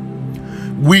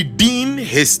within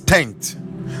his tent.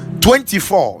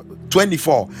 24.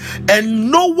 And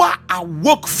Noah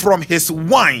awoke from his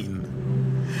wine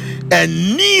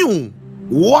and knew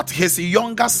what his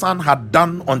younger son had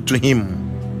done unto him.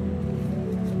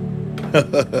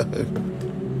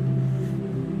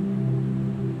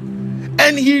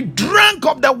 And he drank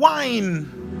of the wine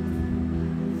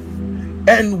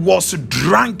and was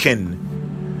drunken,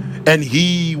 and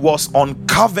he was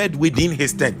uncovered within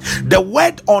his tent. The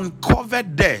word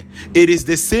uncovered there, it is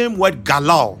the same word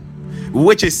galal,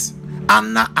 which is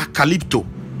anacalypto.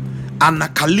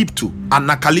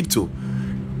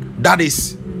 That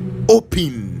is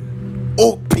open.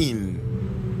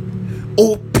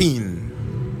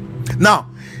 Now,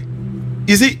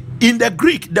 you see, in the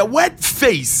Greek, the word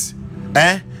face,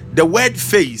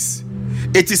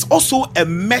 it is also a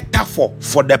metaphor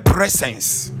for the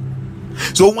presence.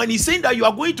 So when he's saying that you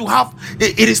are going to have,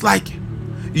 it is like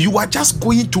you are just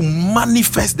going to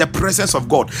manifest the presence of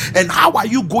God. And how are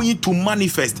you going to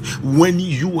manifest? When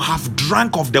you have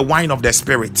drunk of the wine of the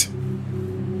Spirit.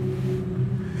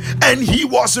 And he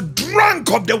was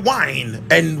drunk of the wine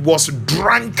and was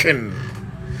drunken,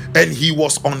 and he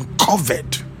was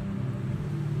uncovered.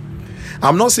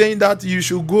 I'm not saying that you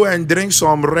should go and drink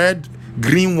some red,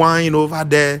 green wine over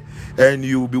there and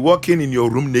you'll be walking in your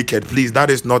room naked. Please,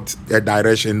 that is not a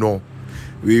direction. No,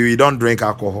 we don't drink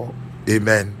alcohol.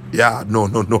 Amen. Yeah, no.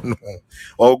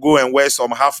 Or go and wear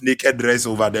some half naked dress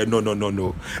over there. No.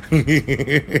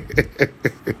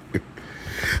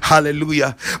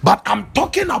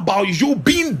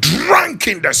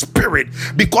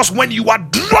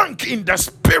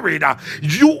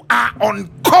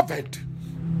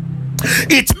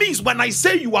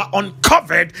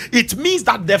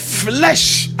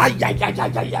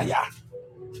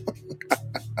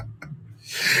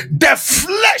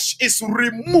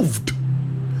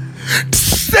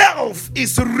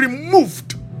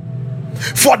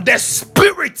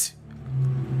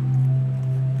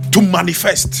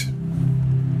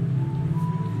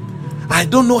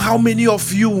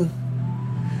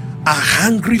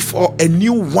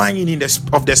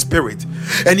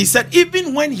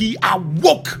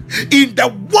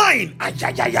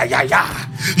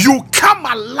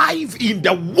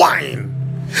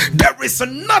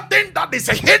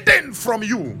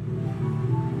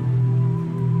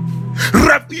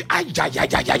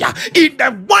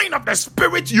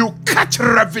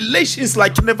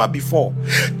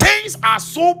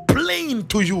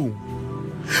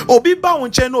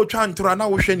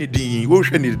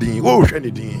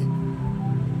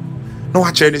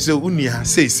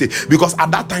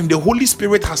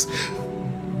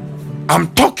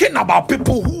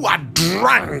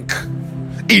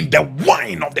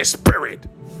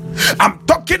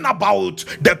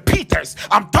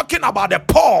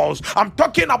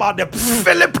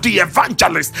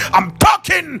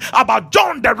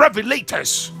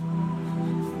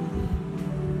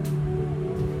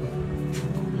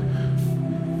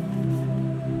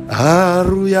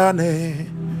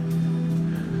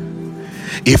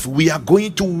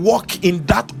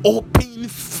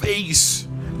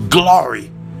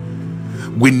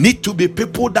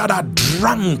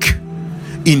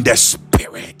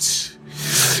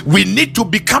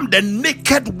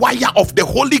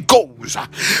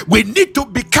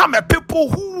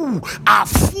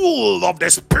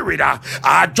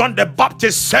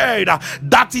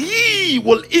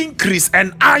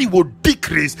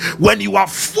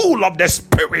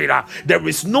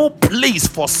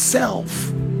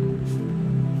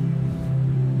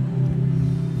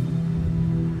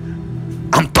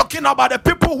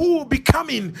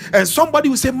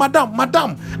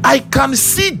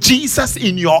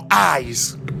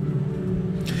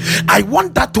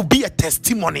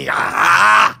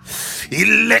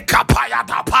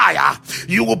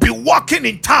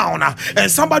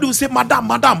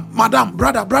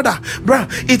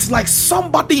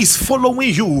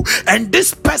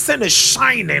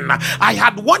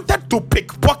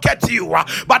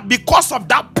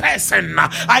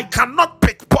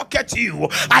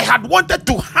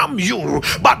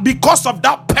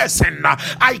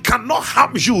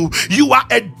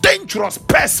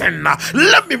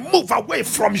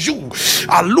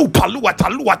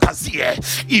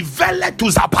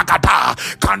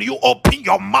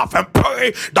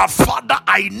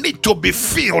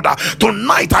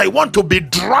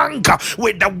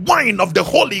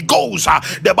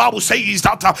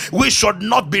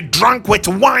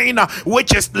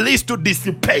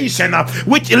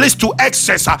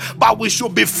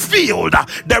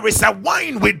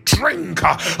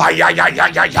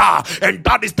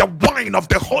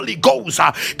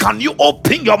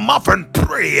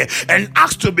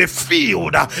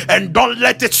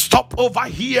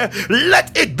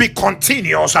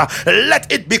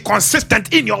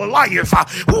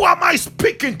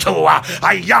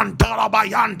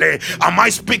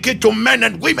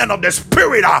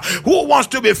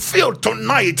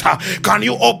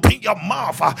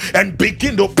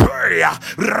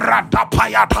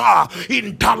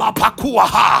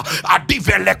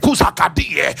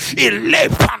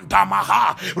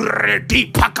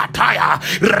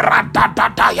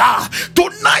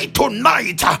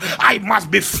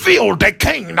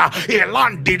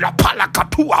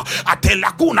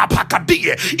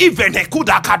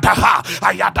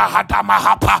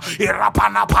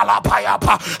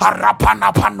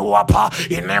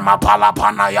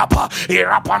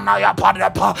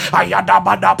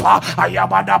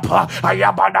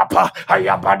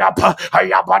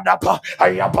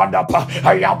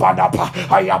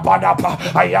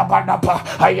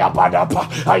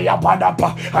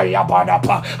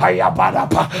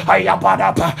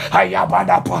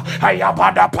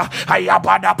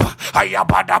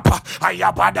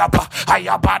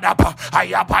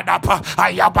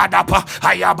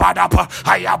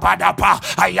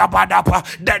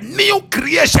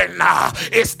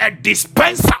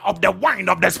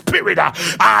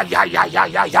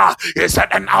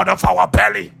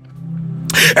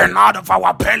 and out of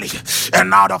our belly,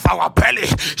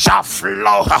 shall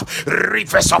flow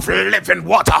rivers of living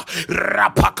water.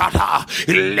 Rapakata,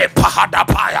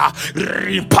 Lepahadapaya,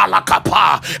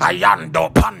 Ripalakapa, Ayando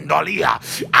Pandolia,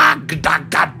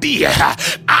 Agdagadia.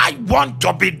 I want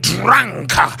to be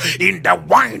drunk in the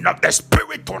wine of the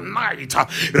Spirit tonight.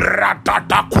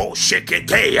 Radadako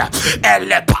Sheketea,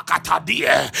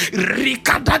 Elepakatadia,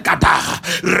 Rikadagada,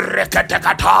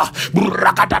 Rekadagata,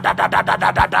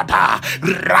 Rakadadadadadadada,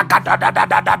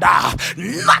 Rakadadadadadada.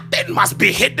 Nothing must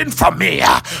be hidden from me.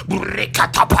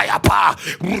 Rikatapayapa,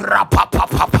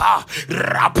 Rapapapa,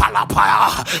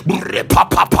 Rapalapaya,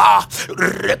 Ripapapa.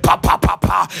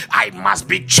 I must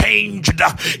be changed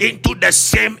into the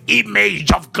same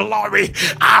image of glory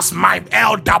as my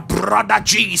elder brother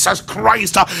Jesus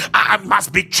Christ. I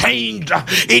must be changed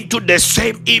into the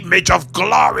same image of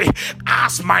glory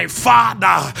as my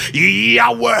Father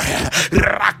Yahweh.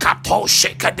 Rakato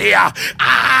Shekadea.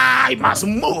 I must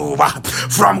move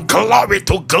from glory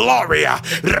to glory.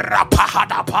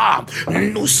 Rapahadapa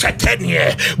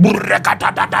Nusetenie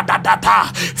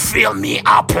Burekadadadadada. Fill me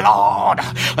up, Lord.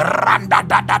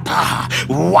 Randadadada.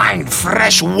 Wine,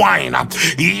 fresh wine.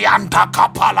 Yanta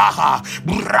Kapalaha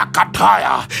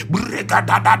Burakataya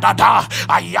Burekadadadada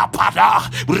Ayapada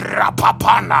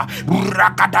Rapapana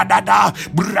Burakadadada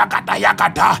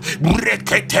Burakadayagada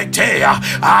Bureketetea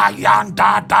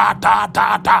Ayanda da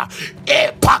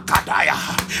Epakadaya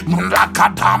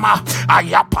Mlakadama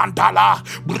Ayapantala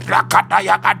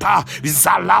Burakadayagada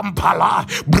Zalampala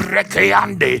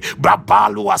Brekeande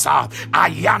Babaluasa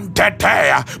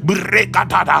Ayantetea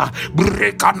Brekadada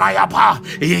Brekanayapa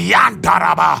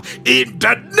Yantaraba in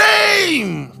the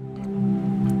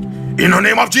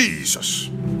name of Jesus.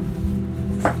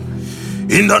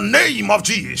 In the name of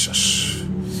Jesus.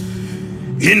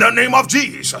 In the name of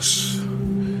Jesus.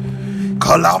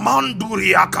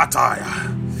 Kalamanduria Kataya.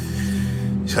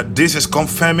 This is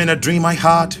confirming a dream I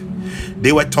had.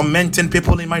 They were tormenting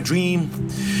people in my dream,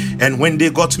 and when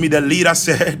they got me, the leader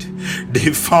said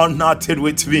they found nothing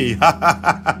with me.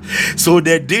 So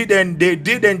they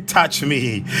didn't touch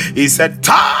me. He said,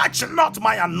 touch not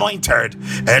my anointed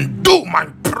and do my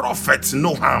prophets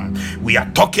no harm. We are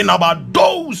talking about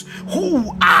those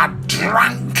who are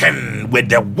drunken with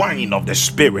the wine of the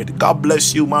Spirit. God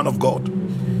bless you, man of God.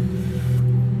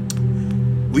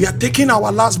 We are taking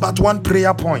our last but one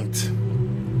prayer point.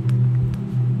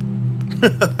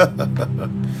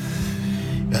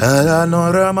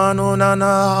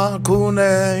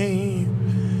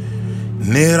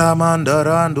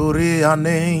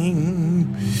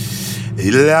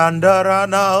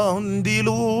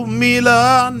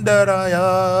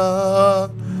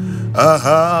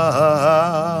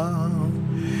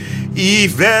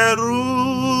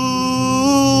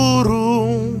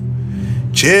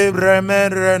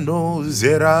 Chebremereno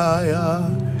zeraya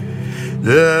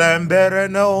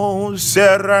lembereno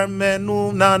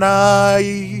seremenu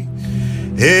nanai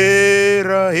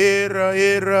era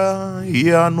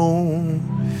yanu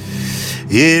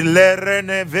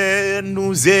ilerene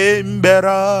venu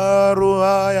zemberaru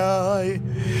ayai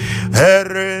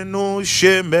erenu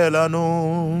shembelano.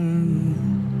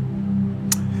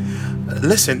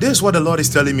 Listen, this is what the Lord is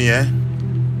telling me,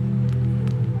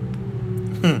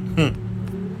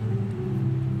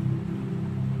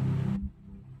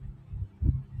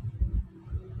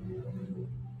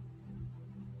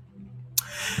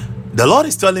 The Lord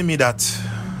is telling me that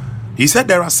He said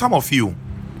there are some of you.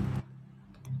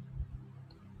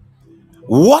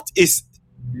 What is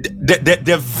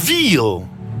the veil?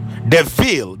 The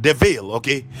veil,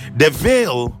 okay? The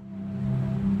veil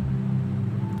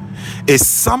is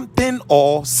something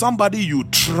or somebody you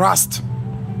trust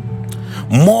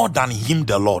more than Him,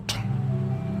 the Lord.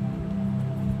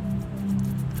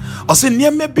 Or say,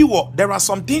 maybe what there are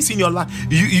some things in your life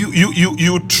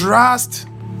you trust,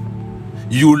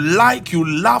 you like, you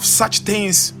love such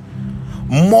things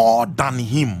more than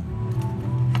Him,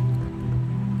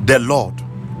 the Lord,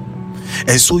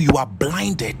 and so you are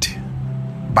blinded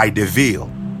by the veil,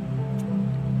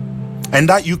 and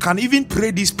that you can even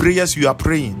pray these prayers you are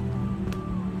praying,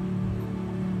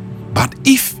 but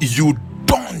if you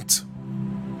don't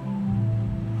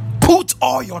put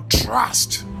all your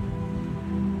trust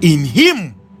in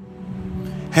Him,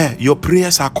 hey, your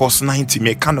prayers are cost 90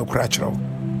 mechanical crutchrow.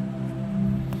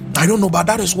 I don't know, but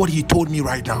that is what He told me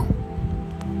right now.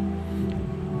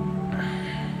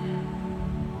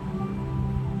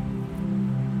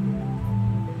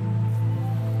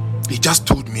 He just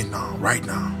told me now, right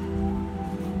now.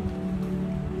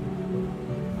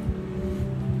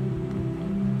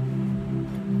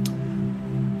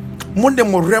 Monde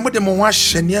mo remo de mo wa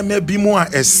hye ne ma bi mu a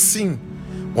esin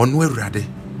Onwe rade.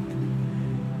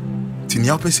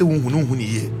 Tinia pese hunu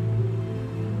ye.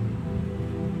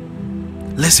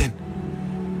 Listen,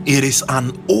 it is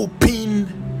an open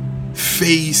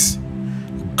face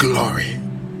glory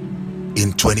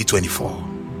in 2024.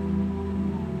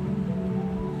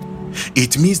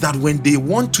 It means that when they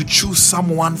want to choose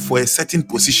someone for a certain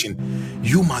position,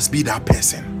 you must be that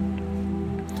person,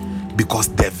 because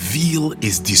the veil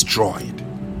is destroyed.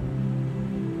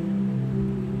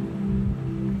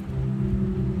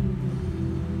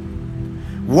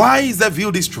 Why is the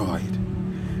veil destroyed?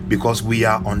 Because we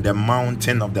are on the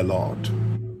mountain of the Lord.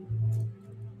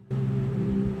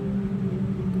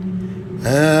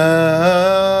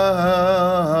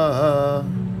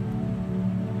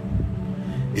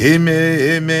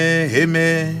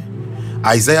 Amen.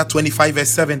 Isaiah 25 verse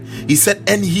 7, he said,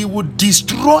 and he would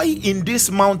destroy in this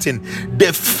mountain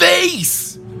the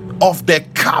face of the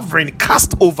covering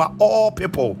cast over all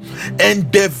people,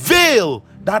 and the veil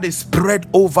that is spread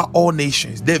over all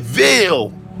nations. The veil.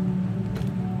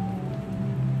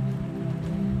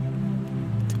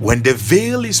 When the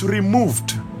veil is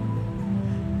removed,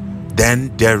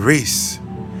 then there is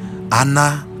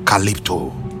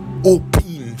anacalypto,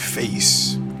 open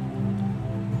face.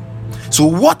 So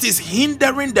what is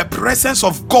hindering the presence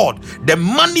of God, the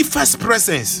manifest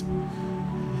presence,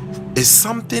 is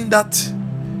something that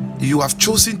you have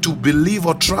chosen to believe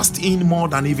or trust in more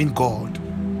than even God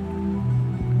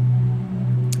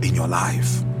in your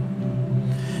life.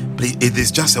 Please, it is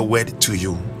just a word to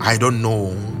you. I don't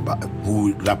know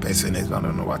who that person is. I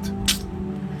don't know what.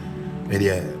 But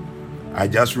yeah, I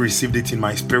just received it in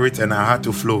my spirit and I had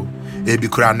to flow. I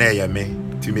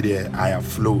have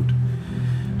flowed.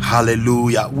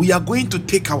 Hallelujah. We are going to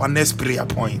take our next prayer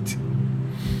point.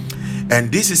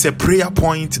 And this is a prayer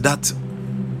point that,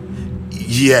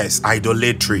 yes,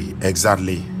 idolatry.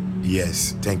 Exactly.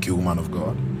 Yes. Thank you, woman of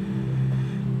God.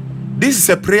 This is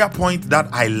a prayer point that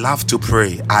I love to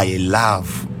pray. I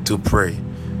love to pray.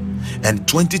 And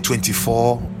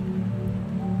 2024,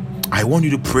 I want you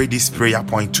to pray this prayer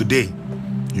point today.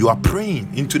 You are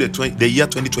praying into the year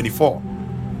 2024.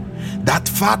 That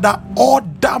Father,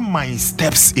 order my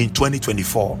steps in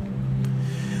 2024.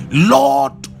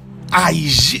 Lord, you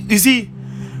see,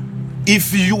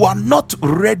 if you are not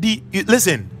ready,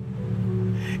 listen,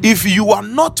 if you are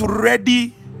not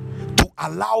ready to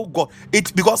allow God,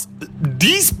 it's because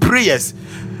these prayers,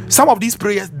 some of these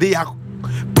prayers, they are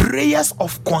prayers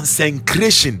of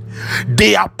consecration.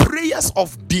 They are prayers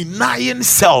of denying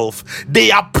self.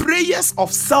 They are prayers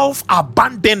of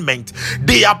self-abandonment.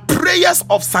 They are prayers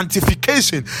of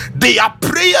sanctification. They are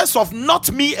prayers of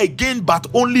not me again but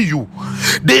only you.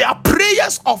 They are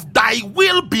prayers of thy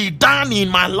will be done in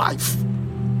my life.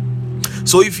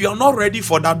 So if you're not ready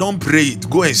for that, don't pray it.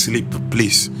 Go and sleep,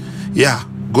 please. Yeah,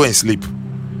 go and sleep.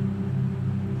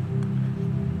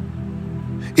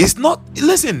 It's not,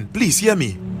 listen, please hear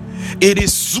me. It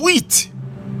is sweet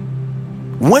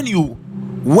when you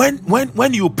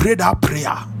pray that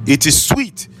prayer. It is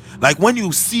sweet, like when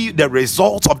you see the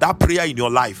results of that prayer in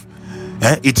your life.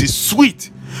 It is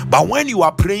sweet. But when you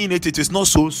are praying it, it is not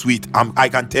so sweet. I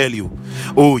can tell you.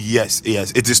 Oh yes,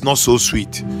 it is not so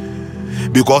sweet,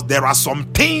 because there are some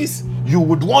things you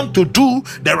would want to do,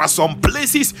 there are some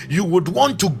places you would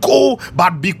want to go,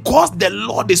 but because the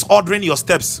Lord is ordering your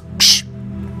steps,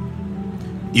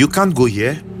 you can't go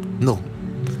here. No,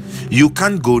 you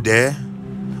can't go there.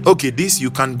 Okay, this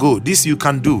you can go, this you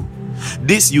can do,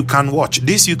 this you can watch,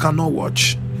 this you cannot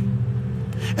watch.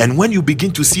 And when you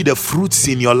begin to see the fruits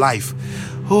in your life,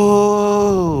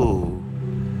 oh,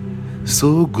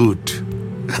 so good.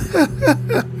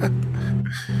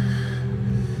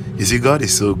 You see, God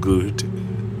is so good.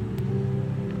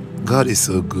 God is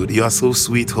so good. You are so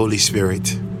sweet, Holy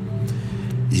Spirit.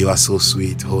 You are so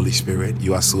sweet, Holy Spirit.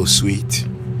 You are so sweet.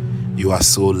 You are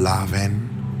so loving.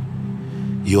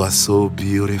 You are so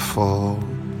beautiful.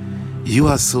 You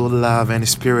are so loving,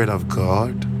 Spirit of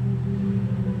God.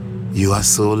 You are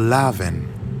so loving.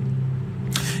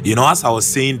 You know, as I was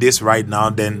saying this right now,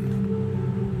 then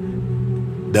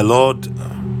the Lord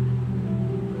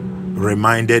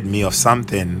reminded me of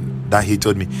something that he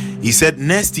told me. He said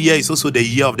next year is also the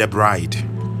year of the bride.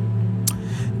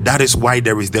 That is why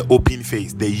there is the open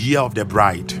face, the year of the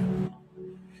bride.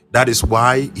 That is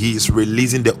why he is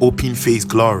releasing the open face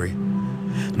glory.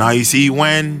 Now you see,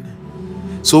 the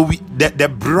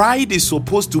bride is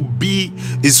supposed to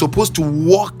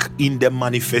walk in the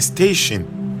manifestation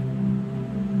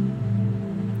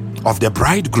of the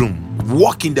bridegroom,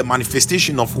 walk in the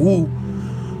manifestation of who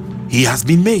he has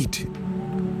been made,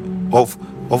 of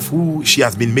who she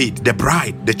has been made, the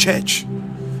bride, the church.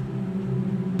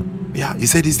 Yeah, he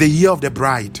said it's the year of the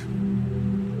bride.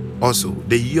 Also,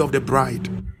 the year of the bride.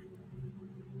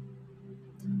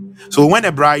 So when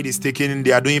a bride is taken,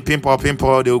 they are doing pimple.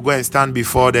 They will go and stand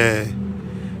before the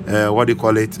what do you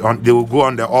call it? They will go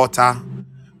on the altar.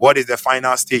 What is the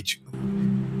final stage?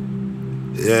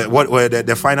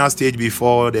 The final stage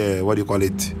before the what do you call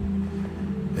it?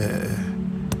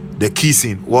 The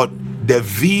kissing. What the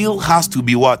veil has to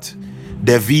be what?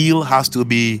 The veil has to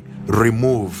be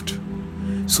removed.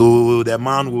 So the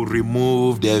man will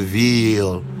remove the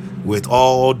veil with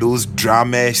all those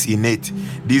dramas in it.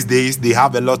 These days they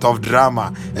have a lot of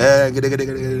drama. Yeah.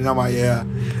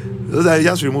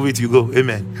 Just remove it, you go.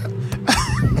 Amen.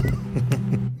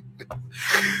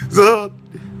 So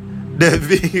the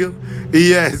veil,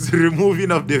 yes,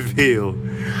 removing of the veil.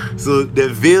 So the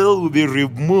veil will be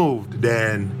removed.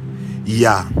 Then,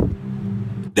 yeah,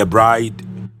 the bride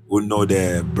will know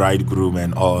the bridegroom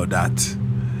and all that.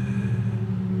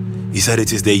 He said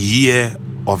it is the year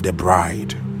of the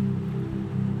bride.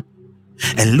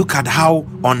 And look at how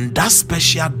on that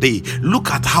special day, look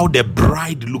at how the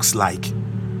bride looks like.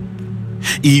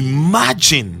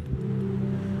 Imagine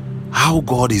how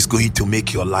God is going to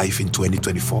make your life in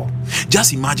 2024.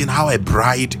 Just imagine how a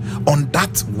bride on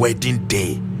that wedding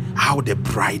day, how the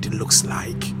bride looks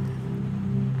like.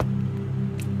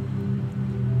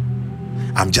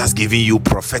 I'm just giving you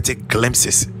prophetic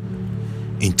glimpses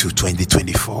into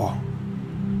 2024.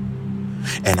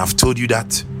 And I've told you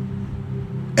that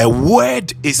a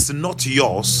word is not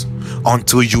yours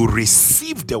until you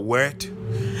receive the word,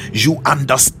 you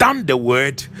understand the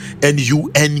word, and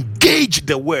you engage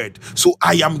the word. So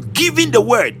I am giving the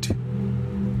word,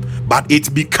 but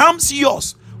it becomes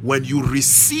yours when you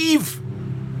receive,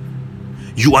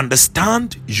 you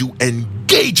understand, you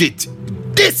engage it.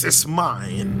 This is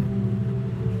mine.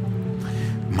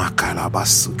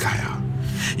 Makalabasukaya.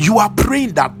 You are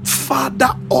praying that, Father,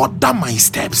 order my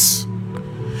steps.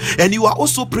 And you are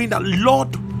also praying that,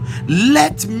 Lord,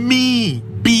 let me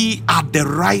be at the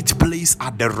right place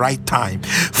at the right time.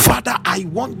 Father, I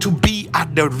want to be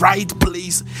at the right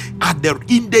place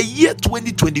in the year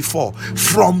 2024,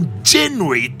 from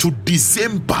January to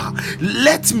December.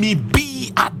 Let me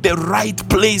be at the right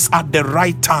place at the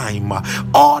right time.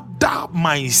 Order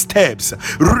my steps.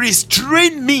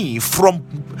 Restrain me from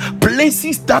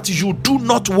places that you do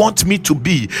not want me to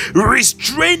be.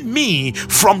 Restrain me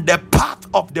from the path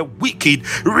of the wicked.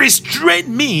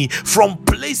 Restrain me from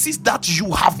places that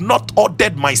you have not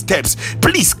ordered my steps.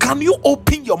 Please, can you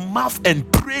open your mouth and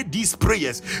pray these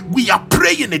prayers? We are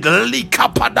praying it.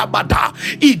 Likapadabada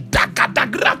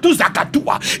idagadagratu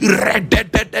zakatua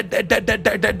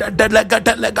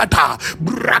rededededededededededegata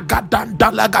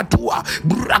bragadandalagatua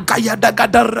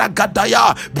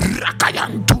bragayadagadaradaya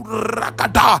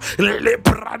bragayanturagada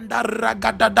lepranda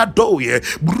ragadadadoye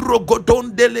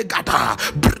brogodondelegata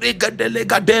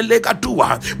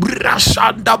bregadelegadelegatua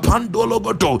brashanda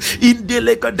pandologoto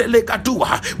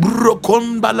indelegedelegatua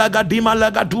brokombalagadim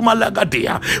lagaduma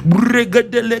lagadia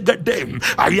bregadelegade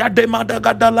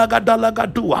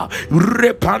ayademadagadagadalagadua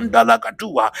repanda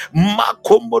lagatua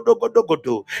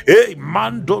makomodogodogodo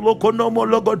mandolo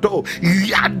konomologodo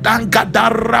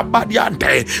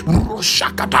yadangadarabadiante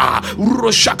roshakata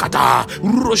roshakata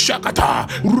roshakata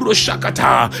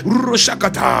roshakata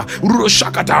roshakata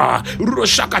roshakata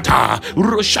roshakata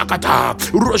roshakata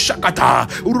roshakata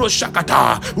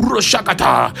roshakata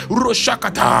roshakata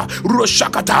roshakata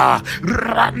roshakata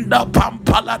randa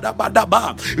pampala da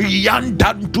badaba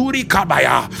yandanduri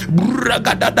kabaya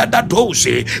bragadada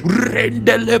dose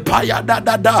rendele paya da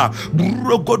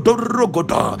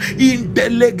rogodo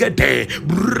indelegete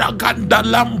braganda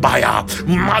lambaya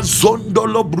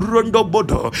mazondolo brondo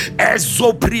bodo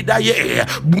ezopridaye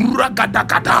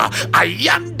bragadakata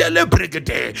ayandele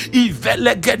bregede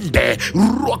ivelegende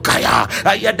rokaya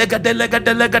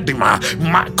ayadegedelegadima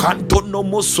makantono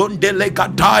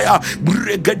mosondelegataya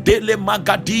bregedele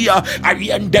magadia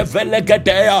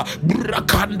ayendevelegedea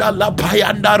brakanda la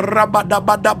payanda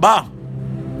rabadabadaba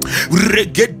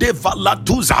regede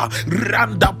valatuza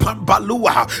randa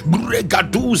pambalua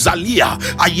bregaduza lia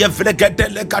ayevregede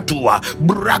legatua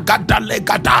bragada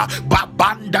legada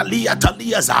babanda lia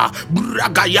taliaza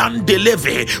bragayande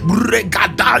leve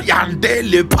bregada yande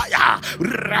lepaya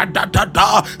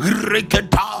radadada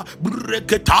reketa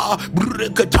breketa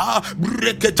breketa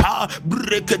breketa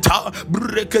breketa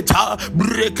breketa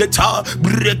breketa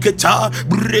breketa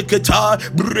breketa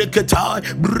breketa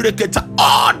breketa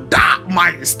order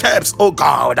my steps, oh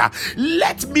God.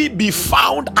 Let me be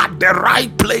found at the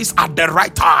right place at the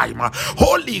right time.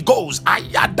 Holy Ghost,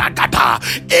 ayadagada,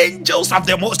 angels of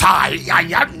the Most High,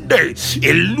 ayande,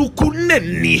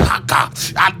 elukuneni haka,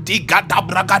 adigada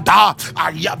bragada,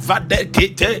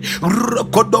 ayavadekete,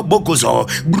 rokodobogozo,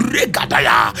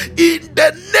 bregadaya, in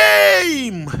the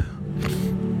name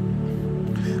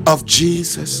of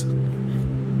Jesus.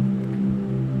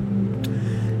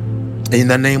 In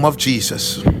the name of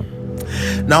Jesus.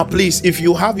 Now please, if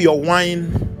you have your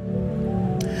wine,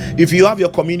 if you have your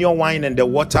communion wine and the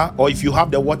water, or if you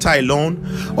have the water alone,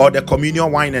 or the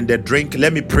communion wine and the drink,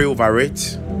 let me pray over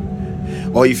it.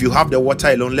 Or if you have the water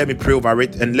alone, let me pray over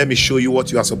it, and let me show you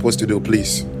what you are supposed to do.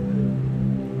 Please,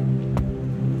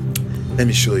 let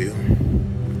me show you.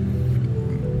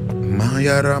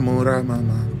 Mayara mura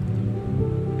mama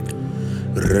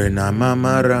rena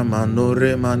mama ramano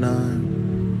remana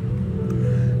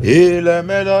ile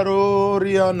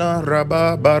melaroriana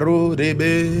rababaru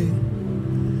rebe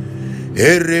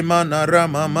eremana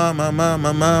rama mama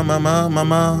mama mama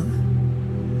mama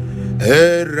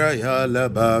erayala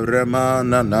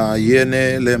baremana na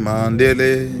yene le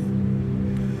mandele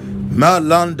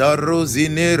malanda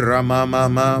rosine rama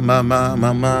mama mama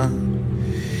mama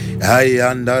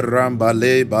ayanda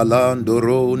rambale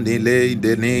balandoro nile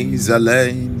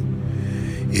denizalein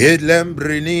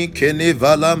yedlembrini kene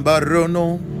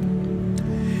valambarono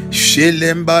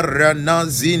shilembarana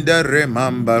zinda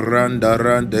remambaranda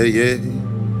randeye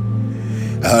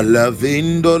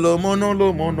alavindolo mono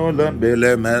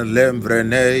lambele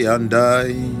melembrene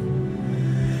andai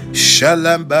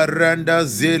shalambaranda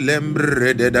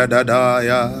zilembre de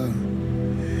dadaya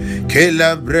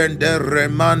Kela brende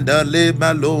remanda le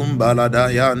malumba la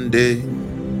dayande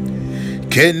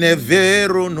Kene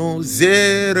vero no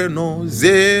zere no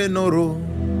zenoro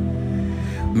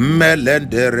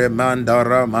Melende remanda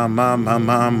rama mama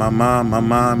mama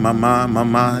mama mama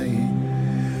mama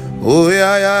Oh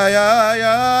ya ya ya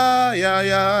ya ya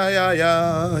ya ya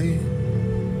ya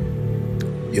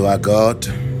You are God.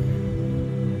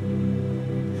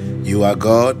 You are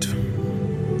God.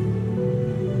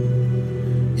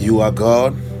 You are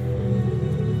God.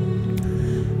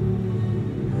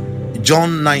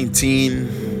 John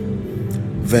 19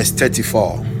 verse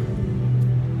 34.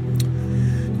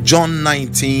 John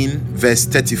 19 verse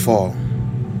 34.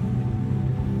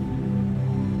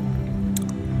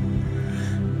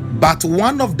 But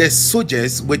one of the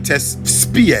soldiers with a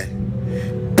spear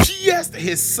pierced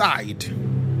his side,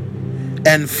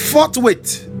 and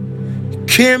forthwith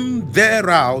came there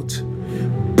out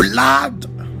blood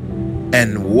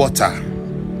and water.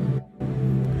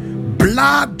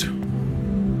 Blood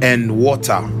and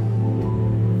water.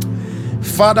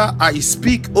 Father, I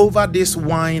speak over this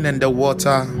wine and the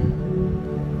water.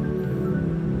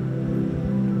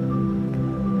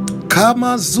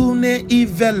 Kamazune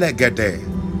ivelegede.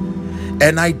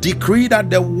 And I decree that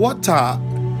the water,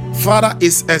 Father,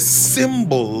 is a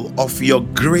symbol of your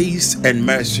grace and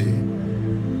mercy.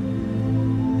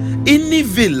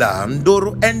 Inivila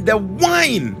ndoro, and the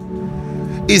wine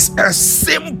is a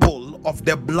symbol of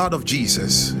the blood of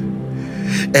Jesus.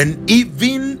 And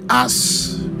even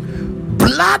as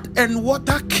blood and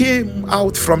water came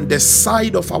out from the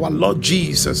side of our Lord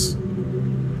Jesus,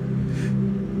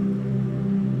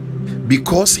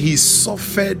 because he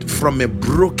suffered from a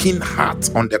broken heart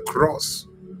on the cross,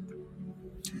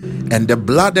 and the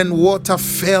blood and water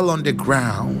fell on the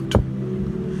ground,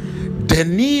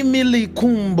 denimili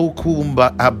kumbu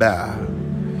kumba aba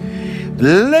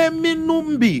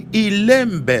leminumbi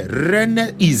ilembe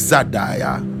rene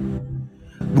izadaya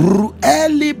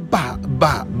rueli ba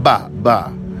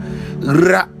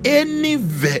raeni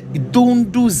ve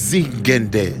dundu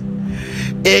zingende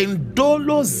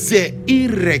endolo ze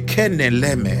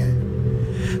irekeneleme.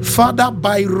 Father,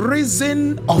 by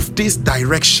reason of this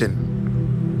direction,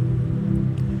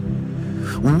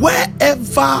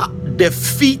 wherever the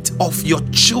feet of your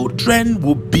children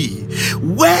will be,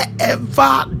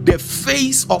 wherever the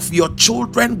face of your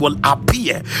children will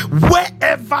appear,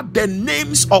 wherever the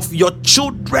names of your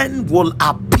children will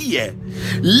appear,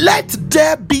 let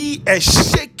there be a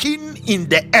shaking in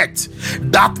the earth,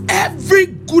 that every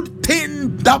good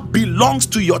thing that belongs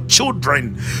to your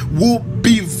children will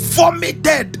be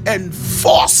vomited and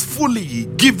forcefully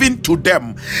given to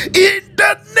them in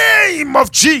the name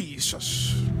of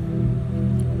Jesus.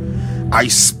 I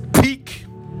speak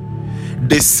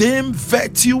the same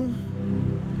virtue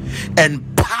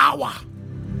and power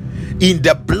in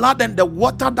the blood and the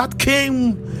water that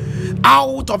came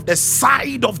out of the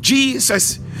side of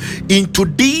Jesus into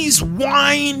these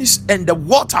wines and the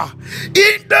water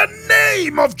in the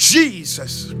name of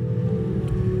Jesus.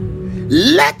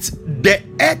 let the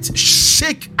earth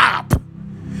shake up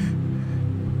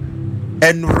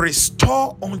and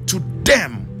restore unto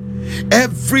them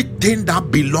everything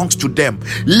that belongs to them.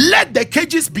 Let the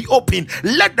cages be open,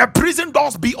 let the prison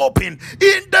doors be open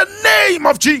in the name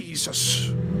of Jesus.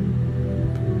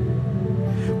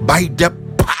 By the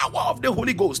power of the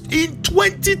Holy Ghost, in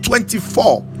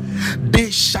 2024,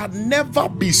 they shall never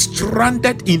be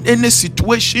stranded in any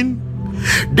situation.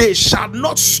 They shall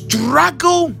not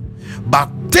struggle, but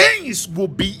things will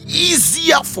be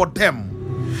easier for them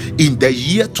in the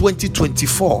year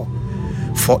 2024.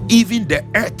 For even the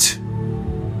earth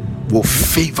will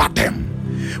favor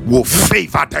them, will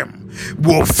favor them,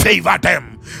 will favor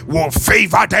them, will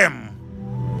favor them.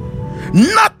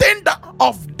 Nothing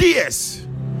of theirs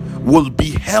will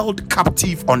be held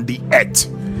captive on the earth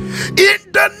in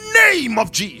the name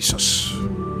of Jesus.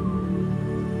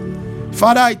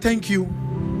 Father, I thank you.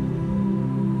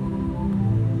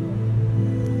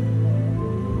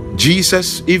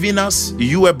 Jesus, even as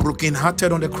you were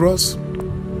brokenhearted on the cross,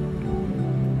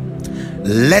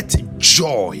 let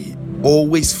joy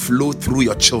always flow through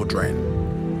your children.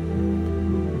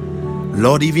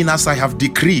 Lord, even as I have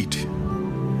decreed,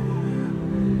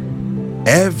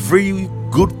 every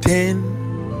good thing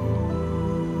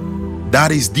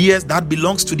that is theirs, that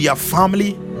belongs to their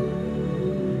family,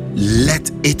 let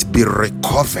it be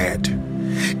recovered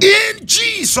in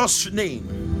Jesus' name.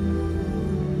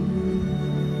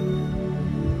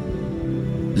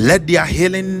 Let their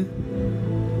healing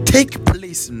take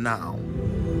place now.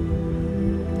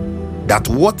 That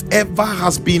whatever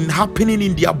has been happening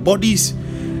in their bodies,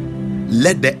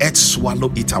 let the earth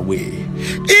swallow it away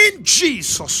in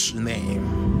Jesus' name.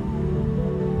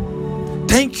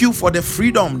 Thank you for the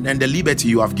freedom and the liberty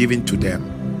you have given to them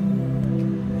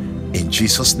in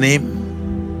Jesus' name.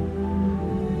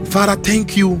 Father,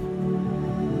 thank you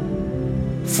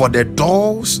for the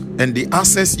doors and the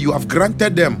access you have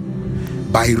granted them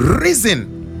by reason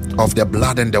of the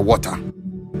blood and the water.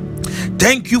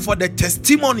 Thank you for the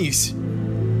testimonies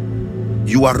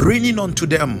you are raining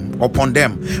upon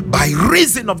them by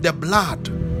reason of the blood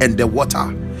and the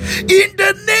water in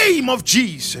the name of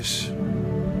Jesus.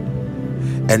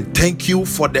 And thank you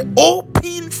for the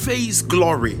open face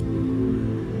glory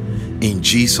in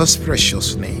Jesus'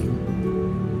 precious name.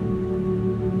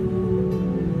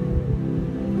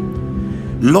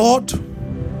 Lord,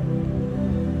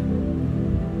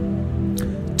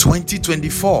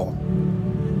 2024,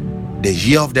 the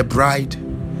year of the bride,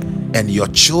 and your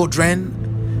children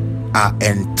are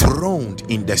enthroned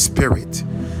in the spirit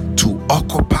to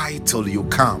occupy till you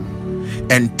come,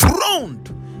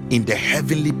 enthroned in the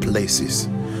heavenly places.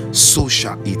 So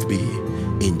shall it be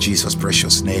in Jesus'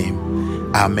 precious name.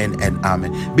 Amen and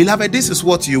amen. Beloved, this is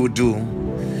what you do.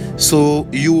 So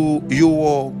you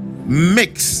will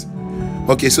mix.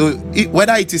 Okay, so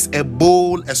whether it is a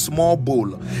bowl, a small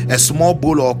bowl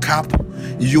or cup,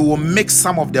 you will mix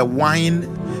some of the wine.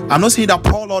 I'm not saying that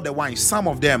pour all the wine, some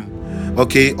of them,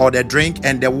 okay, or the drink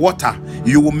and the water,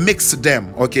 you will mix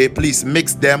them. Okay, please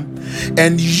mix them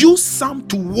and use some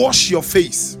to wash your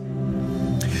face.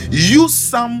 Use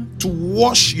some to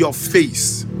wash your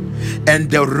face, and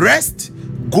the rest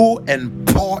go and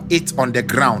pour it on the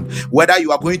ground. Whether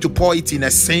you are going to pour it in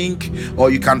a sink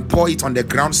or you can pour it on the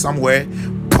ground somewhere,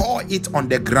 pour it on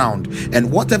the ground.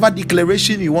 And whatever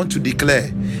declaration you want to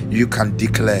declare, you can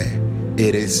declare.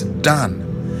 It is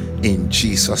done in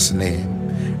Jesus'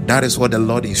 name. That is what the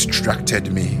Lord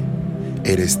instructed me.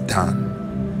 It is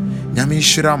done. Nyame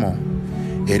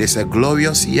Shiramo, it is a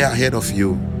glorious year ahead of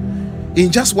you.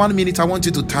 In just 1 minute, I want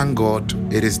you to thank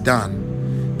God. It is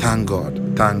done. Thank God.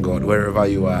 Thank God wherever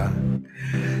you are.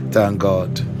 Thank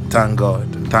God. Thank God.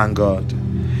 Thank God.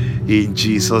 In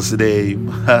Jesus'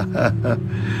 name.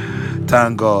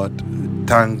 Thank God.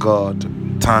 Thank God.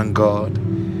 Thank God.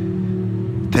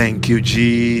 Thank you,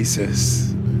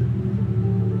 Jesus.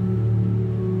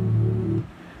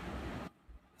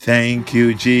 Thank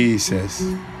you, Jesus.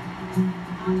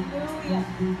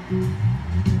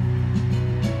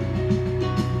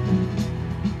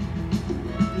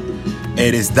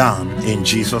 It is done in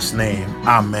Jesus' name.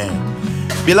 Amen.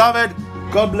 Beloved,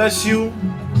 God bless you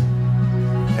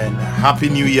and Happy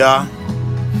New Year.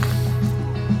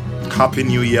 Happy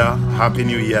New Year. Happy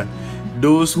New Year.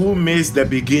 Those who missed the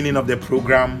beginning of the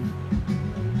program,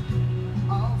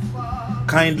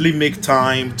 kindly make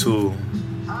time to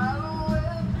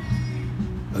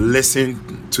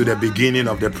listen to the beginning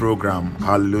of the program.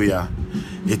 Hallelujah.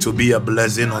 It will be a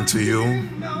blessing unto you.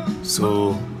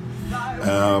 So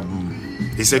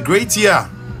it's a great year.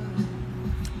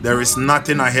 There is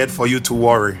nothing ahead for you to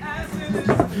worry.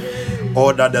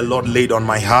 All that the Lord laid on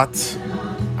my heart,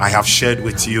 I have shared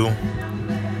with you.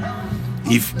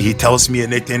 If he tells me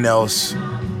anything else,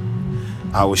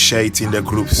 I will share it in the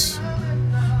groups.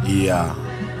 Yeah,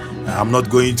 I'm not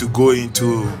going to go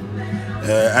into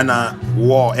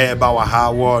war,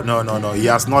 war. No. He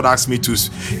has not asked me to.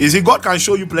 You see, God can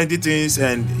show you plenty things,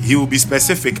 and He will be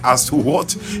specific as to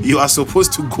what you are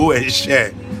supposed to go and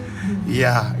share.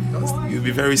 Yeah, you'll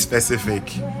be very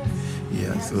specific.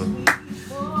 Yeah, so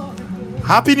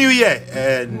Happy New Year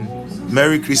and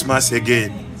Merry Christmas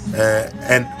again.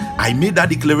 And I made that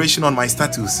declaration on my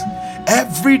status.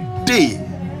 Every day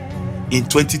in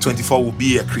 2024 will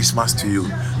be a Christmas to you.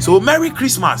 So Merry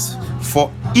Christmas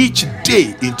for each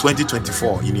day in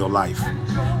 2024 in your life.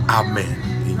 Amen.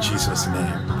 In Jesus'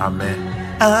 name. Amen.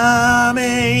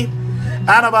 Amen.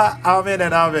 Amen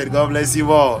and amen. God bless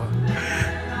you all.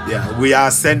 Yeah, we are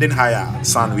ascending higher,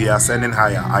 son. We are ascending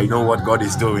higher. I know what God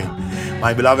is doing.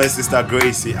 My beloved sister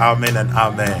Gracie. Amen and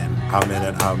amen. Amen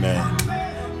and amen.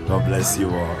 God bless you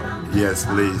all. Yes,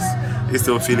 please. It's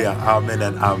Ophelia. Amen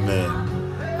and amen.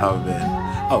 Amen.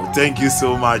 Oh, thank you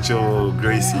so much, oh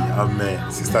Gracie.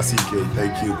 Amen. Sister CK,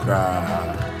 thank you.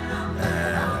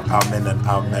 Amen and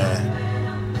amen.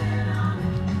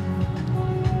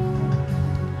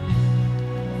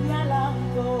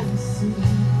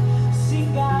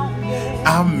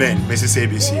 Amen. Mrs.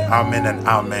 ABC. Amen and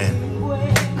amen.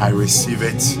 I receive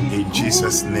it in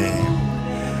Jesus' name.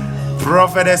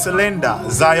 Prophetess Linda,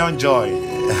 Zion Joy.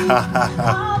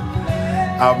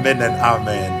 Amen and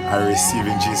amen. I receive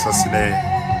in Jesus' name.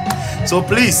 So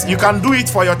please, you can do it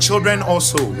for your children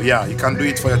also. Yeah, you can do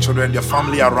it for your children, your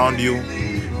family around you.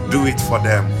 Do it for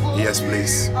them. Yes,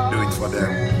 please. Do it for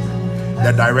them.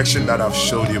 The direction that I've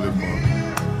showed you before.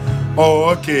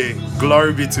 Oh, okay.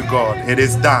 Glory be to God. It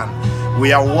is done.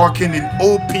 We are walking in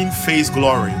open face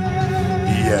glory.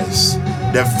 Yes.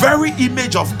 The very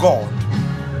image of God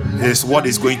is what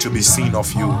is going to be seen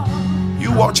of you.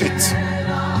 You watch it.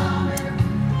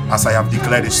 As I have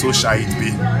declared it, so shall it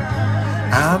be.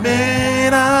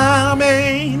 Amen,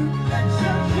 amen.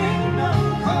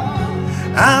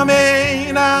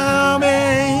 Amen,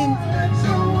 amen.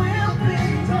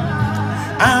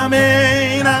 Amen,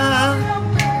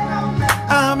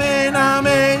 amen,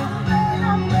 amen.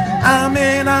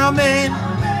 Amen, amen.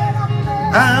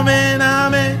 Amen,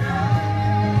 amen.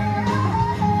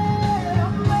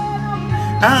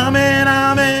 Amen,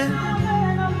 amen.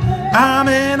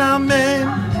 Amen, amen.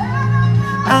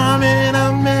 Amen,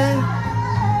 amen.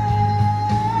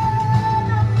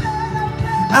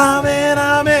 Amen,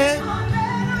 amen.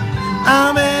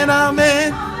 Amen,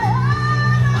 amen.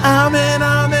 Amen,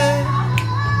 amen.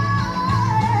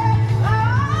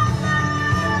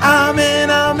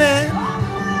 Amen, amen.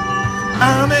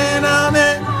 Amen,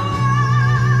 amen.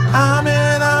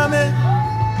 Amen, amen.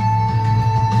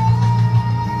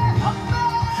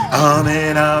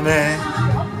 Amen, amen.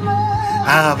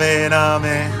 Amen,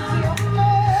 amen.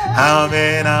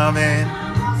 Amen, amen.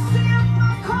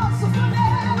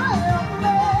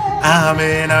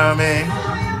 Amen, amen.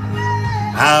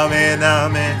 Amen,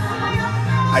 amen.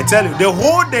 I tell you, the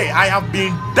whole day I have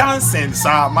been dancing,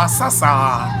 sir,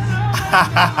 Masasa.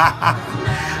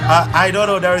 I don't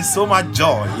know, there is so much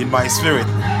joy in my spirit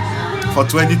for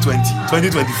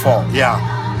 2024. Yeah.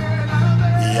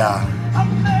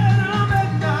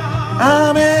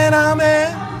 Amen,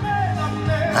 amen.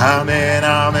 Amen,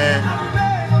 amen.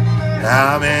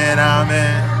 Amen,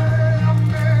 amen.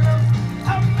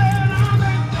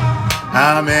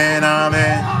 Amen,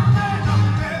 amen.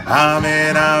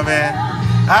 Amen, amen.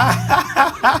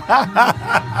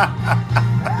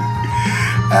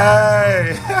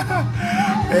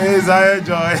 Hey, Zion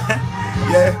Joy.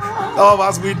 Yeah. Oh,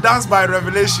 as we dance by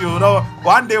revelation, you know,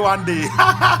 one day.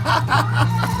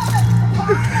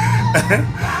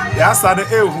 Yes, and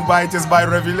it is by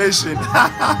revelation.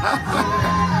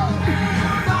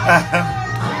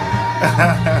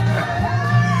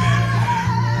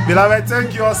 Beloved,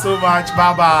 thank you all so much.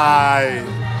 Bye bye.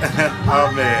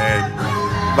 Amen.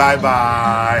 Bye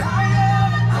bye.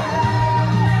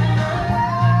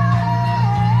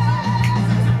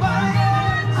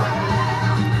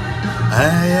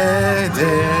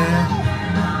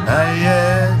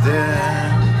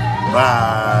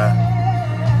 Bye.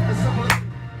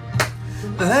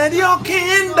 Let your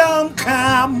kingdom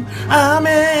come.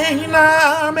 Amen.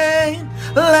 Amen.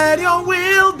 Let your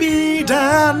will be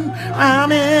done.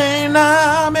 Amen.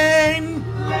 Amen.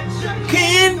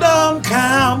 Kingdom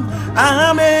come.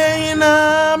 Amen.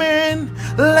 Amen.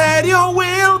 Let your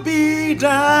will be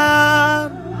done.